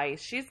eye.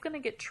 She's going to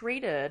get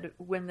treated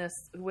when the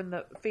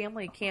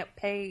family can't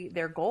pay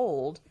their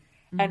gold,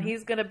 and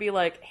he's going to be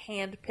like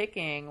hand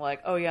picking,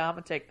 like, oh yeah, I'm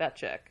gonna take that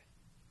chick.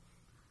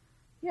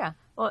 Yeah.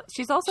 Well,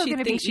 she's also She going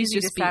to be thinks she's easy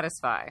to just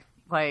satisfy.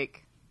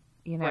 Like,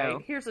 you know,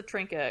 Right? Here's a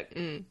trinket.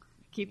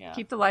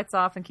 keep the lights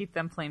off and keep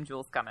them flame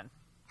jewels coming.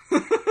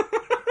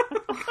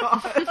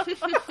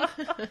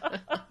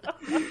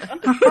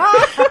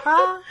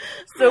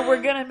 So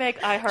we're gonna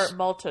make I Heart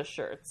Malta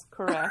shirts,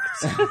 correct?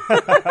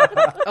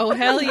 Oh,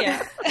 hell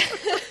yeah.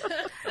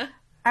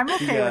 I'm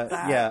okay with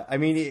that. Yeah, I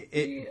mean,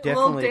 it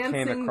little definitely came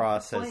dancing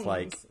across as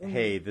like, flames.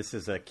 hey, this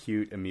is a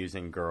cute,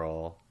 amusing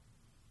girl.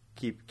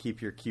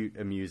 Keep your cute,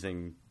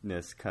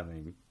 amusingness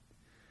coming.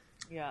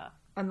 Yeah.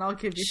 And I'll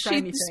give you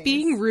shiny She's things.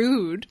 being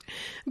rude,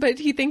 but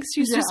he thinks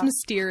she's just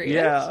mysterious.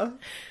 Yeah.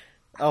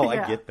 Oh, I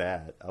Yeah. get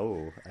that.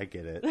 Oh, I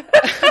get it. The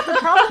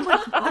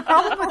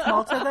problem with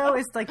Malta, though,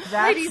 is like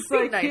that's Ladies, be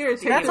Like, nice here, to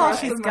take That's the all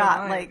rest she's of my got,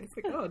 wine. like- It's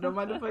like, oh, don't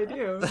mind if I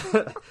do.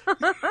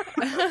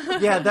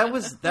 Yeah, that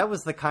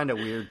was the kind of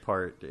weird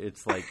part.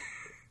 It's like,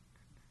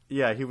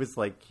 yeah, he was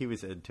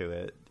into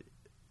it.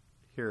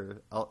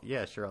 Here,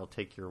 I'll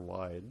take your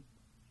wine.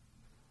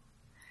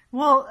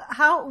 Well,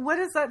 what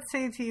does that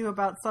say to you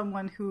about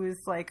someone who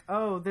is like,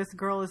 oh, this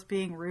girl is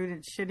being rude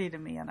and shitty to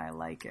me and I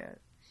like it?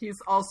 He's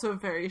also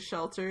very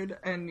sheltered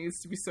and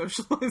needs to be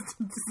socialized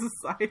into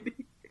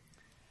society.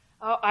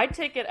 Oh, I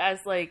take it as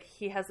like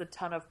he has a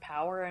ton of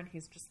power and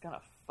he's just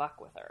gonna fuck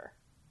with her.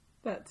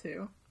 That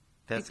too.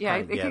 That's Yeah,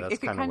 kind, it that's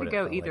could kind kind of of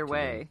go either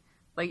way.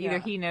 Like either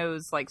Yeah. he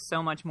knows like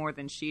so much more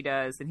than she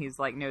does, and he's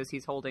like knows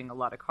he's holding a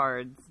lot of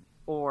cards,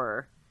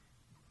 or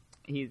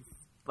he's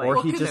like,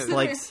 Or he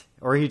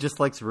Well, just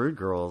likes rude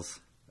girls.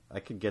 I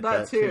could get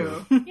That that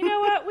too. You know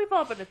what? We've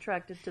all been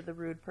attracted to the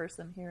rude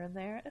person here and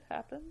there. It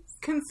happens.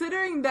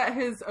 Considering that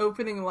his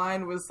opening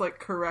line was like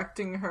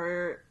correcting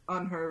her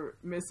on her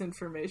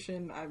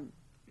misinformation,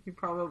 he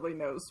probably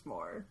knows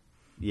more.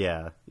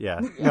 Yeah.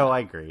 No,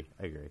 I agree.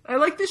 I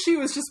like that she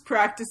was just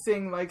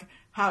practicing like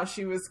how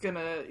she was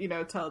gonna,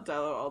 tell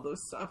Dello all this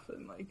stuff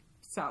and like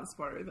sound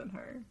smarter than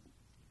her.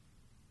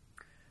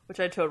 Which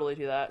I totally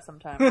do that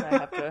sometimes. I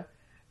have to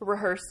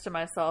rehearse to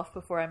myself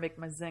before I make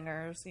my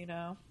zingers, you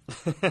know?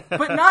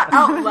 But not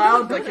out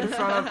loud, like in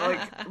front of like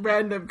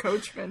random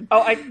coachmen.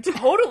 Oh, I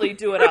totally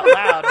do it out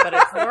loud, but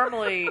it's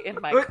normally in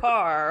my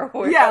car.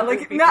 Where Yeah, other like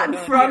people not in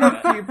don't front hear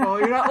of it. people.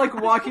 You're not like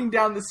walking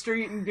down the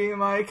street and being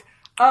like,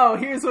 "Oh,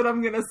 here's what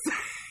I'm gonna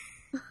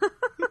say."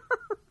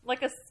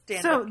 Like a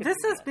stand-up So this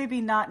comedian. is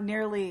maybe not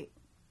nearly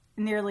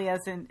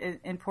as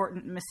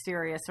important,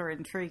 mysterious, or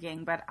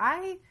intriguing, but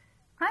I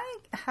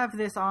have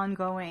this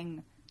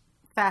ongoing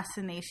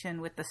fascination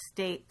with the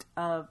state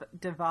of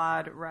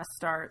Devad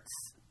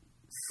Restart's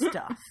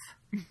stuff.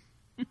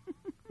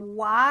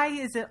 why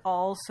is it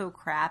all so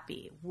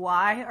crappy?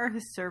 Why are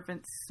his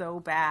servants so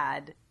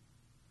bad?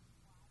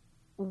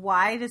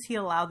 Why does he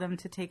allow them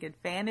to take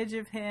advantage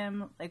of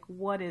him? Like,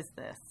 what is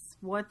this?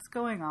 What's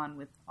going on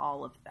with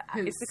all of that?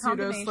 His It's a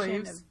combination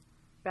pseudo-slaves. of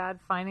bad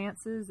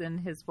finances, and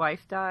his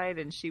wife died,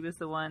 and she was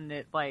the one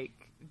that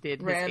like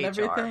did Ran his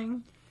HR.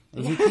 everything.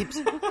 And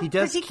he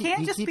does. He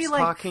can't just keeps be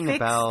like, talking fix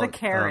about the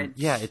carriage.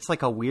 yeah, it's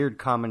like a weird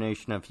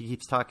combination of he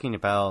keeps talking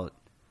about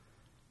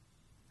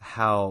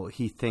how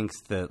he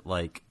thinks that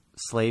like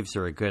slaves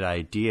are a good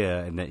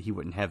idea and that he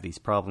wouldn't have these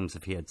problems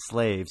if he had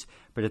slaves,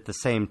 but at the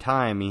same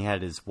time he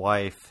had his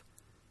wife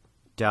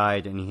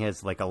died and he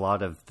has like a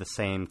lot of the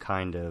same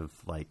kind of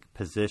like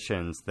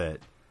positions that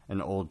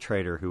an old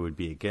trader who would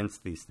be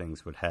against these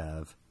things would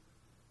have.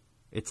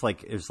 It's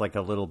like there's like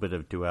a little bit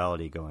of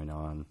duality going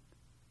on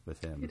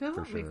with him. It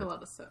doesn't for make sure. a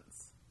lot of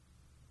sense.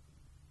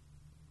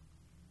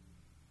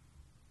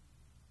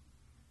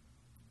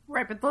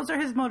 Right, but those are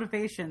his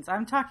motivations.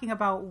 I'm talking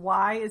about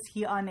why is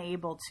he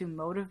unable to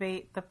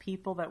motivate the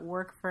people that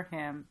work for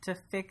him to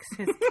fix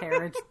his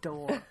carriage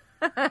door?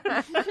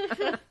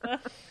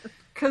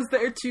 Because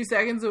they're 2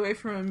 seconds away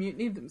from a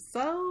mutiny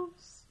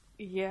themselves.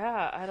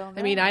 Yeah, I don't know.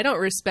 I mean, I don't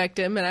respect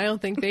him, and I don't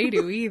think they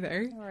do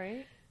either. All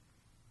right.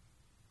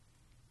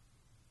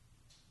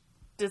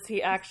 Does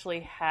he actually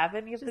have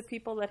any of the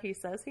people that he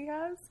says he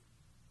has?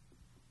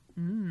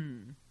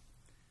 Ooh.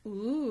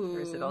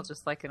 Or is it all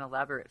just like an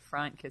elaborate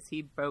front because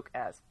he broke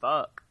as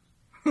fuck?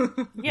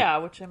 Yeah,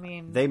 which I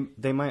mean,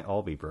 They might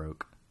all be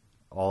broke.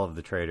 All of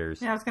the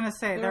traders. Yeah, I was going to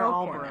say, they're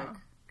all poor broke. now.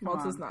 Come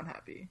Malta's on. not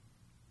happy.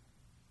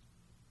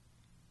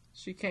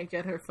 She can't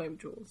get her flame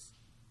jewels.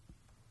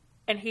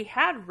 and he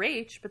had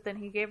Rach, but then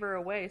he gave her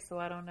away, so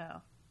I don't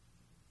know.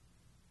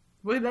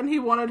 Well, then he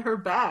wanted her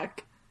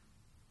back.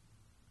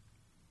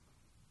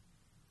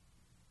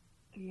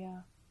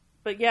 Yeah.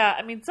 But yeah,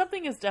 I mean,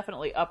 something is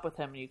definitely up with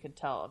him, you can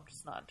tell. I'm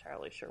just not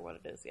entirely sure what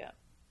it is yet.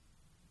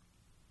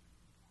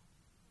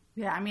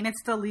 Yeah, I mean,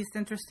 it's the least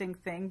interesting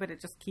thing, but it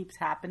just keeps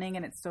happening,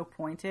 and it's so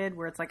pointed,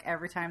 where it's like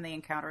every time they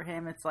encounter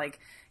him, it's like,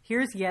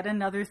 here's yet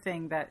another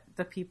thing that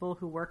the people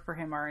who work for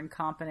him are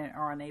incompetent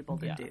or unable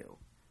to Yeah. do.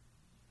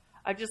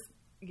 I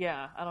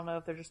don't know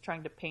if they're just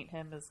trying to paint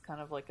him as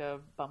kind of like a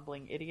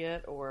bumbling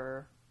idiot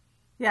or...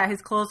 Yeah,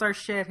 his clothes are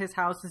shit, his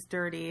house is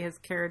dirty, his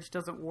carriage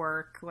doesn't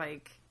work,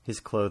 like, His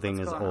clothing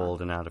What's is going on?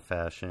 old and out of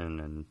fashion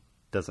and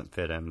doesn't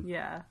fit him.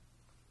 yeah.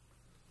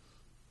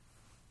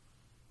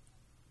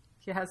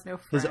 He has no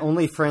His friends.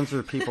 only friends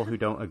are people who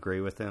don't agree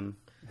with him.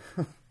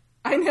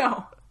 I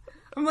know.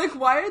 I'm like,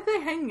 why are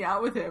they hanging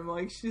out with him?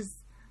 Like, she's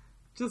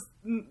just,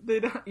 they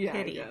don't, yeah,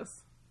 Pity. I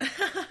guess.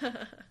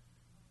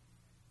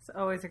 It's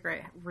always a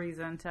great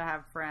reason to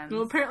have friends.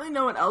 Well, apparently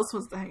no one else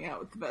wants to hang out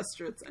with the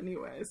Vestrits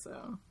anyway,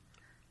 so.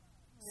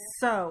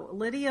 So,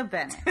 Lydia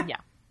Bennett.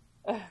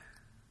 Yeah.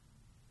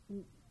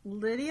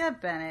 Lydia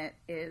Bennett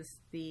is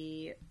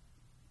the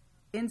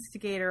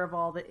instigator of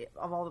all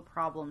the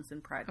problems in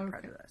Pride and Okay.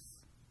 Prejudice.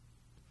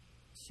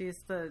 She's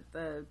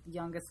the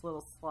youngest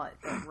little slut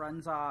that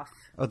runs off.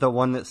 Oh, the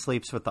one that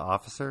sleeps with the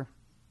officer?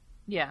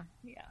 Yeah.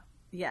 Yeah.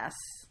 Yes,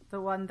 the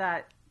one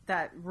that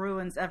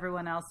ruins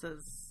everyone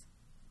else's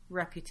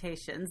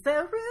reputations.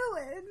 They're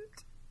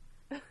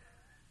ruined.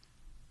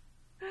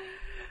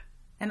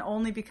 And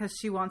only because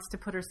she wants to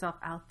put herself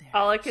out there.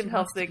 All I can She help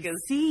wants to think be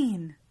is-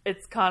 seen.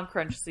 It's Con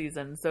Crunch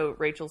season, so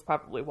Rachel's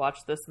probably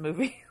watched this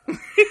movie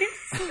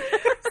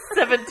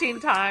 17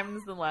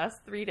 times in the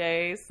last 3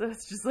 days, so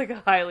it's just like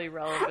highly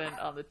relevant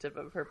on the tip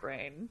of her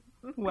brain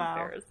Wow.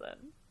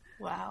 comparison.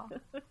 Wow.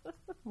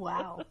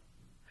 Wow.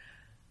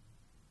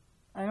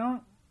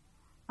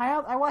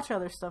 I watch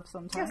other stuff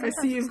sometimes. I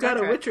see you've got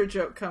a Witcher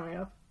joke coming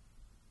up.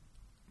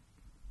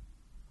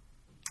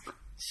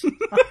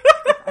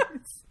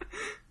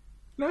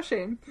 No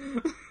shame.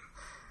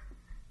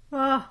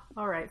 Oh,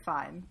 all right,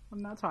 fine.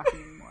 I'm not talking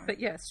anymore. But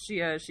yes, she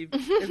is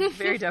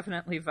very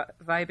definitely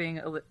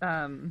vibing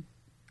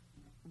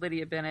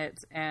Lydia Bennett,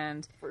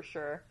 and For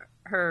sure.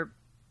 her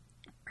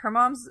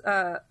mom's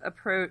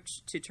approach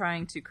to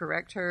trying to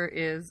correct her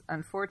is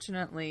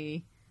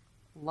unfortunately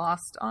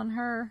lost on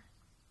her.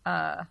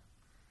 I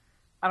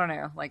don't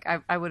know. Like,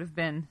 I would have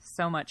been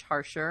so much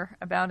harsher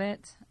about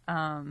it.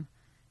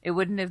 It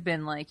wouldn't have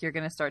been like, you're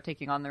going to start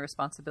taking on the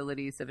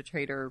responsibilities of a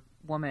traitor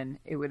woman.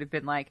 It would have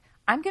been like,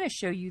 I'm going to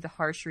show you the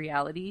harsh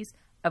realities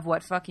of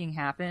what fucking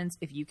happens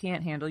if you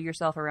can't handle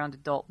yourself around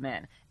adult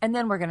men. And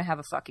then we're going to have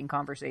a fucking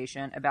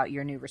conversation about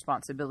your new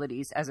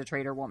responsibilities as a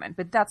traitor woman.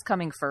 But that's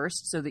coming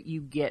first so that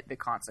you get the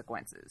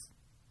consequences.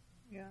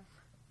 Yeah.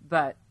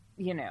 But,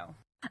 you know,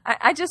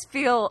 I just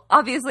feel,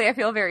 obviously I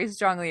feel very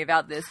strongly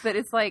about this, but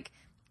it's like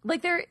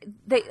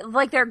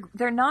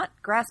they're not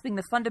grasping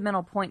the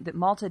fundamental point that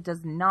Malta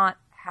does not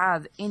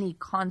have any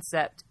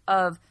concept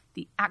of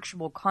the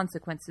actual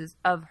consequences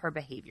of her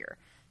behavior.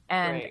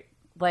 And Right.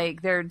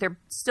 like they're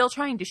still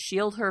trying to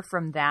shield her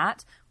from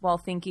that while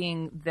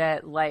thinking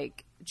that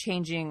like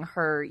changing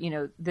her, you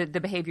know, the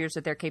behaviors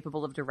that they're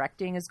capable of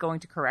directing is going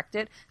to correct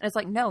it. And it's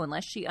like, no,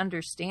 unless she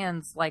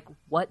understands like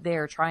what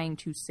they're trying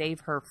to save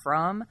her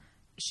from,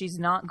 she's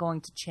not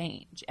going to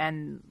change.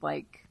 And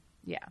like,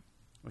 yeah.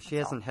 Well, she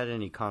hasn't had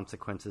any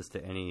consequences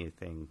to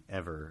anything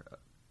ever,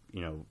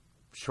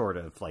 short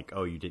of like,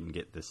 oh, you didn't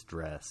get this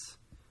dress.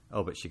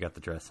 Oh, but she got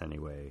the dress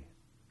anyway.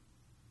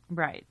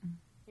 Right.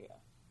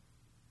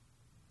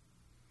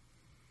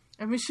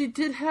 I mean, she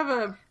did have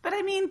a... But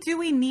I mean, do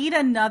we need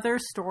another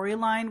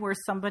storyline where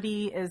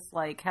somebody is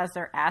like, has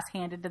their ass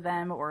handed to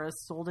them or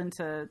is sold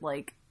into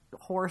like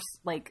horse,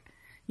 like,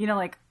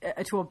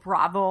 to a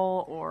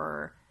brothel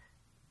or...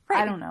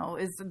 Right. I don't know,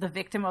 is the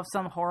victim of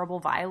some horrible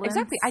violence.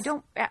 Exactly.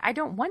 I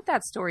don't want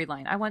that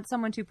storyline. I want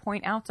someone to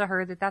point out to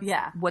her that that's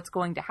what's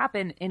going to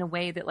happen in a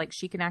way that like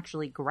she can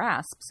actually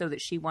grasp so that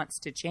she wants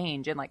to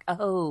change and like,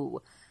 oh,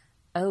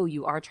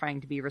 you are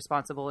trying to be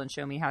responsible and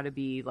show me how to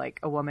be like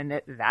a woman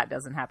that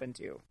doesn't happen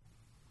to.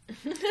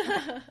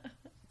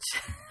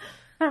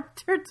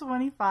 Chapter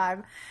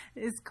 25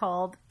 is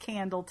called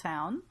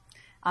Candletown.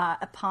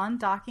 Upon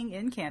docking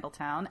in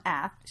Candletown,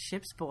 Ath,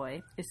 ship's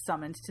boy, is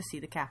summoned to see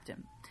the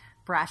captain.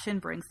 Brashen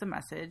brings the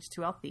message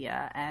to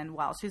Althea, and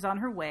while she's on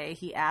her way,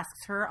 he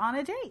asks her on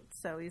a date.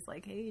 So he's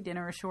like, hey,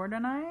 dinner ashore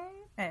tonight?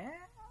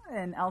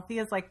 And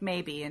Althea's like,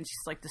 maybe. And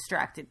she's like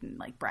distracted, and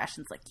like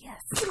Brashen's like,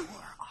 yes, you're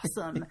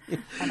awesome.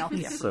 And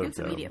Althea forgets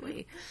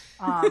immediately.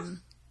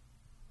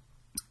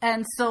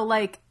 And so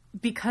like,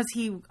 because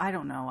I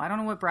don't know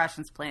what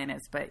Brashen's plan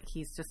is, but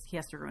he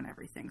has to ruin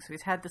everything. So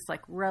he's had this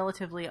like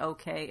relatively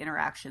okay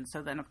interaction.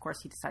 So then of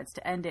course he decides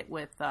to end it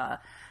with,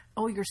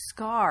 your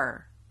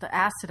scar. The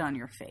acid on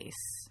your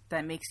face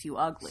that makes you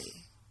ugly.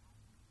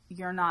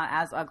 You're not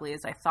as ugly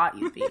as I thought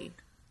you'd be.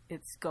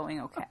 It's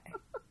going okay.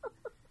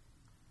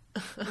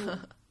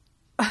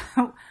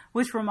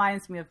 Which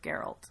reminds me of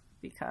Geralt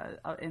because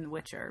in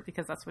Witcher,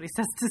 because that's what he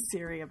says to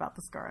Ciri about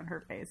the scar on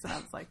her face, and I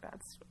was like,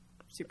 that's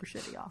super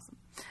shitty awesome.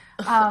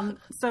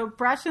 So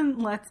Brashen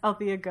lets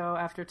Althea go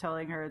after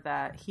telling her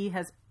that he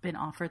has been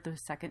offered the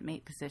second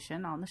mate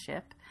position on the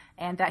ship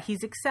and that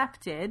he's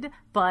accepted,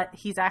 but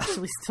he's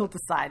actually still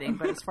deciding.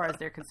 But as far as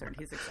they're concerned,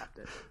 he's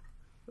accepted.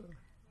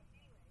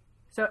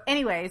 So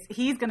anyways,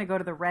 he's going to go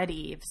to the Red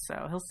Eve. So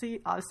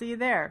I'll see you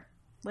there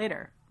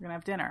later. We're going to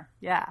have dinner.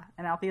 Yeah.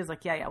 And Althea's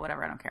like, yeah,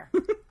 whatever. I don't care.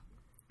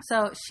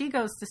 So she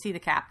goes to see the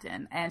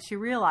captain and she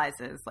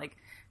realizes like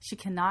she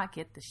cannot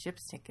get the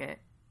ship's ticket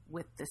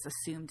with this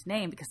assumed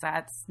name because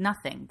that's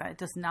nothing.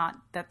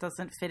 That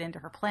doesn't fit into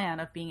her plan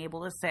of being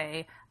able to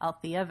say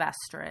Althea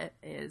Vestrit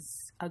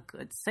is a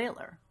good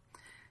sailor.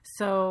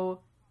 So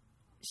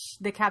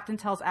the captain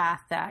tells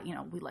Ath that,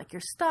 we like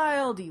your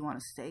style. Do you want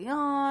to stay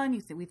on?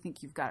 We think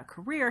you've got a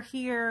career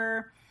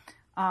here.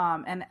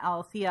 And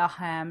Althea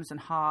hems and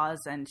haws,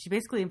 and she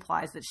basically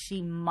implies that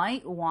she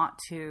might want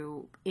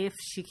to if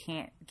she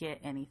can't get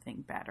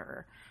anything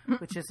better,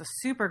 which is a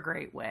super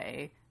great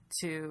way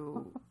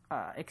to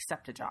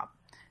accept a job.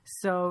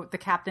 So the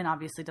captain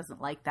obviously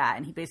doesn't like that,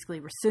 and he basically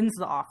rescinds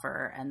the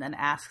offer and then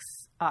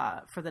asks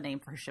for the name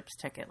for her ship's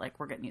ticket, like,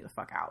 we're getting you the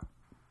fuck out.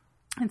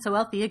 And so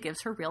Althea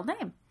gives her real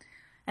name.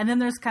 And then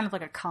there's kind of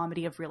like a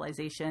comedy of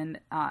realization,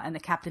 and the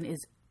captain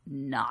is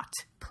not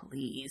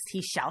pleased.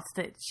 He shouts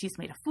that she's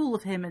made a fool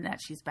of him and that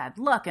she's bad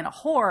luck and a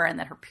whore and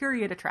that her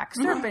period attracts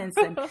serpents,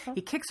 and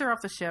he kicks her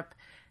off the ship.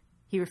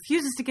 He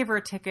refuses to give her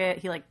a ticket.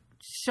 He like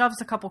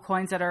shoves a couple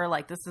coins at her,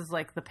 like, this is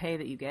like the pay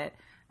that you get.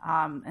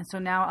 And so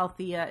now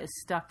Althea is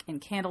stuck in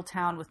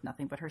Candletown with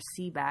nothing but her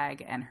sea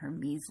bag and her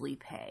measly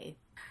pay.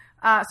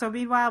 So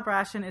meanwhile,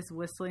 Brashen is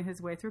whistling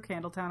his way through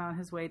Candletown on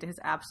his way to his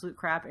absolute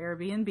crap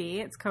Airbnb.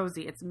 It's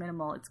cozy, it's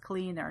minimal, it's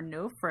clean, there are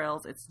no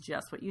frills, it's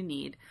just what you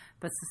need.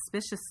 But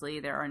suspiciously,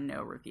 there are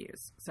no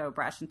reviews. So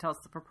Brashen tells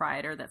the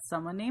proprietor that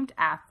someone named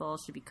Athel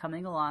should be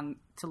coming along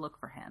to look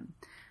for him.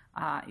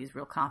 He's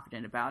real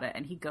confident about it,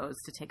 and he goes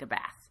to take a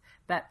bath.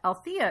 But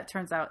Althea, it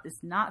turns out, is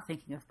not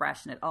thinking of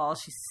Brashen at all.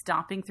 She's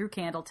stomping through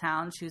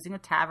Candletown, choosing a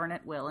tavern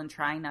at will, and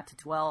trying not to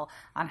dwell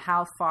on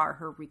how far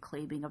her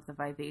reclaiming of the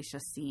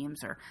vivacious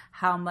seems, or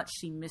how much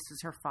she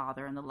misses her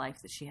father and the life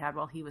that she had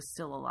while he was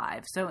still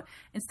alive. So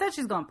instead,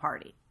 she's going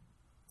party.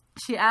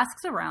 She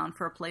asks around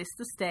for a place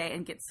to stay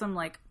and gets some,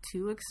 like,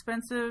 too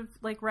expensive,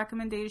 like,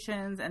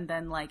 recommendations, and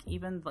then, like,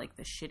 even, like,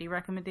 the shitty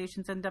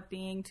recommendations end up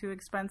being too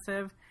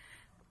expensive,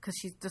 because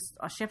she's just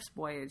a ship's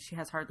boy and she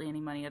has hardly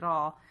any money at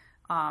all.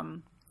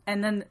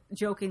 And then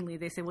jokingly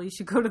they say, well, you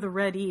should go to the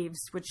Red Eves,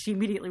 which she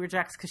immediately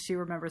rejects because she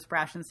remembers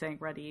Brashen saying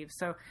Red Eves.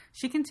 So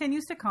she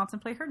continues to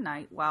contemplate her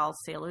night while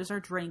sailors are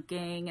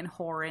drinking and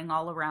whoring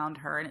all around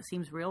her, and it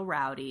seems real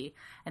rowdy.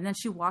 And then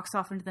she walks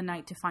off into the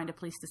night to find a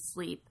place to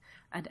sleep.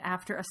 And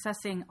after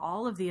assessing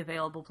all of the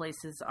available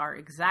places are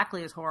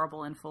exactly as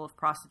horrible and full of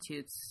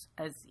prostitutes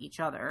as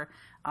each other,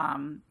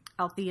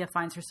 Althea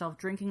finds herself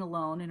drinking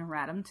alone in a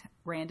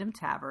random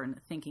tavern,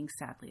 thinking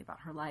sadly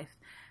about her life,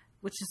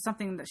 which is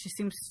something that she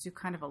seems to do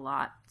kind of a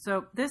lot.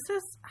 So this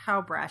is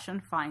how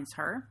Brashen finds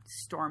her,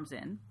 storms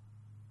in,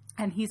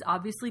 and he's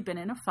obviously been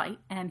in a fight,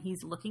 and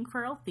he's looking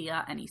for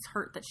Althea, and he's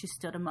hurt that she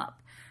stood him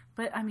up.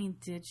 But, I mean,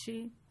 did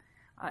she?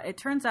 It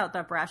turns out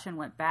that Brashen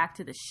went back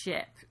to the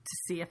ship to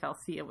see if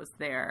Althea was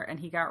there,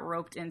 and he got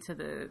roped into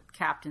the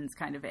captain's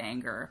kind of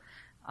anger.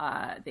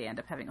 They end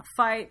up having a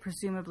fight,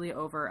 presumably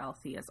over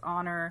Althea's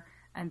honor,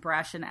 and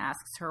Brashen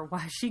asks her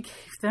why she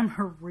gave them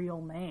her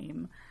real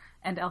name.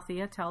 And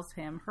Althea tells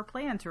him her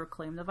plan to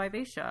reclaim the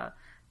Vivacia,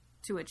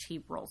 to which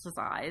he rolls his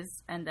eyes,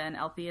 and then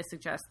Althea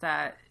suggests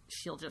that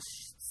she'll just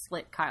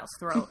slit Kyle's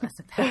throat as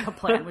a backup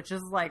plan, which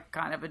is like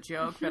kind of a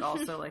joke, but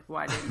also like,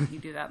 why didn't you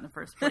do that in the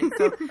first place?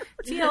 So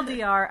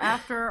TLDR,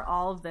 after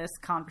all of this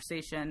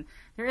conversation,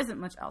 there isn't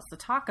much else to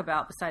talk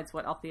about besides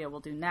what Althea will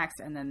do next,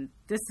 and then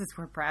this is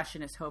where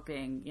Brashen is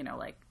hoping, you know,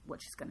 like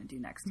what she's going to do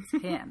next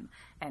is him,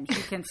 and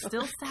he can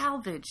still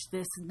salvage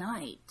this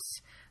night.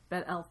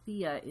 But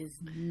Althea is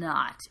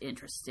not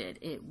interested.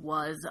 It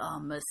was a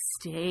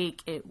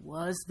mistake. It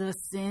was the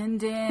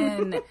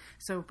Sinden.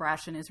 So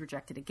Brashen is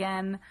rejected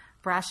again.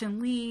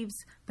 Brashen leaves,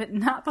 but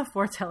not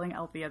before telling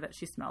Althea that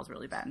she smells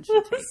really bad and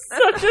should take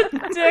Such a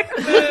dick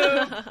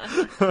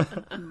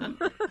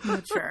move.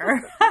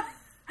 mature.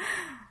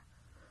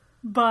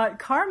 But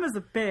karma's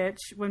a bitch.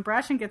 When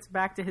Brashen gets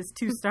back to his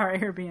 2-star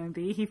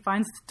Airbnb, he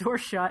finds the door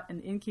shut and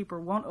the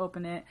innkeeper won't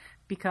open it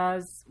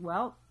because,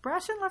 well,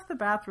 Brashen left the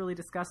bath really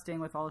disgusting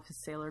with all of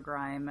his sailor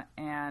grime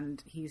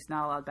and he's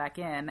not allowed back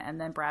in.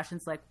 And then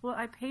Brashen's like, well,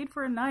 I paid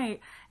for a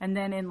night. And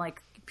then in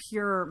like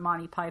pure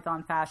Monty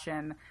Python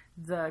fashion,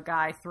 the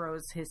guy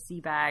throws his sea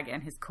bag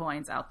and his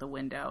coins out the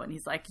window and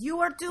he's like,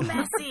 you are too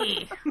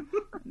messy.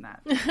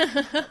 That's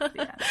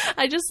the end.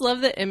 I just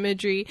love the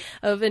imagery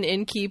of an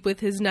innkeep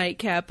with his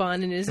nightcap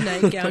on and his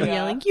nightgown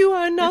yelling, you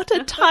are not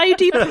a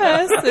tidy person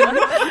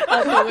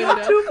out the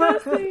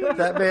window.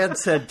 That man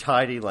said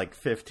tidy like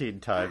 15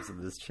 times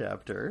in this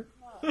chapter.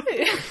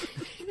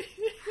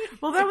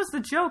 Well, that was the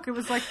joke. It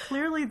was like,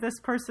 clearly this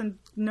person,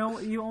 no,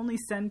 you only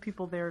send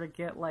people there to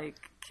get like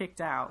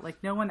kicked out.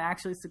 Like no one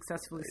actually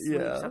successfully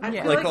sleeps. Yeah, at the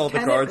feel like like all the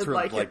Kenneth guards would were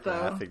like like it, though.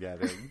 laughing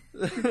at him.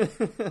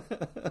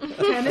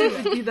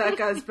 Kenneth would be that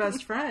guy's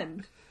best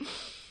friend.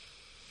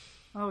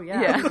 Oh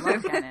yeah, Yeah. I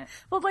love Kenneth.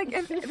 Well, like,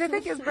 and the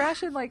thing is,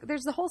 Brashen, like,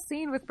 there's the whole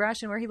scene with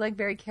Brashen where he, like,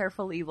 very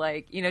carefully,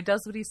 like, you know,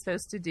 does what he's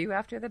supposed to do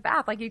after the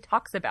bath. Like, he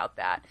talks about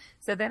that.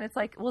 So then it's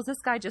like, well, is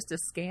this guy just a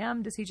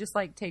scam? Does he just,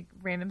 like, take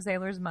random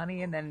sailors'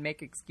 money and then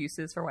make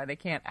excuses for why they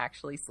can't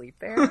actually sleep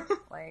there?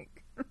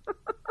 Like,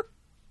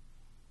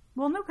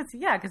 Well, no,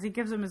 because he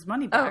gives him his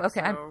money back. Oh,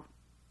 okay. So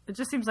it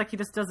just seems like he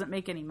just doesn't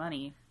make any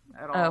money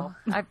at all.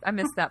 oh, I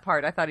missed that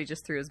part. I thought he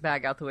just threw his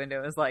bag out the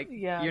window. It was like,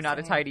 Yeah, you're not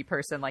a same. tidy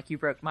person. Like, you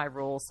broke my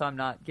rules, so I'm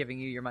not giving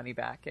you your money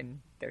back. And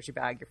there's your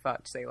bag. You're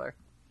fucked, sailor.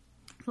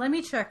 Let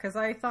me check because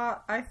I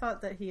thought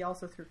that he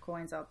also threw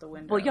coins out the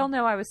window. Well, y'all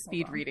know I was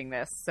speed on. reading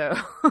this, so,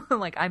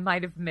 like, I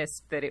might have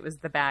missed that it was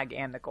the bag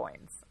and the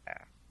coins.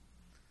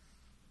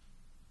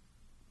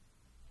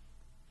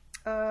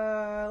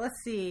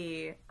 Let's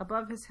see.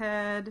 Above his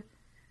head,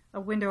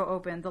 a window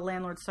opened. The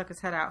landlord stuck his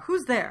head out.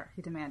 Who's there?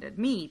 He demanded.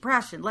 Me,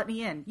 Brashen. Let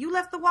me in. You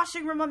left the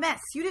washing room a mess.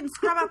 You didn't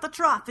scrub out the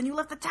trough, and you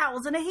left the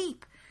towels in a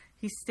heap.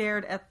 He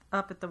stared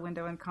up at the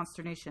window in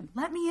consternation.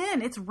 Let me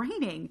in. It's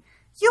raining.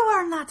 You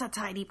are not a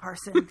tidy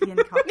person,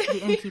 the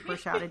innkeeper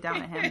shouted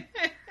down at him.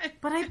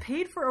 But I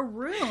paid for a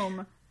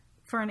room.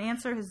 For an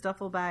answer, his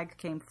duffel bag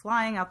came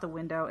flying out the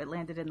window. It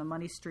landed in the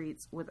muddy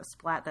streets with a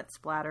splat that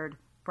splattered.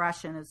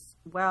 Brashen is,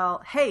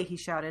 well, hey, he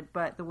shouted,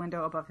 but the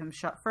window above him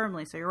shut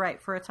firmly. So you're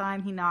right. For a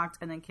time, he knocked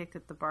and then kicked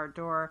at the barred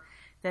door.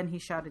 Then he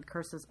shouted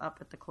curses up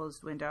at the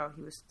closed window.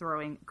 He was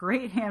throwing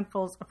great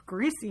handfuls of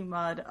greasy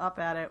mud up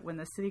at it when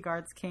the city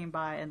guards came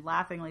by and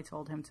laughingly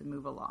told him to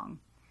move along.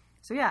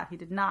 So yeah, he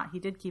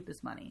did keep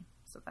his money.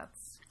 So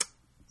that's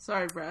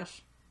Sorry,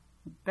 Brash.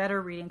 better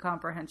reading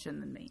comprehension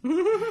than me.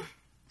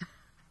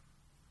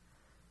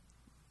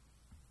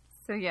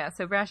 So yeah,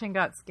 so Brashen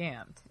got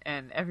scammed,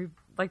 and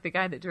the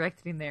guy that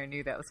directed him there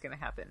knew that was going to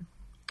happen.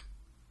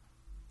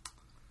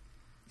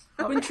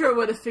 Wintro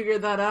would have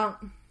figured that out.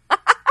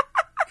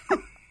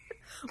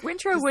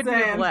 Wintro Just wouldn't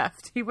have saying.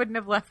 left. He wouldn't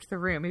have left the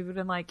room. He would have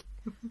been like,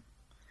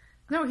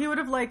 No, he would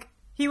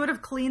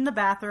have cleaned the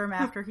bathroom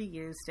after he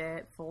used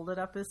it, folded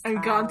up his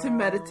And gone to towels.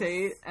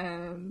 meditate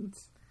and...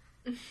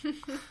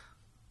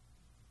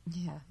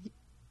 yeah,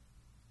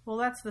 Well,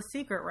 that's the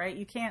secret, right?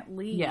 You can't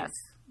leave. Yes.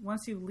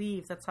 Once you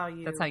leave, that's how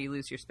you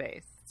lose your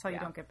space. that's how you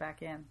Yeah. don't get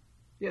back in.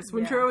 Yes,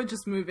 Wintro Yeah. would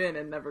just move in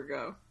and never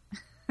go.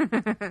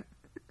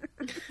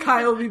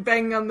 Kyle will be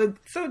banging on the...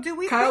 So do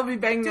we Kyle think, will be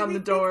banging do on we the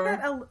think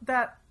door.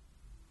 that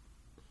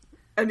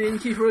And the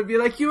innkeeper would be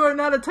like, you are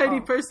not a tidy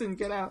person,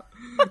 get out.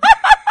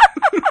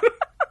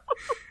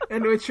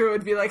 And Wintro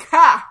would be like,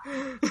 ha!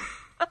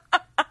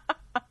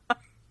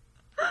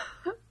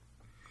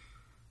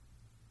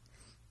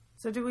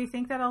 So do we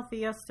think that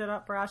Althea stood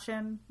up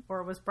Brashen,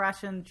 or was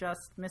Brashen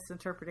just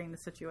misinterpreting the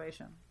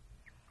situation?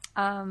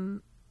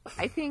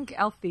 I think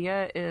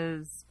Althea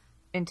is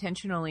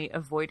intentionally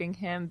avoiding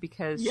him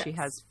because she Yes.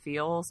 has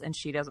feels and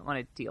she doesn't want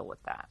to deal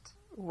with that.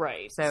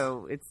 Right.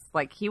 So it's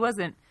like he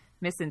wasn't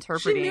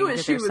misinterpreting She knew what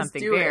that she there's was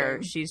something doing.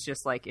 there. She's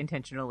just like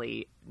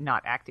intentionally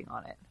not acting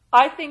on it.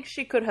 I think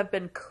she could have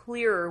been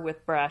clearer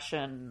with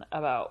Brashen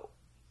about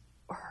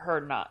her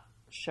not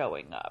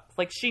showing up.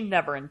 Like, she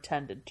never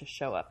intended to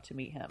show up to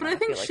meet him. But and I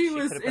think feel like she could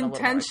was have been a little more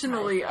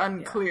intentionally excited.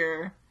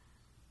 unclear.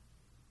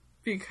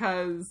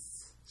 because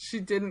she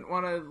didn't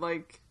want to,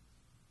 like...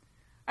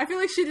 I feel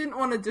like she didn't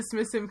want to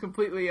dismiss him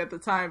completely at the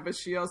time, but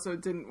she also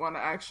didn't want to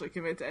actually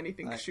commit to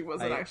anything because she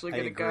wasn't actually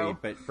going to go.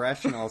 But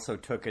Brashen also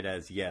took it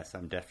as, yes,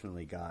 I'm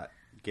definitely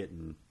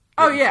getting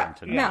Oh, yeah.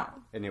 some tonight. No.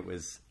 And it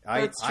was...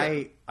 That's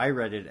true. I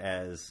read it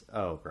as,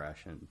 oh,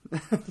 Brashen.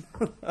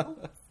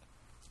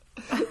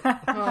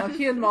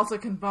 He and Malta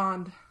can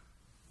bond.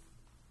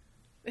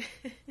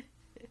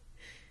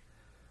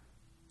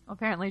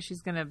 Apparently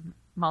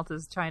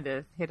Malta's trying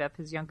to hit up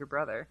his younger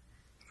brother.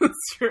 That's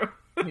true.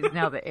 He's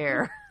now the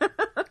heir.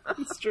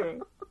 It's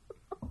true.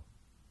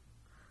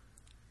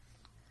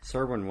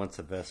 Serwyn wants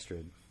a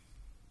Vestrid.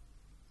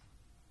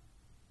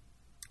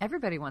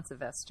 Everybody wants a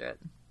Vestrid.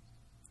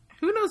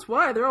 Who knows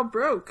why? They're all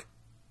broke.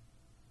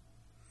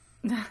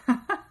 I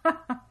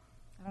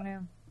don't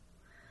know.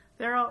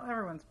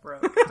 Everyone's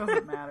broke. It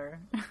doesn't matter.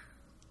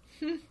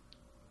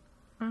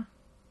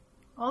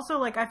 Also,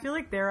 like, I feel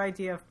like their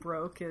idea of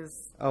broke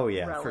is Oh,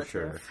 yeah, relative. for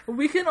sure.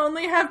 We can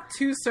only have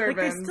 2 Like,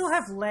 servants. they still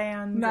have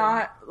land.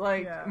 Not,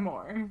 yeah.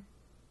 more.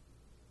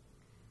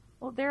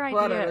 Well, their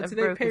Blood idea oath. of Do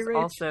they broke pay is rage?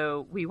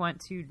 also we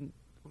want to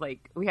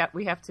we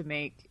have to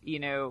make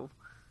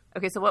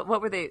Okay, so what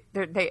were they?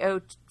 They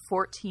owe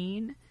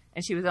 14,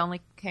 and she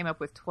only came up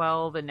with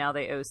 12, and now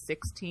they owe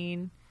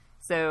 16.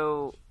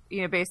 So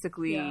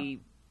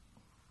basically,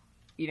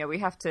 we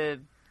have to.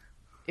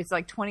 It's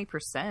like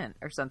 20%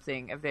 or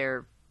something of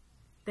their.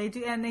 They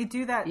do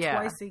that Yeah.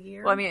 twice a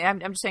year. Well, I mean, I'm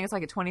just saying it's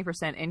like a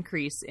 20%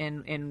 increase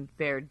in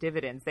their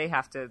dividends. They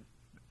have to.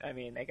 I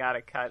mean, they got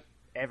to cut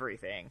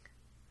everything.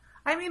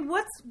 I mean,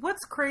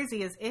 what's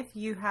crazy is if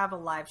you have a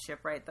live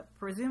ship, right?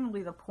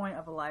 Presumably the point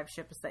of a live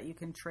ship is that you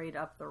can trade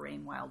up the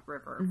Rainwild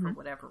River for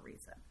whatever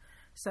reason.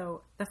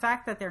 So the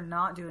fact that they're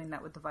not doing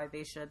that with the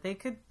Vivacia, they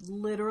could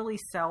literally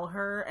sell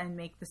her and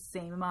make the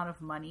same amount of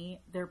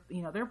money.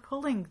 They're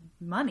pulling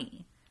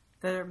money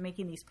that they're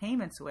making these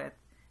payments with,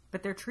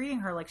 but they're treating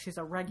her like she's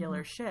a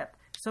regular ship.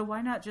 So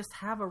why not just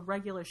have a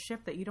regular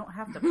ship that you don't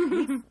have to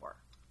pay for?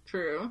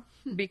 True.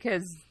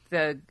 Because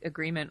the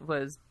agreement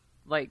was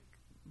like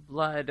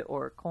blood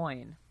or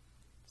coin.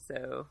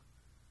 So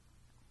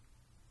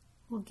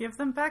We'll give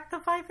them back the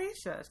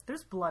Vivacia.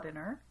 There's blood in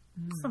her.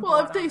 Some Well,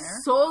 blood if they on there.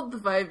 sold the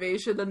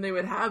Vivacia, then they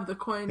would have the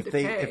coin to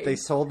pay. If they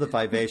sold the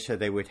Vivacia,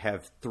 they would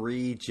have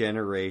 3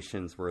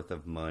 generations worth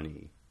of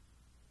money.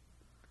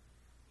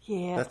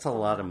 Yeah, That's a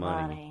lot of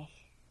money.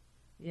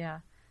 yeah,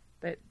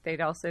 but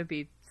they'd also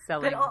be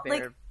selling But, their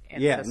like-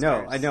 Yeah,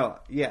 no, ancestors. I know.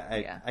 Yeah,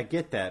 Yeah. I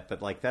get that,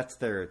 but like that's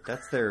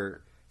the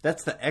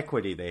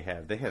equity they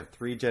have. They have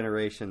 3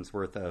 generations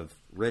worth of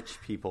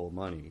rich people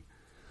money.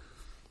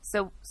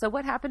 So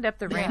what happened up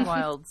the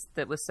Rainwilds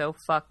that was so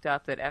fucked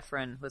up that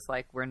Ephron was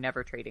like, "We're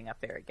never trading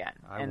up there again"?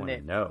 I want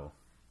to know.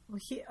 Well,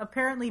 he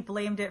apparently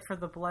blamed it for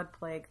the blood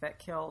plague that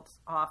killed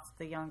off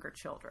the younger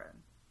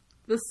children.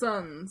 The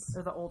sons.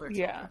 Or the older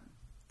children. Yeah.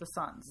 The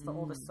sons. The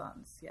oldest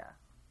sons, yeah.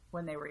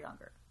 When they were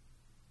younger.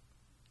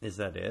 Is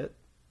that it?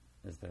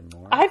 Is there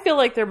more? I feel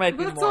like there might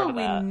be That's more all to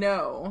we that.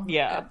 know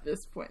Yeah. at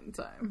this point in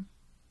time.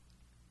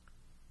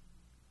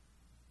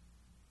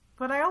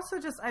 But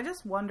I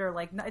just wonder,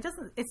 like,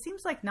 it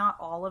seems like not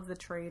all of the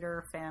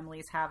trader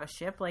families have a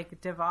ship.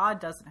 Like, Devad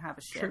doesn't have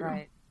a ship. True.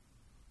 Right.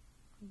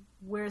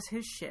 Where's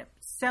his ship?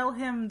 Sell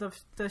him the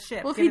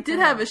ship. Well, if Get he it to did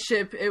have him. a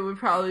ship, it would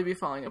probably be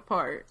falling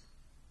apart.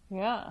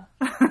 Yeah.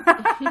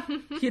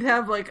 He'd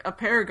have, like, a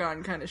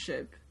Paragon kind of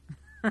ship.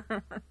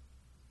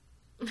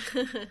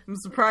 I'm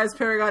surprised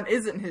Paragon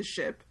isn't his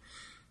ship.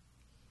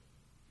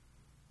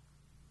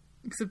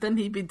 Except then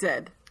he'd be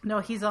dead.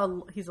 No, he's a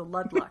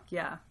Ludluck,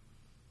 yeah.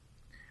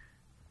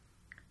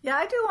 Yeah,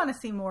 I do want to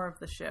see more of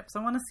the ships.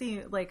 I want to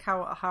see, like,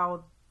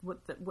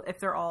 if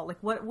they're all, like,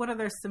 what are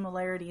their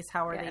similarities?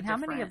 How are they And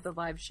different? how many of the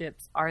live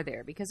ships are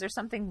there? Because there's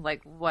something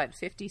like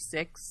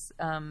 56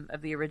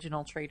 of the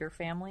original trader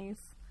families.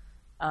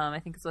 I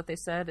think is what they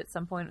said at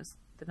some point. Was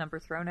the number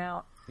thrown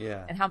out?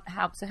 Yeah. And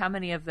how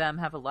many of them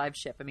have a live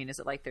ship? I mean, is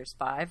it like there's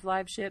 5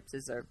 live ships?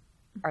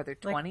 Are there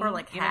 20? or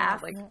like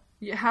half? Like,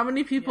 Yeah, how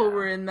many people Yeah.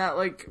 were in that,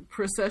 like,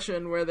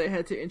 procession where they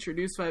had to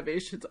introduce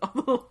Vivacia to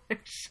all the live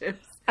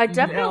ships? I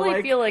definitely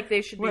like, feel like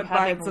they should be went by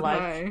having and said live.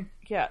 hi.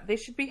 Yeah, they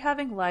should be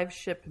having live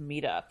ship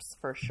meetups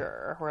for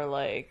sure. Where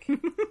like,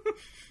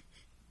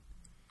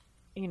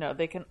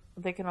 they can all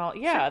they can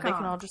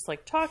all just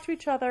like talk to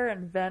each other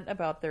and vent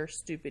about their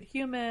stupid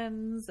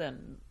humans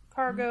and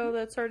cargo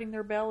that's hurting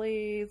their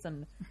bellies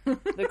and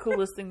the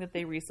coolest thing that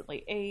they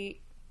recently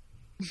ate.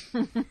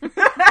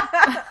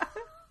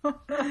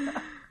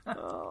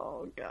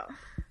 Oh, God.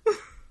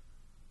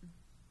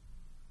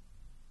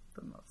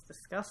 The most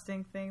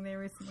disgusting thing they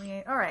recently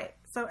ate. All right,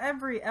 so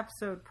every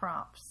episode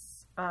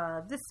prompts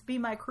this be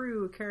my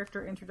crew,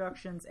 character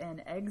introductions,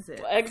 and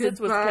exit. Exits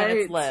with Goodbye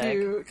Kenneth's leg.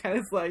 to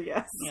Kenneth's leg,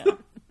 yes.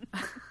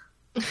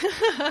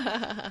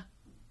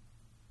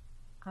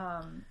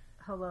 Yeah.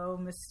 Hello,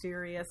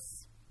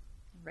 mysterious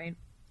rain.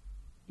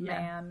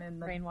 man in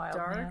the Rainwild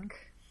dark. man.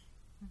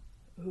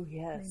 Oh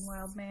yes.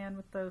 Wild man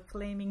with the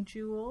flaming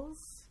jewels.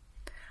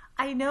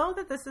 I know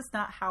that this is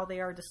not how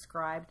they are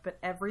described, but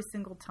every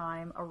single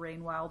time a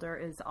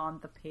Rainwilder is on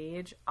the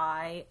page,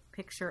 I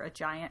picture a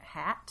giant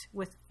hat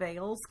with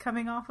veils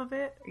coming off of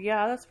it.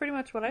 Yeah, that's pretty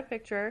much what I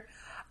picture.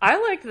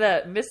 I like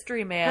that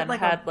Mystery Man But, like,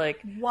 had a like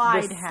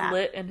wide the hat.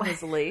 slit in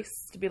his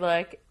lace to be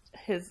like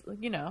his,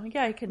 he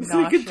can So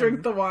you nosh could drink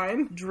and the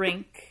wine.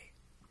 drink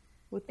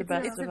with the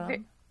best It's of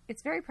them.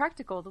 it's very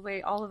practical the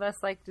way all of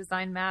us like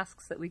design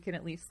masks that we can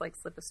at least like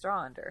slip a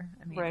straw under.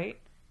 I mean, Right?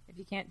 if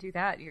you can't do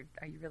that,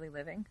 are you really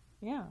living?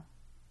 Yeah.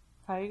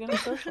 How are you going to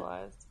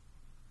socialize?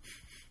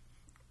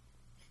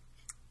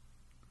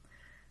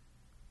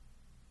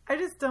 I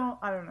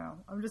don't know.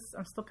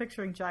 I'm still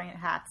picturing giant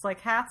hats.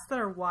 Like hats that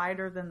are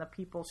wider than the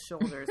people's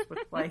shoulders with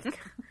like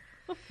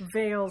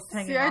veils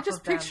hanging See, I off just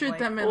of them, pictured like-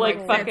 them in Like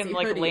like fucking fancy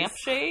like hoodies.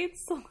 lampshades?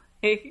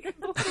 Like,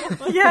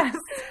 Yes.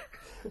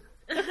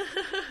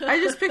 I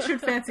just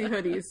pictured fancy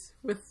hoodies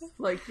with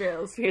like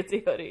veils.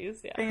 fancy hoodies,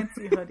 yeah.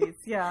 Fancy hoodies,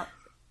 yeah.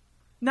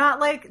 Not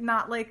like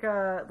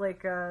a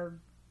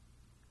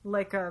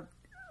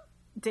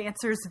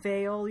dancer's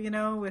veil,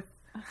 with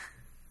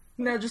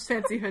No, just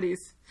fancy hoodies.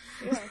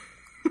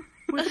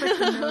 with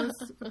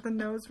like the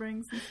nose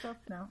rings and stuff.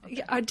 No, okay.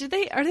 Yeah,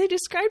 are they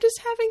described as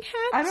having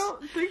hats? I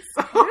don't think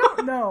so.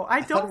 No,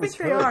 I thought don't it think was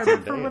they are.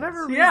 But for Zendaya.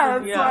 whatever reason, Yeah,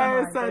 that's Yeah. why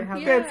I they said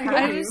have fancy Yeah,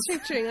 I hoodies. was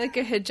picturing like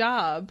a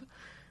hijab,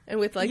 and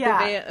with like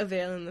Yeah. a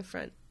veil in the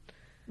front.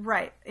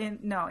 right. In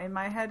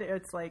my head,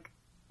 it's like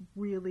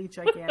really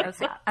gigantic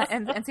hats.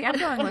 And see, I'm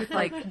going with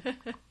like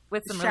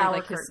with some really Shower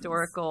like curtains.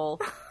 historical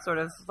sort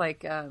of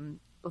like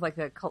with like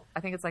I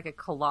think it's like a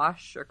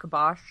kalash or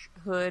kibosh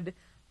hood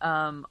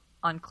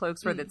on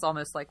cloaks where it's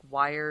almost like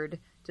wired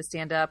to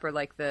stand up, or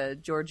like the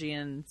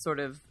Georgian sort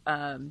of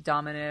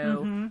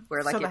domino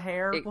where like So the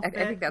hair will I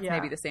fit, think that's yeah.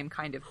 maybe the same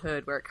kind of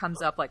hood where it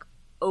comes up like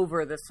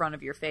over the front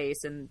of your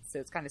face, and so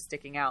it's kind of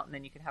sticking out, and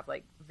then you can have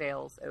like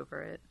veils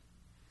over it.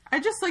 I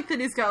just like that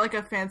he's got like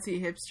a fancy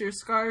hipster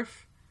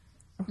scarf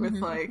with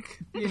like,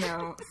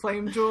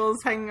 flame jewels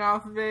hanging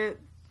off of it.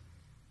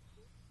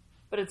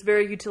 But it's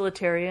very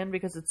utilitarian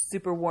because it's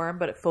super warm,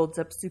 but it folds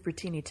up super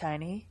teeny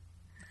tiny.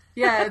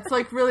 Yeah, it's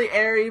like really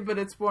airy, but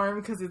it's warm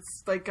because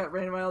it's like got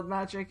Rainwild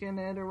magic in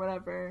it or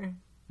whatever.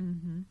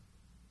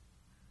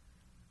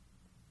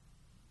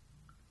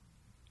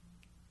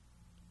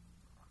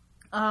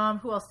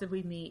 Who else did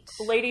we meet?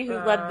 The lady who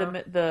led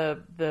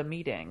the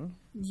meeting,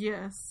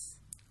 Yes.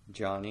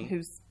 Johnny.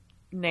 whose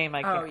name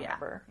I can't Oh, yeah.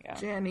 remember. Yeah.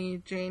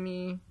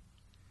 Janie.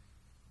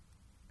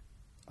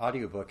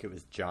 Audiobook, it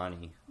was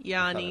Johnny.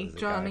 Yanni. I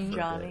thought it was a guy Johnny.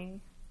 for a bit.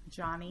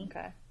 Johnny.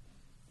 Okay.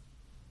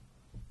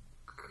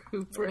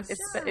 Hoopress.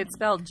 It's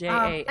spelled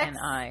Jani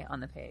on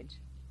the page.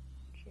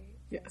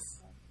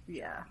 Yes.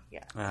 Yeah.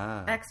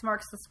 Ah. X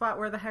marks the spot.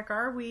 Where the heck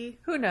are we?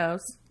 Who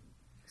knows?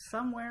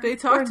 Somewhere. They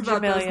talked Or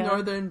about those Jamelia.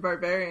 northern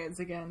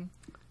barbarians again.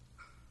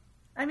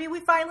 I mean,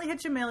 we finally hit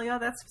Jamelia.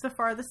 That's the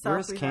farthest south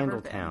Where's we've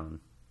ever been Candletown?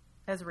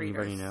 as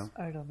readers. Anybody know?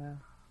 I don't know.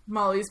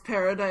 Molly's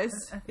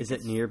Paradise. Is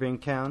it near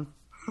Bingtown?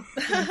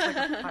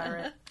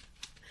 Pirate.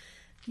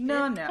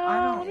 No, I I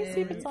don't. want to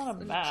see if it's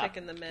on a map.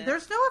 Checking the map.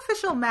 There's no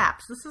official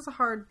maps. This is a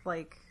hard,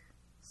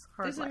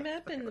 There's a life.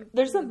 map in the.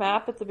 There's a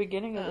map at the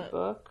beginning of the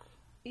book.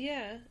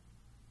 Yeah.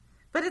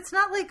 But it's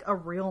not like a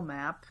real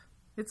map.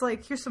 It's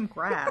like, here's some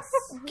grass.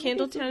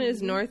 Candletown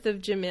is north of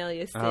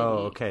Jamelia City.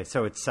 Oh, okay.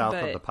 So it's south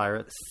of But- the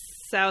pirates.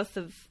 South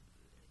of.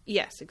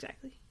 Yes,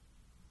 exactly.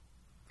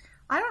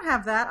 I don't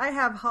have that. I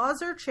have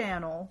Hawser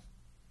Channel.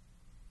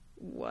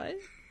 What?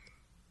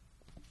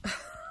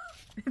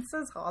 It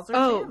says Hawser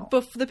Oh,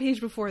 Channel. the page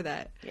before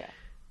that. Yeah.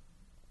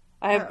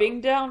 I have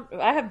Bingtown.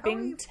 I have you-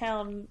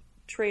 Bingtown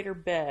Trader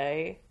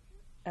Bay,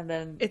 and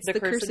then It's the the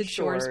Cursed Cursed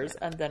Shores Shores,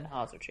 map. and then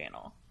Hawser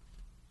Channel.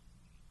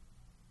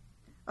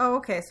 Oh,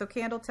 okay. So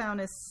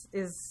Candletown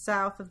is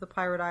south of the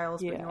Pirate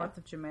Isles, but Yeah. north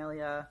of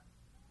Jamelia.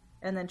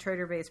 And then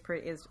Trader Bay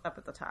is up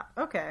at the top.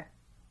 Okay.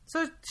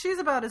 So she's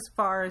about as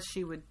far as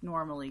she would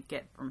normally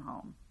get from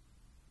home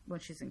when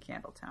she's in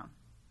Candletown.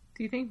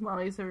 Do you think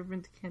Molly's ever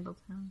been to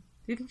Candletown?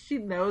 Do you think she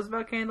knows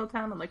about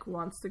Candletown and like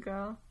wants to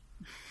go?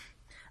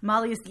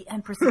 Molly is the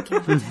Empress of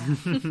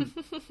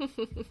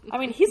Candletown. I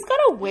mean, he's got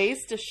a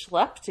ways to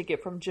schlep to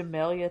get from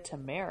Jamelia to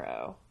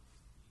Marrow.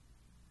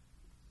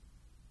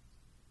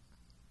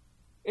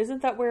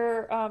 Isn't that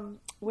where Wintro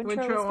is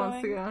Wintro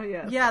wants to going?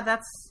 go,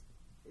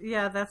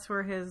 yes. that's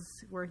where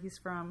he's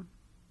from.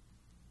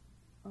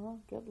 Oh,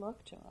 good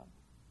luck to him.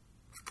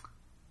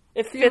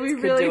 If Do Fitz we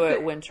could really do it,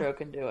 thi- Wintro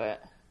can do it.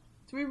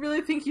 Do we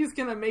really think he's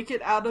gonna make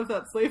it out of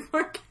that slave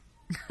market?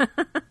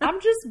 I'm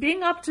just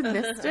being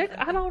optimistic.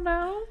 I don't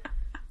know.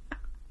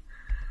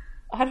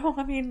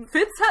 I mean,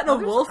 Fitz had a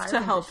What is wolf to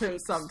Ireland help him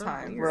shaped so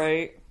sometimes. weird?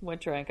 right?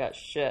 Winter ain't got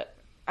shit.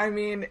 I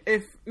mean,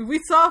 if we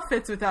saw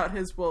Fitz without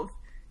his wolf,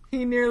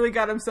 he nearly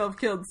got himself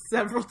killed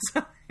several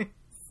times.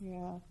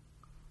 Yeah.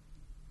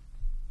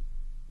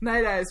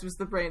 Night Eyes was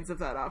the brains of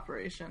that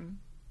operation.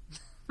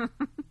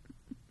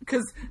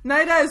 Because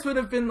Night Eyes would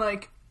have been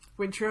like,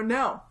 Wintro,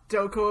 no,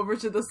 don't go over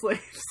to the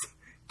slaves.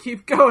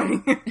 Keep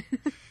going.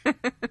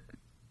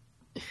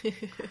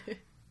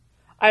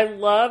 I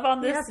love on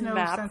He this has no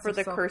map sense for of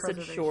the Cursed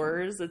self-preservation.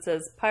 Shores, it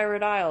says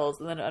Pirate Isles,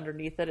 and then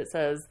underneath it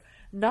says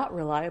not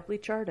reliably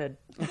charted.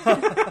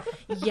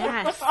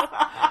 Yes.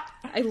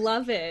 I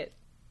love it.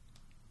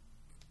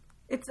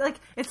 It's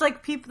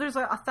like people. There's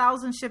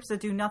 1,000 ships that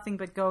do nothing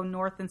but go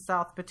north and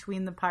south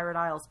between the Pirate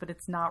Isles, but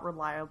it's not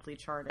reliably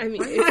charted. I mean,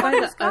 Where are you it's by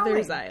guys the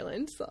others' going?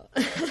 island. So.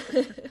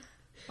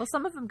 Well,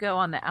 some of them go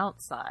on the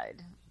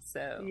outside,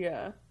 so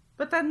Yeah.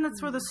 But then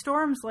that's where the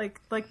storms, like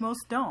most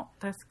don't.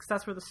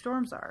 That's where the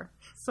storms are.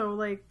 So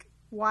like,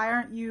 why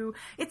aren't you?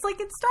 It's like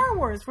in Star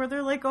Wars where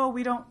they're like, oh,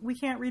 we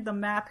can't read the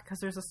map because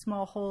there's a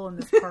small hole in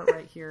this part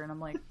right here, and I'm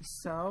like,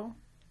 so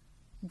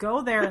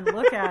go there and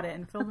look at it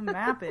and fill the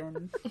map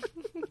in.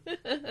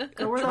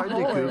 Go where the Tried to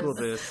hole Google is.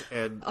 this,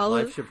 and All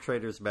of- Life Ship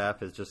Trader's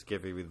map is just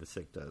giving me the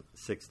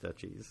six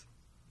duchies.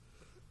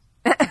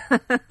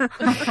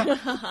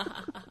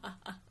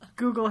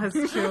 Google has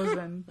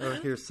chosen. Oh,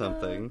 here's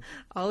something.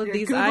 All of Yeah,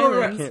 these Google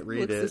islands can't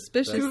read look it.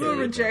 suspicious. That's Google Okay,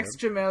 rejects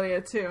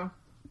Jamelia too.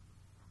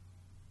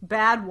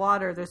 Bad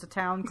water. There's a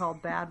town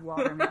called Bad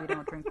Water. Maybe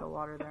don't drink the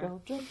water there.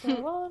 Don't drink the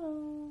water.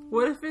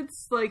 What if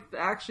it's like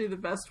actually the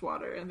best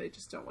water and they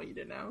just don't want you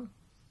to know?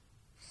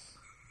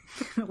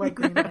 Like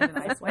Greenland and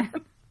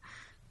Iceland.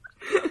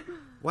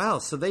 Wow,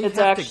 so they It's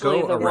have to actually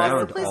go the water.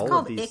 around Place all of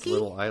called these Icky?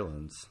 little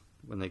islands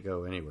when they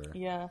go anywhere.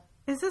 Yeah.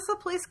 Is this a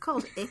place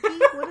called Icky?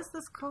 What is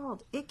this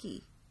called?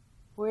 Icky.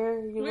 Where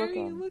are you Where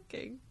looking? are you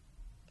looking?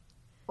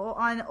 Oh,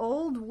 on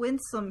Old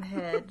Winsome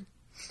Head.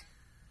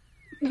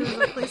 There's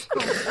a place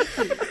called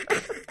Icky.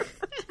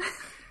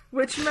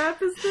 Which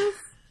map is this?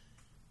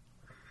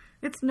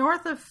 It's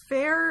north of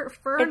Fern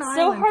It's Island.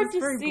 so hard It's to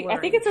very see. blurry. I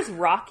think it says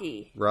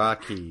Rocky.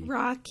 Rocky.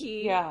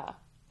 Rocky. Yeah.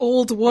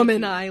 Old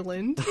Woman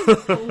Island.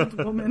 Old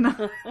Woman.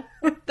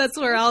 That's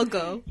where I'll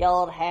go.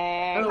 Yelled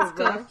hag. Oh,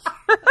 God.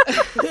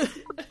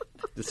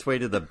 This way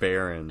to the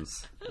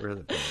Barrens. Where are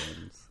the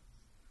Barrens?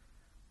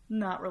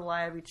 Not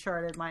reliably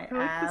charted, my like the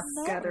ass.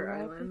 Scatter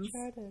Islands.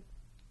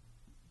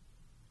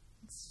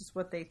 It's just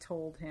what they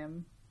told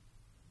him.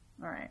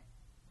 Alright.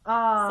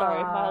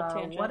 Sorry, mild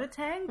tangent. What a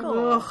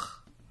tangle. Ugh.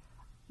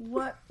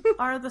 What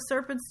are the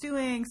serpents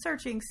doing?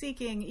 Searching,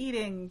 seeking,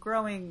 eating,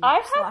 growing, I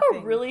have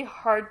sloughing. a really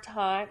hard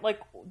time. Like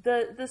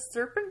the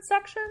serpent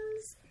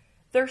sections,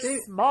 they're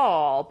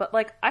small, but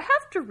like I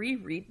have to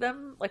reread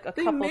them like a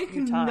They couple make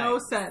few times. no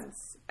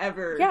sense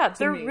ever. Yeah, to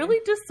they're me. really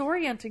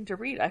disorienting to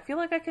read. I feel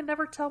like I can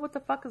never tell what the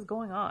fuck is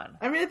going on.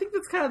 I mean, I think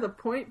that's kind of the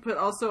point, but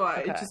also it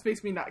Okay. just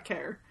makes me not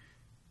care.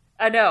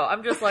 I know.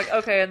 I'm just like,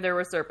 okay, and there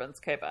were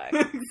serpents. Okay, bye.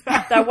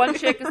 Exactly. That one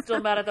chick is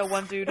still mad at that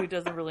one dude who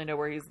doesn't really know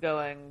where he's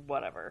going.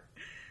 Whatever.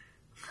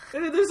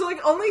 And there's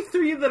like only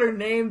 3 that are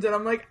named, and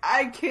I'm like,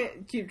 I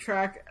can't keep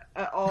track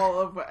at all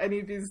of what any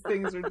of these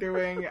things are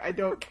doing. I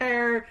don't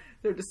care.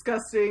 They're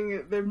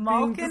disgusting. They're being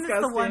Malkin disgusting.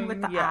 is the one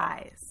with the Yeah.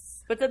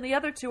 eyes. But then the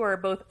other two are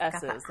both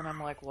S's, and I'm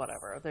like,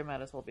 whatever. They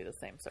might as well be the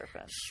same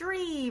serpent.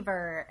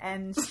 Shriever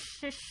and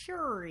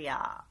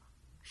Shishuria.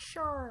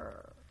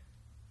 Sure.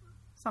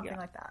 Something Yeah.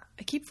 like that.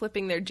 I keep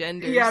flipping their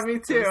genders. Yeah, me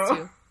too. those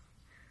two.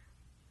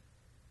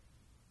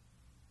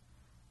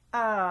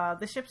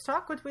 The ships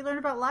talk. What did we learn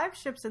about live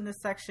ships in this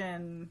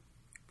section?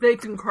 They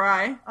can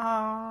cry,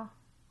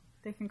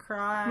 They can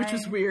cry. which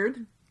is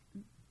weird.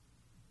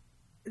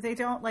 They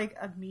don't like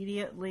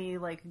immediately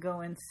like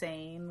go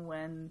insane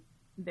when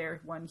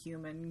they're one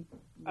human.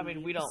 I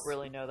mean, we don't leaves.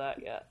 really know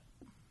that yet.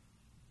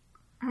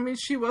 I mean,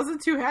 she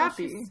wasn't too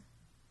happy.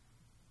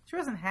 She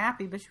wasn't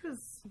happy, but she was.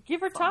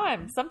 Give her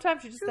time.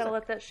 Sometimes you just gotta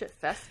like- let that shit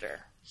fester.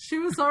 She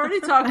was already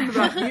talking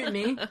about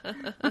mutiny.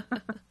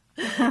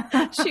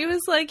 She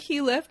was like,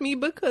 he left me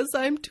because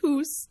I'm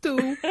too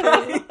stupid.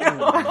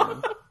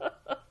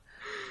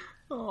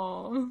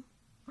 Oh,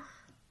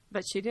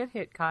 but she did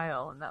hit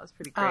Kyle, and that was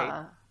pretty great.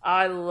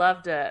 I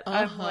loved it.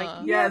 I'm Uh-huh. like,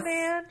 yeah, Yes.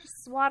 man,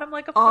 just swat him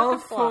like a all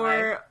fucking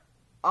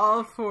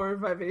fly. for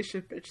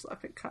Vivacious Bitch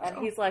laughing Kyle. And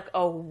he's like,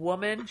 a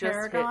woman just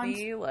Paragons?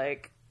 hit me.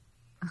 Like,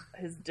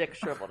 his dick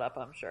shriveled up,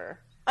 I'm sure.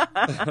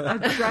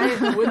 a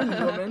giant wooden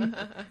woman.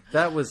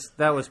 That was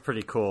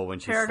pretty cool when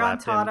she Paragon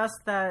slapped taught him. us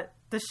that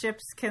the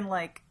ships can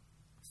like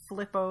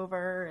flip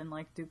over and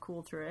like do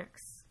cool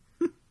tricks.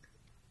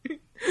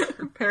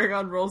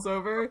 Paragon rolls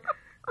over.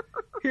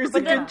 Here's a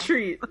But then- good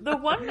treat. The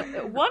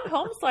one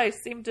home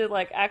slice seemed to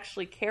like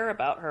actually care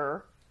about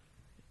her,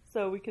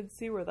 so we can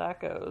see where that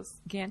goes.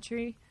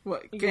 Gantry.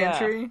 What, Yeah.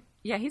 Gantry?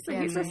 Yeah, he's a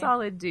Gantry.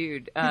 solid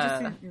dude.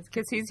 just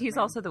Because seems he's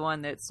also the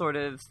one that sort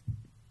of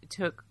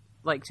took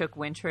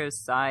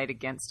Wintrow's side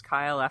against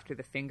Kyle after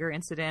the finger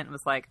incident and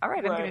was like, all right,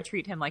 I'm going Right. to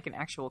treat him like an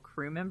actual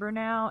crew member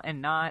now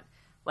and not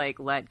like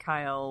let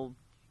Kyle,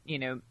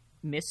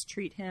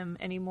 mistreat him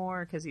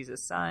anymore because he's a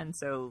son.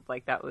 So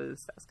like that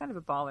was kind of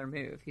a baller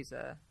move. He's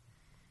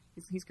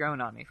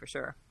grown on me for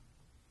sure.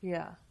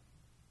 Yeah.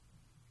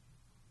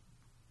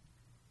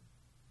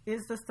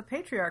 Is this the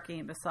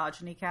patriarchy,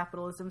 misogyny,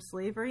 capitalism,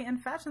 slavery,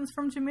 and fashions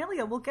from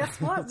Jamelia? Well, guess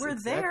what? We're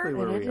Exactly there.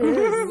 where we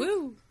are.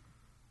 Woo.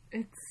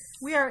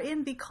 We are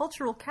in the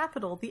cultural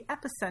capital, the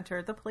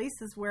epicenter, the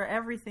places where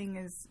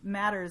everything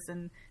matters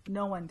and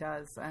no one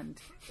does, and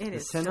it The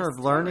is center just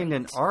of learning great.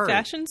 and art.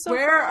 Fashion so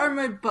Where are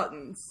my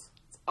buttons?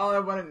 That's all I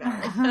want to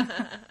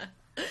know.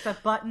 The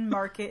button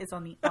market is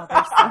on the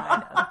other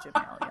side of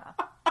Jamelia.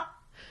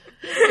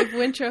 If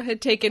Wintro had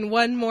taken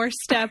one more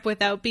step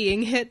without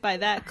being hit by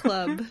that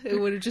club, it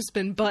would have just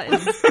been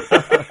buttons.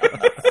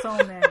 So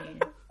many.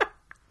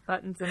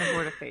 Buttons and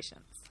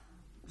abortifacients.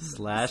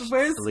 Slash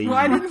Why sleeve.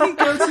 didn't he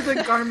go to the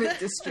garment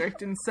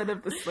district instead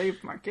of the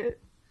slave market?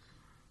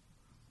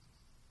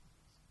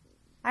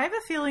 I have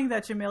a feeling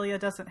that Jamelia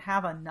doesn't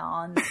have a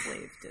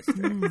non-slave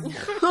district.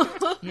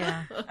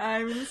 Yeah.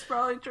 I mean, it's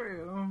probably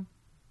true.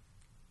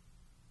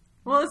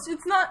 Well,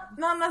 it's not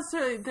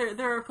necessarily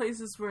there are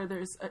places where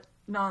there's a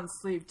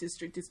non-slave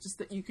district. It's just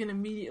that you can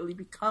immediately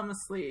become a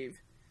slave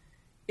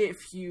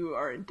if you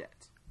are in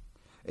debt.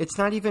 It's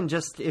not even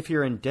just if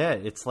you're in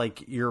debt. It's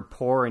like you're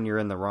poor and you're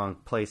in the wrong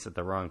place at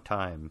the wrong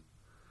time.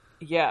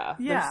 Yeah,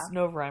 Yeah. there's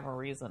no rhyme or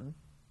reason.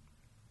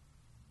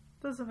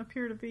 Doesn't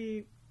appear to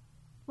be.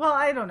 Well,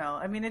 I don't know.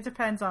 I mean, it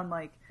depends on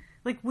like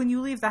when you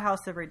leave the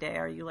house every day.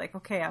 Are you like,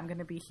 okay, I'm going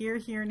to be here,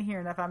 here, and here,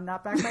 and if I'm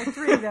not back by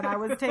 3, then I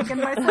was taken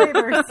by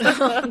slavers.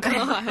 Oh,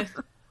 God.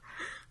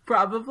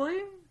 Probably.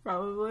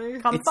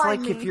 Come It's find like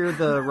me. if you're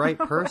the right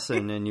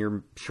person and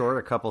you're short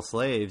a couple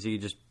slaves, you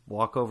just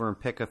walk over and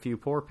pick a few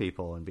poor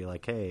people and be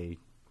like, hey,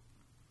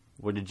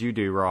 what did you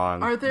do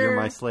wrong? Are there- You're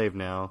my slave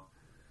now.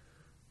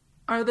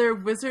 Are there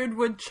wizard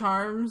wood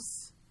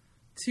charms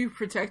to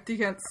protect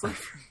against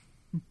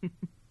slavery?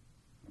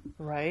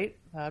 Right?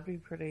 That'd be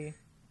pretty.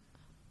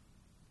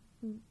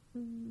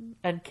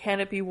 And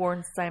can it be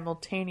worn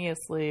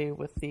simultaneously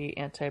with the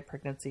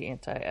anti-pregnancy,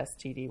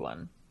 anti-STD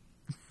one?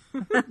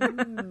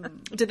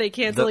 Did they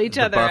cancel each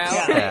The other buff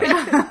out? stack.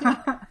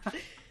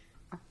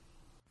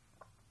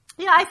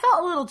 Yeah, I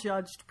felt a little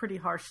judged pretty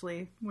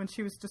harshly when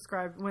she was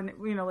described. When I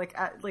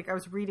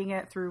was reading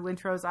it through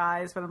Wintrow's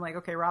eyes, but I'm like,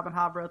 okay, Robin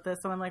Hobb wrote this,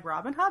 and I'm like,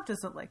 Robin Hobb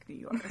doesn't like New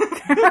York.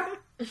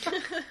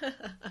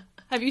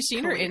 Have you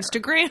seen her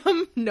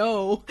Instagram?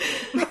 No.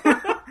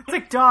 It's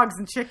like dogs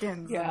and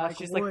chickens. Yeah, and like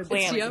she's like woods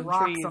plants and and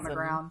rocks trees on the and-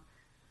 ground.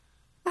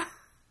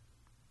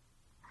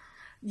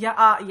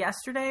 Yeah,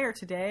 yesterday or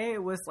today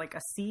it was like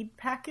a seed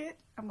packet.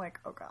 I'm like,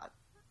 oh god,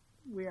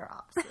 we are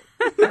opposite.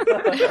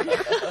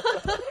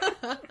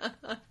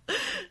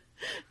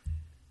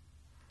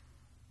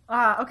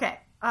 Okay.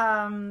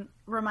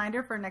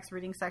 Reminder for next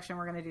reading section,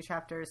 we're going to do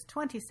chapters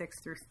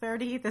 26 through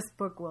 30. This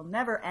book will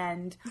never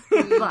end,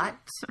 but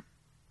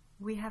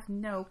we have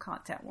no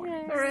content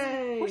warnings.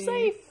 Hooray! We're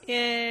safe.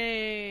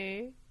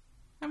 Yay.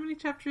 How many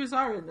chapters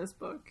are in this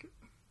book?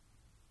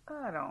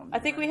 I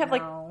think we have,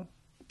 like,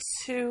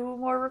 2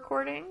 more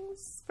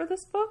recordings for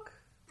this book.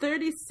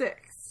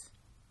 36.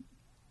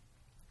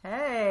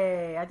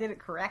 Hey, I did it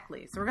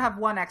correctly. So we're going to have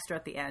one extra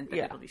at the end, but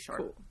Yeah, it'll be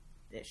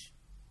short-ish.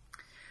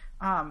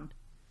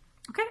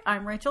 Okay,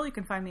 I'm Rachel. You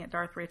can find me at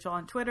Darth Rachel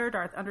on Twitter,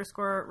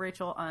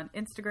 Darth_Rachel on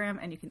Instagram,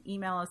 and you can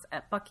email us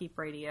at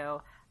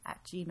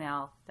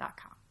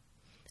buckkeepradio@gmail.com.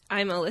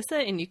 I'm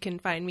Alyssa, and you can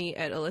find me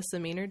at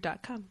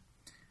alyssameaner.com.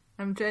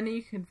 I'm Jenny.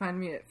 You can find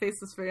me at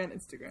Faceless Fairy on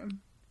Instagram.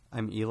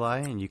 I'm Eli,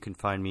 and you can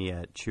find me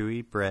at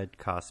Chewy Bread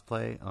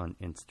Cosplay on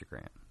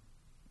Instagram.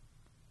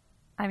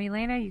 I'm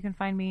Elena. You can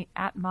find me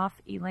at Moff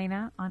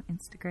Elena on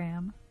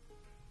Instagram.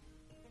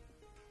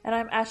 And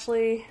I'm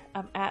Ashley.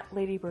 I'm at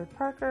Ladybird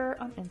Parker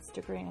on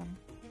Instagram.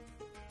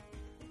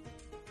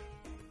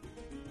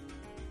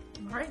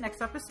 All right,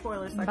 next up is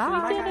spoilers section.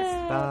 Bye. Bye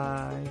guys.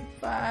 Bye.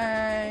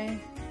 Bye.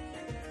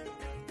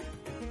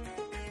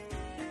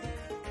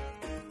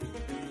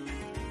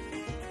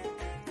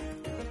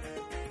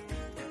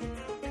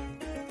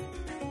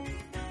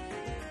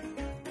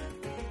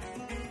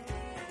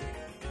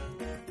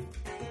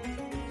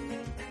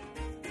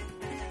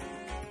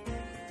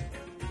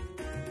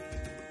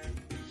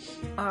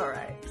 All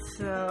right,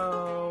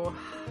 so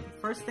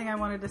first thing I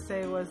wanted to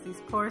say was these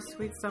poor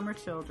sweet summer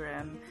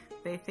children.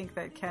 They think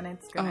that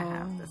Kenneth's going to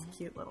have this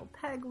cute little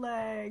peg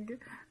leg,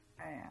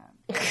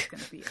 and he's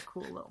going to be a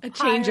cool little A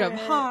change of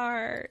pirate.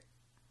 heart.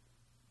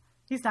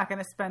 He's not going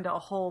to spend a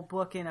whole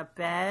book in a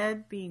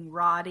bed being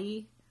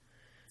Roddy.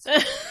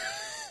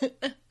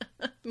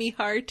 Me It's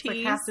hearties.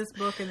 like half this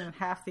book and then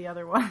half the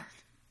other one.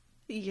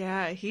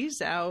 Yeah,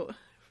 he's out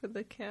for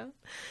the count.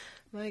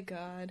 My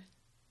God.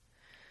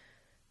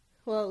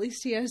 Well, at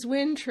least he has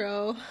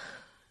Wintro.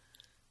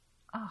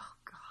 Oh,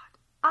 God.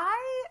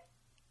 I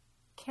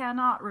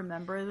cannot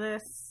remember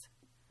this.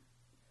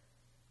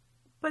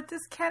 But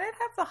does Kenneth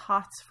have the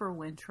hots for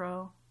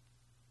Wintro?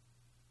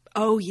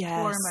 Oh,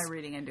 yes. Or am I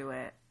reading into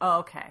it? Oh,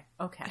 okay.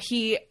 Okay.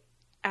 He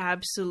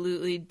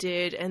absolutely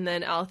did. And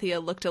then Althea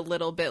looked a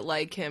little bit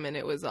like him, and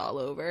it was all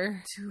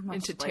over. Too much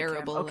into like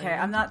terrible him. Okay,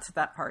 land. I'm not to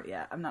that part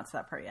yet.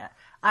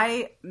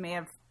 I may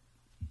have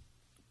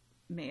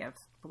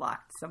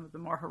blocked some of the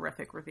more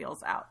horrific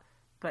reveals out.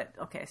 But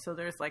okay, so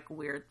there's like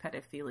weird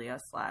pedophilia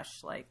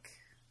 / like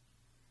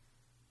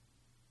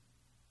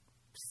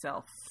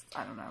self,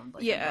 I don't know.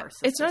 Like Yeah,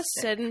 it's not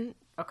narcissistic- said in...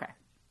 Okay.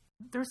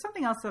 There was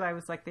something else that I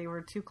was like, they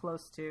were too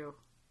close to.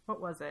 What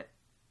was it?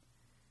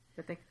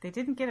 That they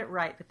didn't get it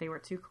right, but they were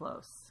too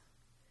close.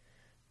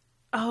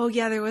 Oh,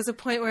 yeah, there was a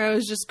point where I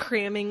was just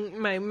cramming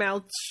my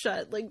mouth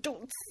shut, like,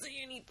 don't say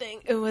anything.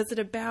 And was it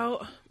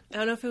about, I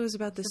don't know if it was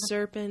about the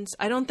serpents.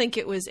 I don't think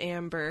it was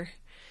Amber.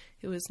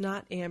 It was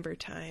not Amber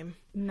time.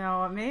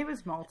 No, maybe it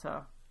was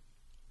Malta.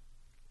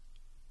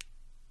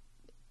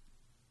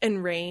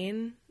 And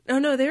Rain. Oh,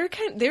 no, they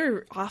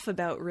were off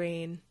about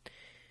Rain.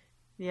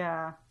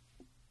 Yeah.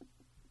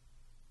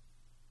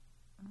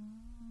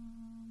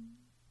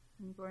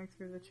 I'm going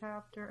through the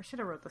chapter. I should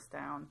have wrote this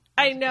down.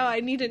 I know,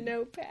 I need a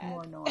notepad.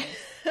 More noise.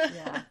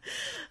 Yeah.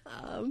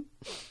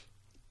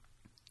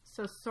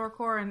 So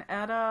Sorkor and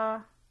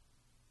Edda,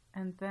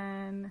 and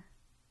then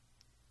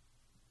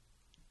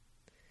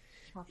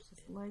chops his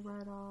leg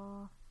right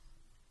off.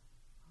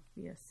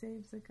 Althea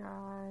saves a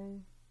guy.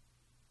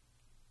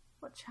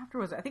 What chapter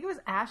was it? I think it was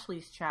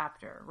Ashley's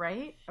chapter,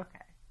 right? Okay.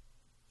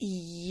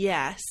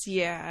 Yes,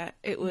 yeah,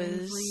 it was...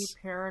 Ainsley,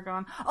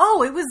 Paragon.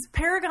 Oh, it was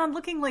Paragon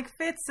looking like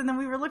Fitz, and then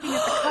we were looking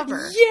at the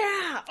cover.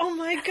 Yeah! Oh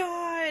my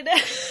god!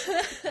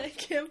 I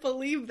can't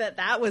believe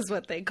that was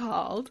what they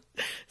called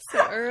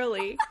so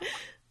early.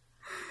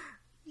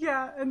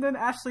 Yeah, and then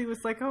Ashley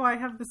was like, oh, I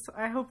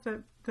hope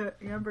that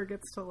Amber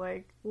gets to,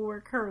 like,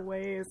 work her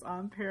ways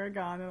on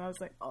Paragon, and I was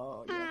like,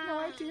 oh, you have no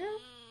idea?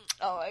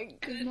 Oh my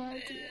goodness. No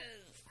idea.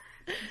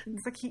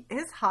 It's like, he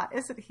is hot,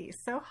 isn't he?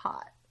 So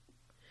hot.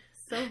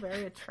 So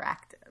very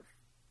attractive.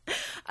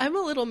 I'm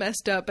a little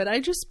messed up, but I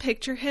just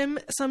picture him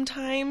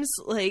sometimes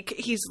like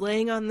he's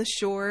laying on the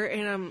shore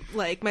and I'm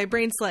like, my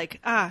brain's like,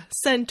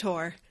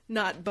 centaur,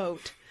 not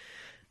boat.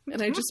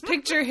 And I just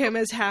picture him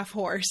as half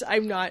horse.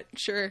 I'm not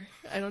sure.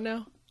 I don't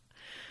know.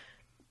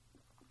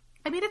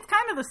 I mean, it's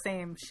kind of the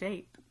same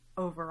shape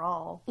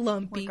overall.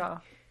 Lumpy.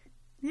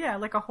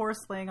 Like a horse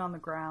laying on the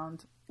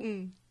ground.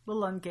 A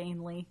little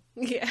ungainly.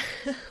 Yeah.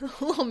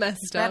 A little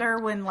messed up. Better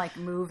when like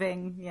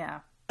moving. Yeah.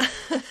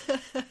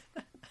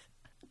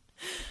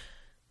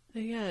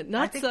 Yeah,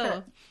 not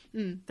so.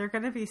 They're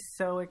going to be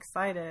so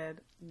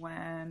excited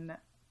when,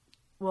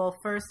 well,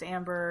 first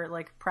Amber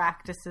like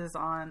practices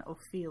on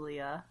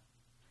Ophelia.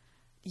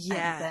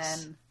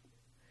 Yes.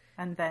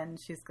 And then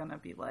she's going to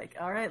be like,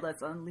 all right,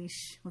 let's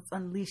unleash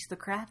the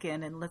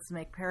Kraken and let's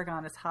make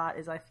Paragon as hot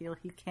as I feel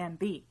he can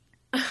be.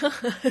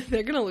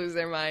 They're going to lose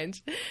their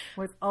minds.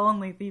 With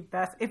only the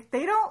best. If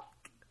they don't,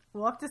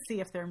 we'll have to see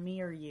if they're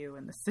me or you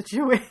in the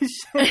situation.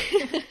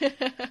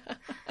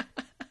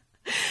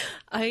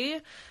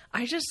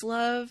 I just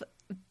love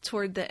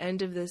toward the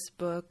end of this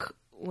book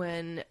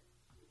when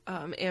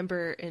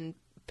Amber and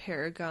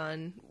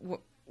Paragon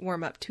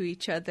warm up to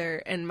each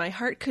other, and my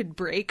heart could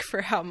break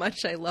for how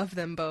much I love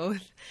them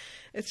both.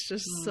 It's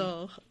just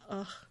so,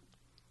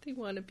 they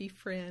want to be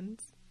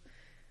friends.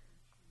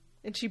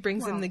 And she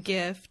brings him the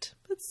gift.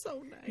 That's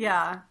so nice.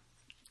 Yeah.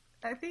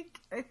 I think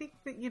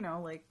that, you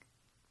know, like,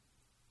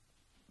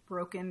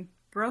 broken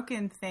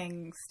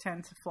things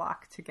tend to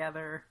flock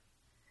together.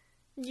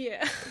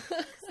 Yeah.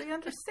 Because they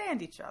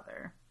understand each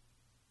other.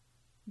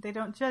 They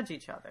don't judge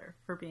each other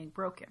for being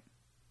broken.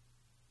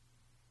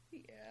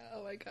 Yeah,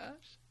 oh my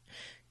gosh.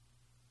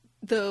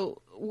 The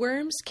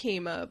worms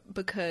came up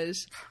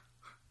because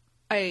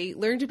I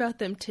learned about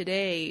them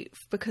today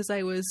because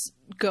I was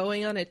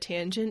going on a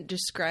tangent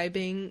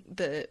describing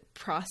the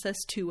process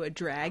to a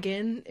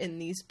dragon in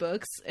these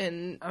books,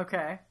 and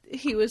okay,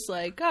 he was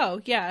like, oh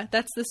yeah,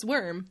 that's this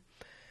worm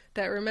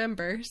that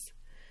remembers.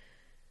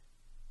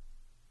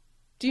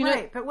 Do you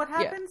know? But what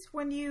happens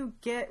when you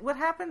get... What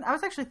happened... I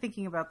was actually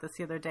thinking about this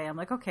the other day. I'm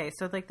like, okay,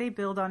 so, like, they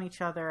build on each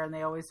other, and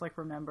they always, like,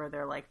 remember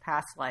their, like,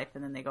 past life,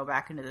 and then they go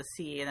back into the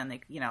sea, and then they,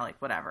 you know, like,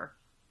 whatever.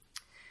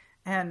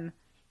 And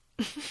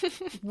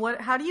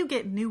how do you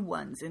get new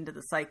ones into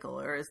the cycle?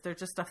 Or is there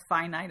just a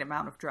finite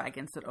amount of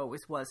dragons that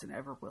always was and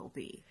ever will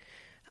be?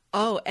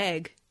 Oh,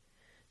 egg.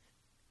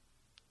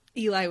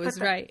 Eli was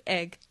right.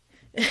 Egg.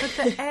 But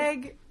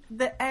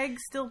the egg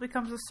still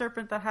becomes a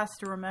serpent that has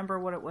to remember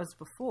what it was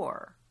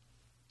before.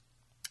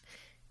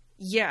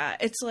 Yeah,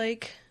 it's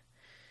like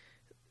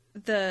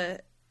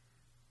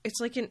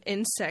an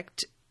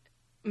insect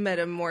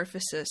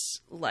metamorphosis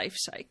life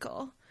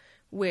cycle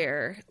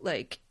where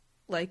like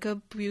a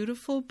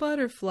beautiful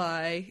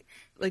butterfly,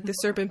 like the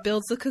serpent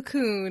builds the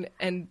cocoon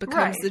and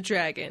becomes the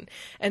dragon.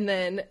 And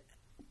then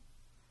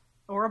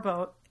or a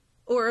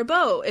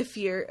boat if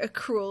you're a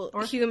cruel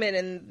human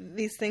and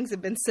these things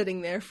have been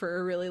sitting there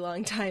for a really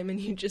long time and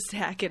you just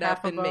hack it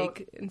up and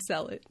make and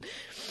sell it.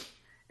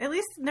 At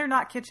least they're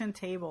not kitchen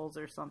tables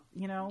or something,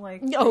 you know,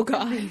 like... Oh,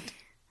 God.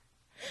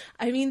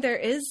 I mean, there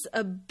is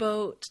the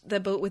boat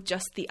with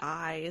just the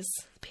eyes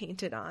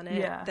painted on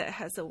it that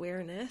has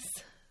awareness.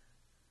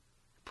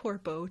 Poor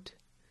boat.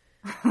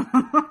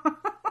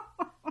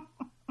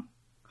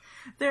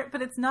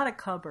 But it's not a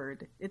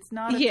cupboard. It's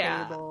not a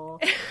table.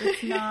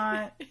 It's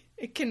not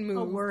it can move.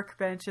 A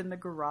workbench in the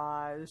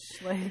garage.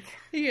 Like,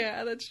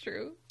 yeah, that's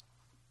true.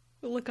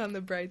 We'll look on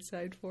the bright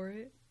side for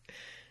it.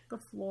 the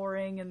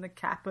flooring in the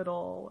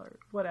Capitol or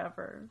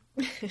whatever.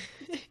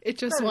 It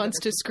just Better wants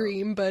than to it should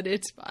scream, but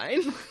it's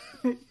fine.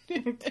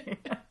 It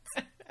can't.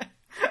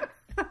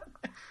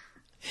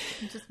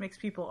 It just makes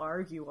people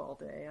argue all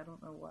day. I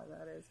don't know why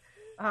that is.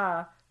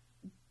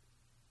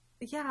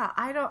 Yeah,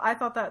 I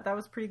thought that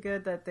was pretty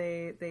good that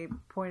they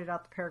pointed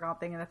out the Paragon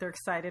thing and that they're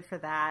excited for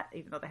that,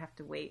 even though they have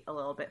to wait a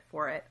little bit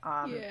for it.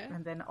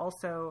 And then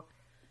also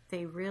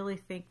they really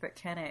think that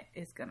Kennit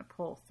is going to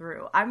pull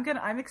through.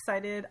 I'm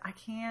excited.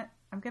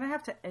 I'm going to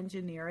have to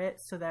engineer it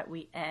so that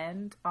we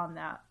end on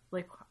that,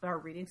 like our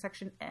reading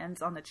section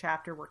ends on the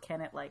chapter where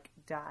Kennit like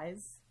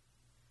dies.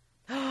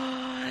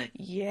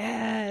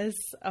 Yes.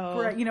 Oh.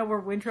 Where, you know, where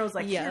Wintrow's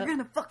like, Yep. you're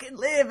gonna fucking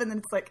live, and then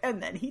it's like,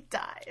 and then he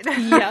died.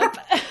 Yep.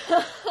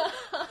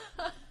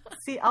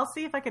 See, I'll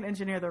see if I can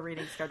engineer the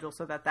reading schedule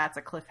so that that's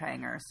a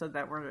cliffhanger, so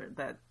that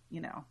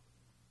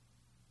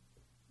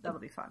that'll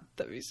be fun.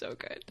 That'd be so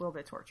good. A little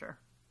bit of torture.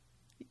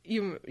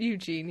 You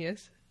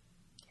genius.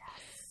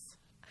 Yes.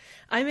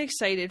 I'm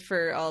excited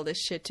for all this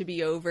shit to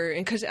be over,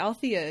 and because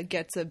Althea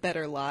gets a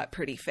better lot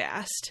pretty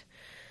fast,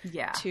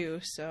 Yeah.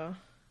 too. So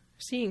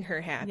seeing her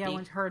happy. Yeah,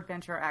 when her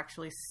adventure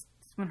actually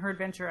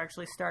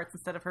starts,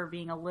 instead of her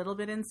being a little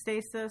bit in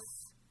stasis.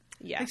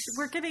 Yes.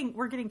 Like,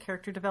 we're getting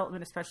character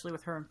development, especially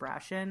with her and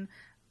Brashen,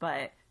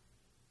 but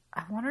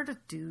I want her to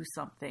do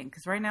something,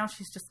 because right now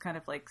she's just kind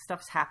of like,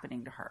 stuff's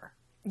happening to her.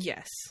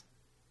 Yes.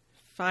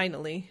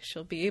 Finally,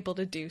 she'll be able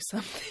to do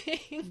something.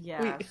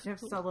 Yeah, she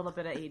has a little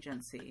bit of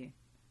agency.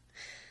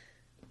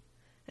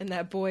 And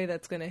that boy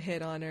that's gonna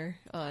hit on her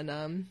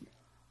on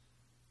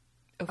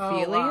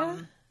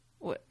Ophelia.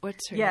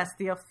 What's her Yes,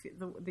 name?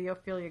 the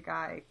Ophelia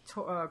guy,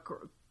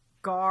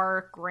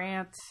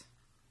 Grant,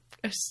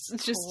 It's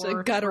just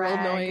Tor, a guttural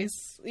Trag.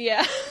 noise.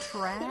 Yeah.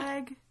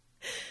 Trag,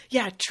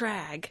 Yeah,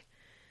 Trag.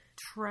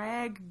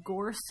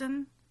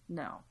 Gorson.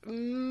 No,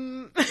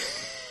 I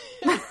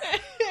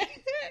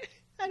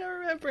don't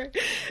remember.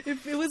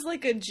 If it was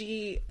like a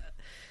G.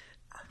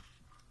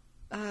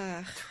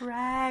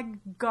 Trag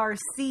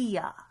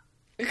Garcia.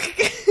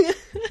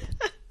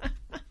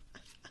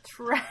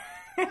 Trag.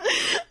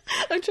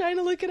 I'm trying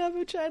to look it up.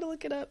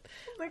 Look it up.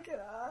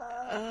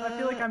 I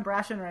feel like I'm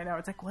Brashen right now.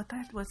 It's like,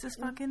 what's his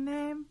fucking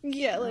name?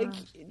 Yeah, like,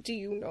 do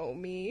you know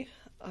me?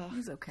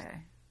 He's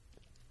okay.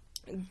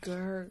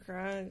 Grag.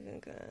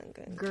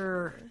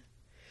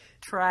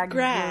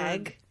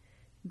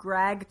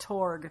 Grag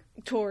Torg.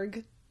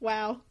 Torg.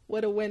 Wow,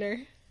 what a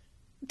winner.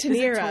 Is it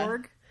Tanira.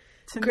 Torg?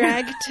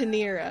 Grag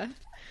Tanira.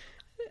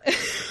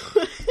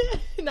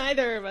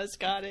 Neither of us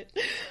got it.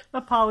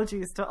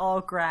 Apologies to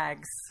all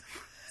Grags.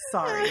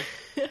 Sorry.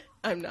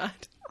 I'm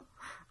not.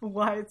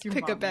 Why it's your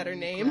Pick a mom better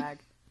named name.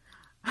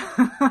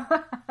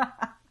 Grag.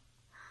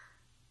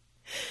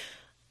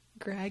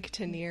 Grag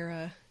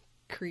Tanira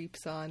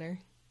creeps on her.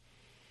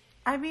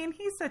 I mean,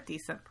 he's a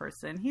decent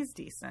person. He's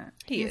decent.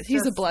 He is.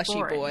 He's a just blushy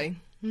boring.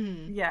 boy.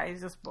 Yeah,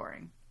 he's just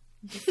boring.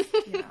 Just,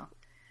 you know.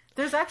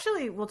 There's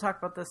actually, we'll talk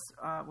about this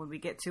when we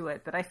get to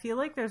it, but I feel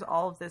like there's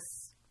all of this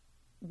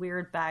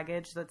weird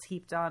baggage that's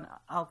heaped on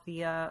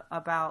Althea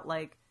about,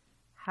 like,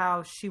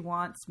 how she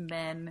wants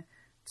men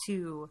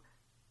to,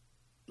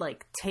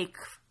 like, take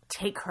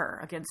her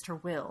against her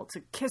will,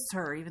 to kiss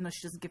her even though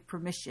she doesn't give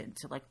permission,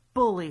 to, like,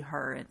 bully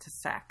her into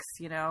sex,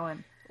 you know?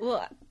 And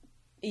Well,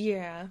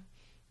 yeah.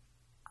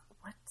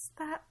 what's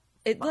that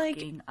It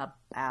fucking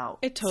about?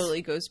 It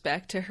totally goes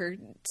back to her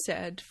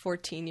sad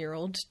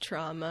 14-year-old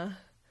trauma.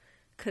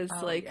 Because,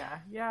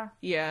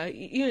 yeah,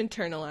 you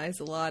internalize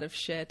a lot of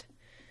shit.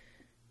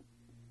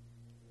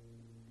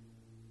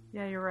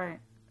 Yeah, you're right.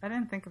 I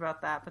didn't think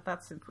about that, but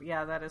that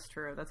is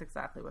true. That's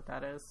exactly what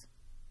that is.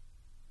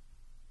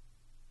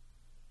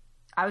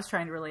 I was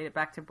trying to relate it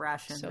back to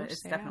Brashen, So but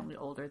it's sad. definitely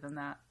older than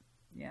that.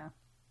 Yeah.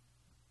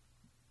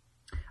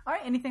 All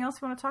right, anything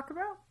else you want to talk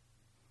about?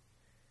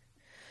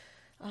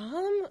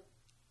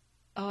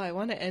 I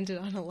want to end it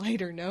on a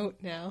lighter note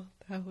now.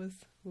 That was...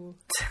 Ooh.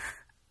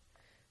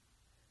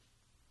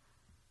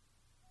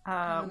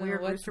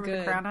 Weird what's rooster with good?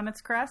 a crown on its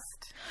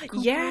crest?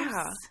 Yeah.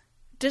 Cuckoos?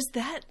 Does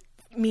that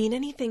mean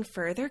anything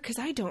further? Because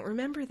I don't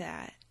remember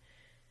that.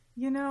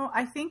 You know,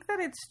 I think that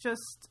it's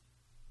just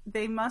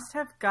they must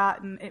have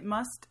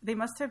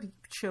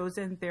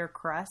chosen their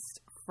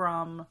crest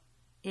from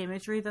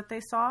imagery that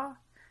they saw,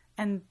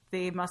 and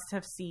they must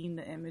have seen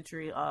the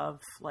imagery of,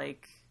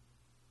 like,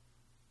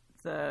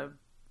 I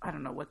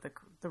don't know what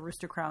the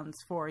rooster crown's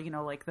for, you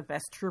know, like the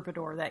best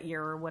troubadour that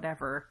year or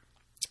whatever.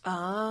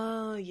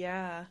 Oh,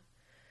 yeah.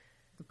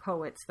 The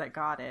poets that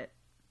got it.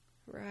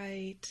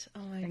 Right. Oh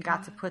my god. And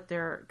got to put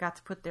their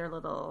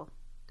little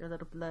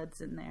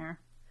bloods in there.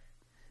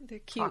 They're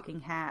cute.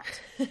 Talking hat.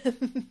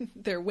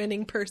 They're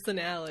winning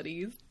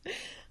personalities. Oh my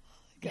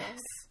god.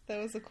 Yes. That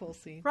was a cool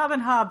scene.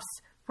 Robin Hobbs'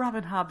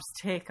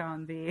 take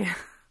on the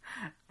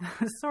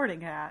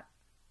sorting hat.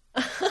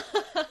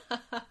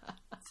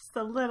 Just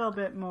a little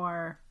bit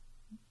more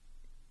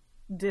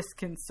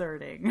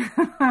disconcerting.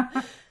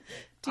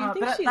 Do you think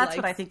but she that's likes...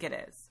 what I think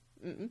it is.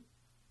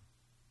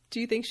 Do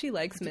you think she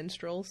likes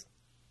minstrels?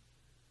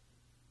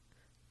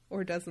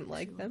 Or doesn't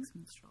like them?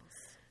 Minstrels.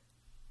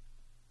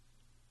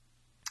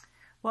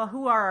 Well,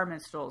 who are our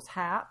minstrels?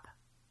 Hap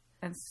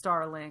and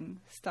Starling.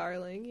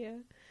 Starling, yeah.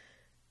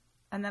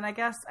 And then I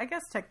guess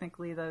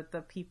technically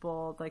the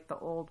people, like the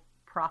old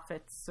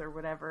prophets or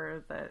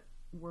whatever that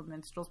were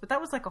minstrels, but that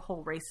was like a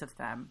whole race of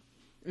them.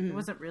 It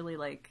wasn't really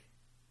like...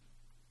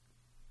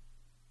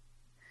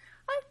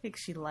 I think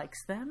she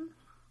likes them.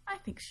 I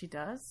think she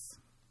does.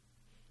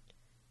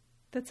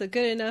 That's a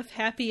good enough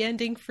happy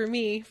ending for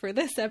me for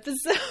this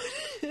episode.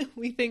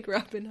 We think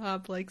Robin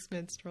Hobb likes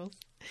minstrels.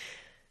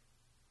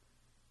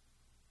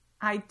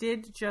 I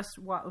did just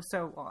watch,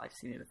 I've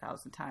seen it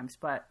 1,000 times,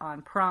 but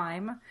on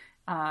Prime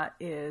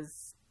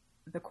is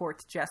The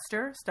Court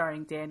Jester,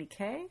 starring Danny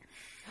Kaye.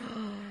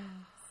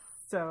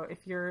 So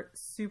if you're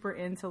super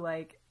into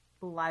like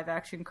live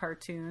action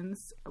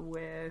cartoons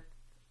with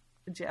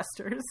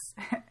jesters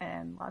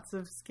and lots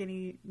of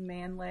skinny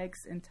man legs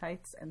and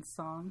tights and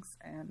songs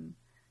and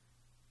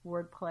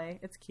wordplay,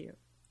 it's cute.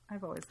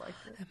 I've always liked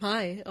it.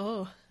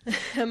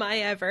 Am I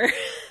ever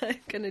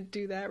gonna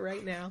do that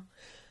right now?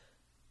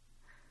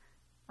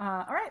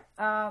 All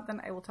right,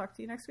 then I will talk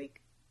to you next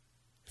week.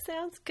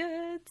 Sounds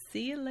good.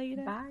 See you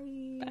later.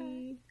 Bye.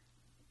 Bye.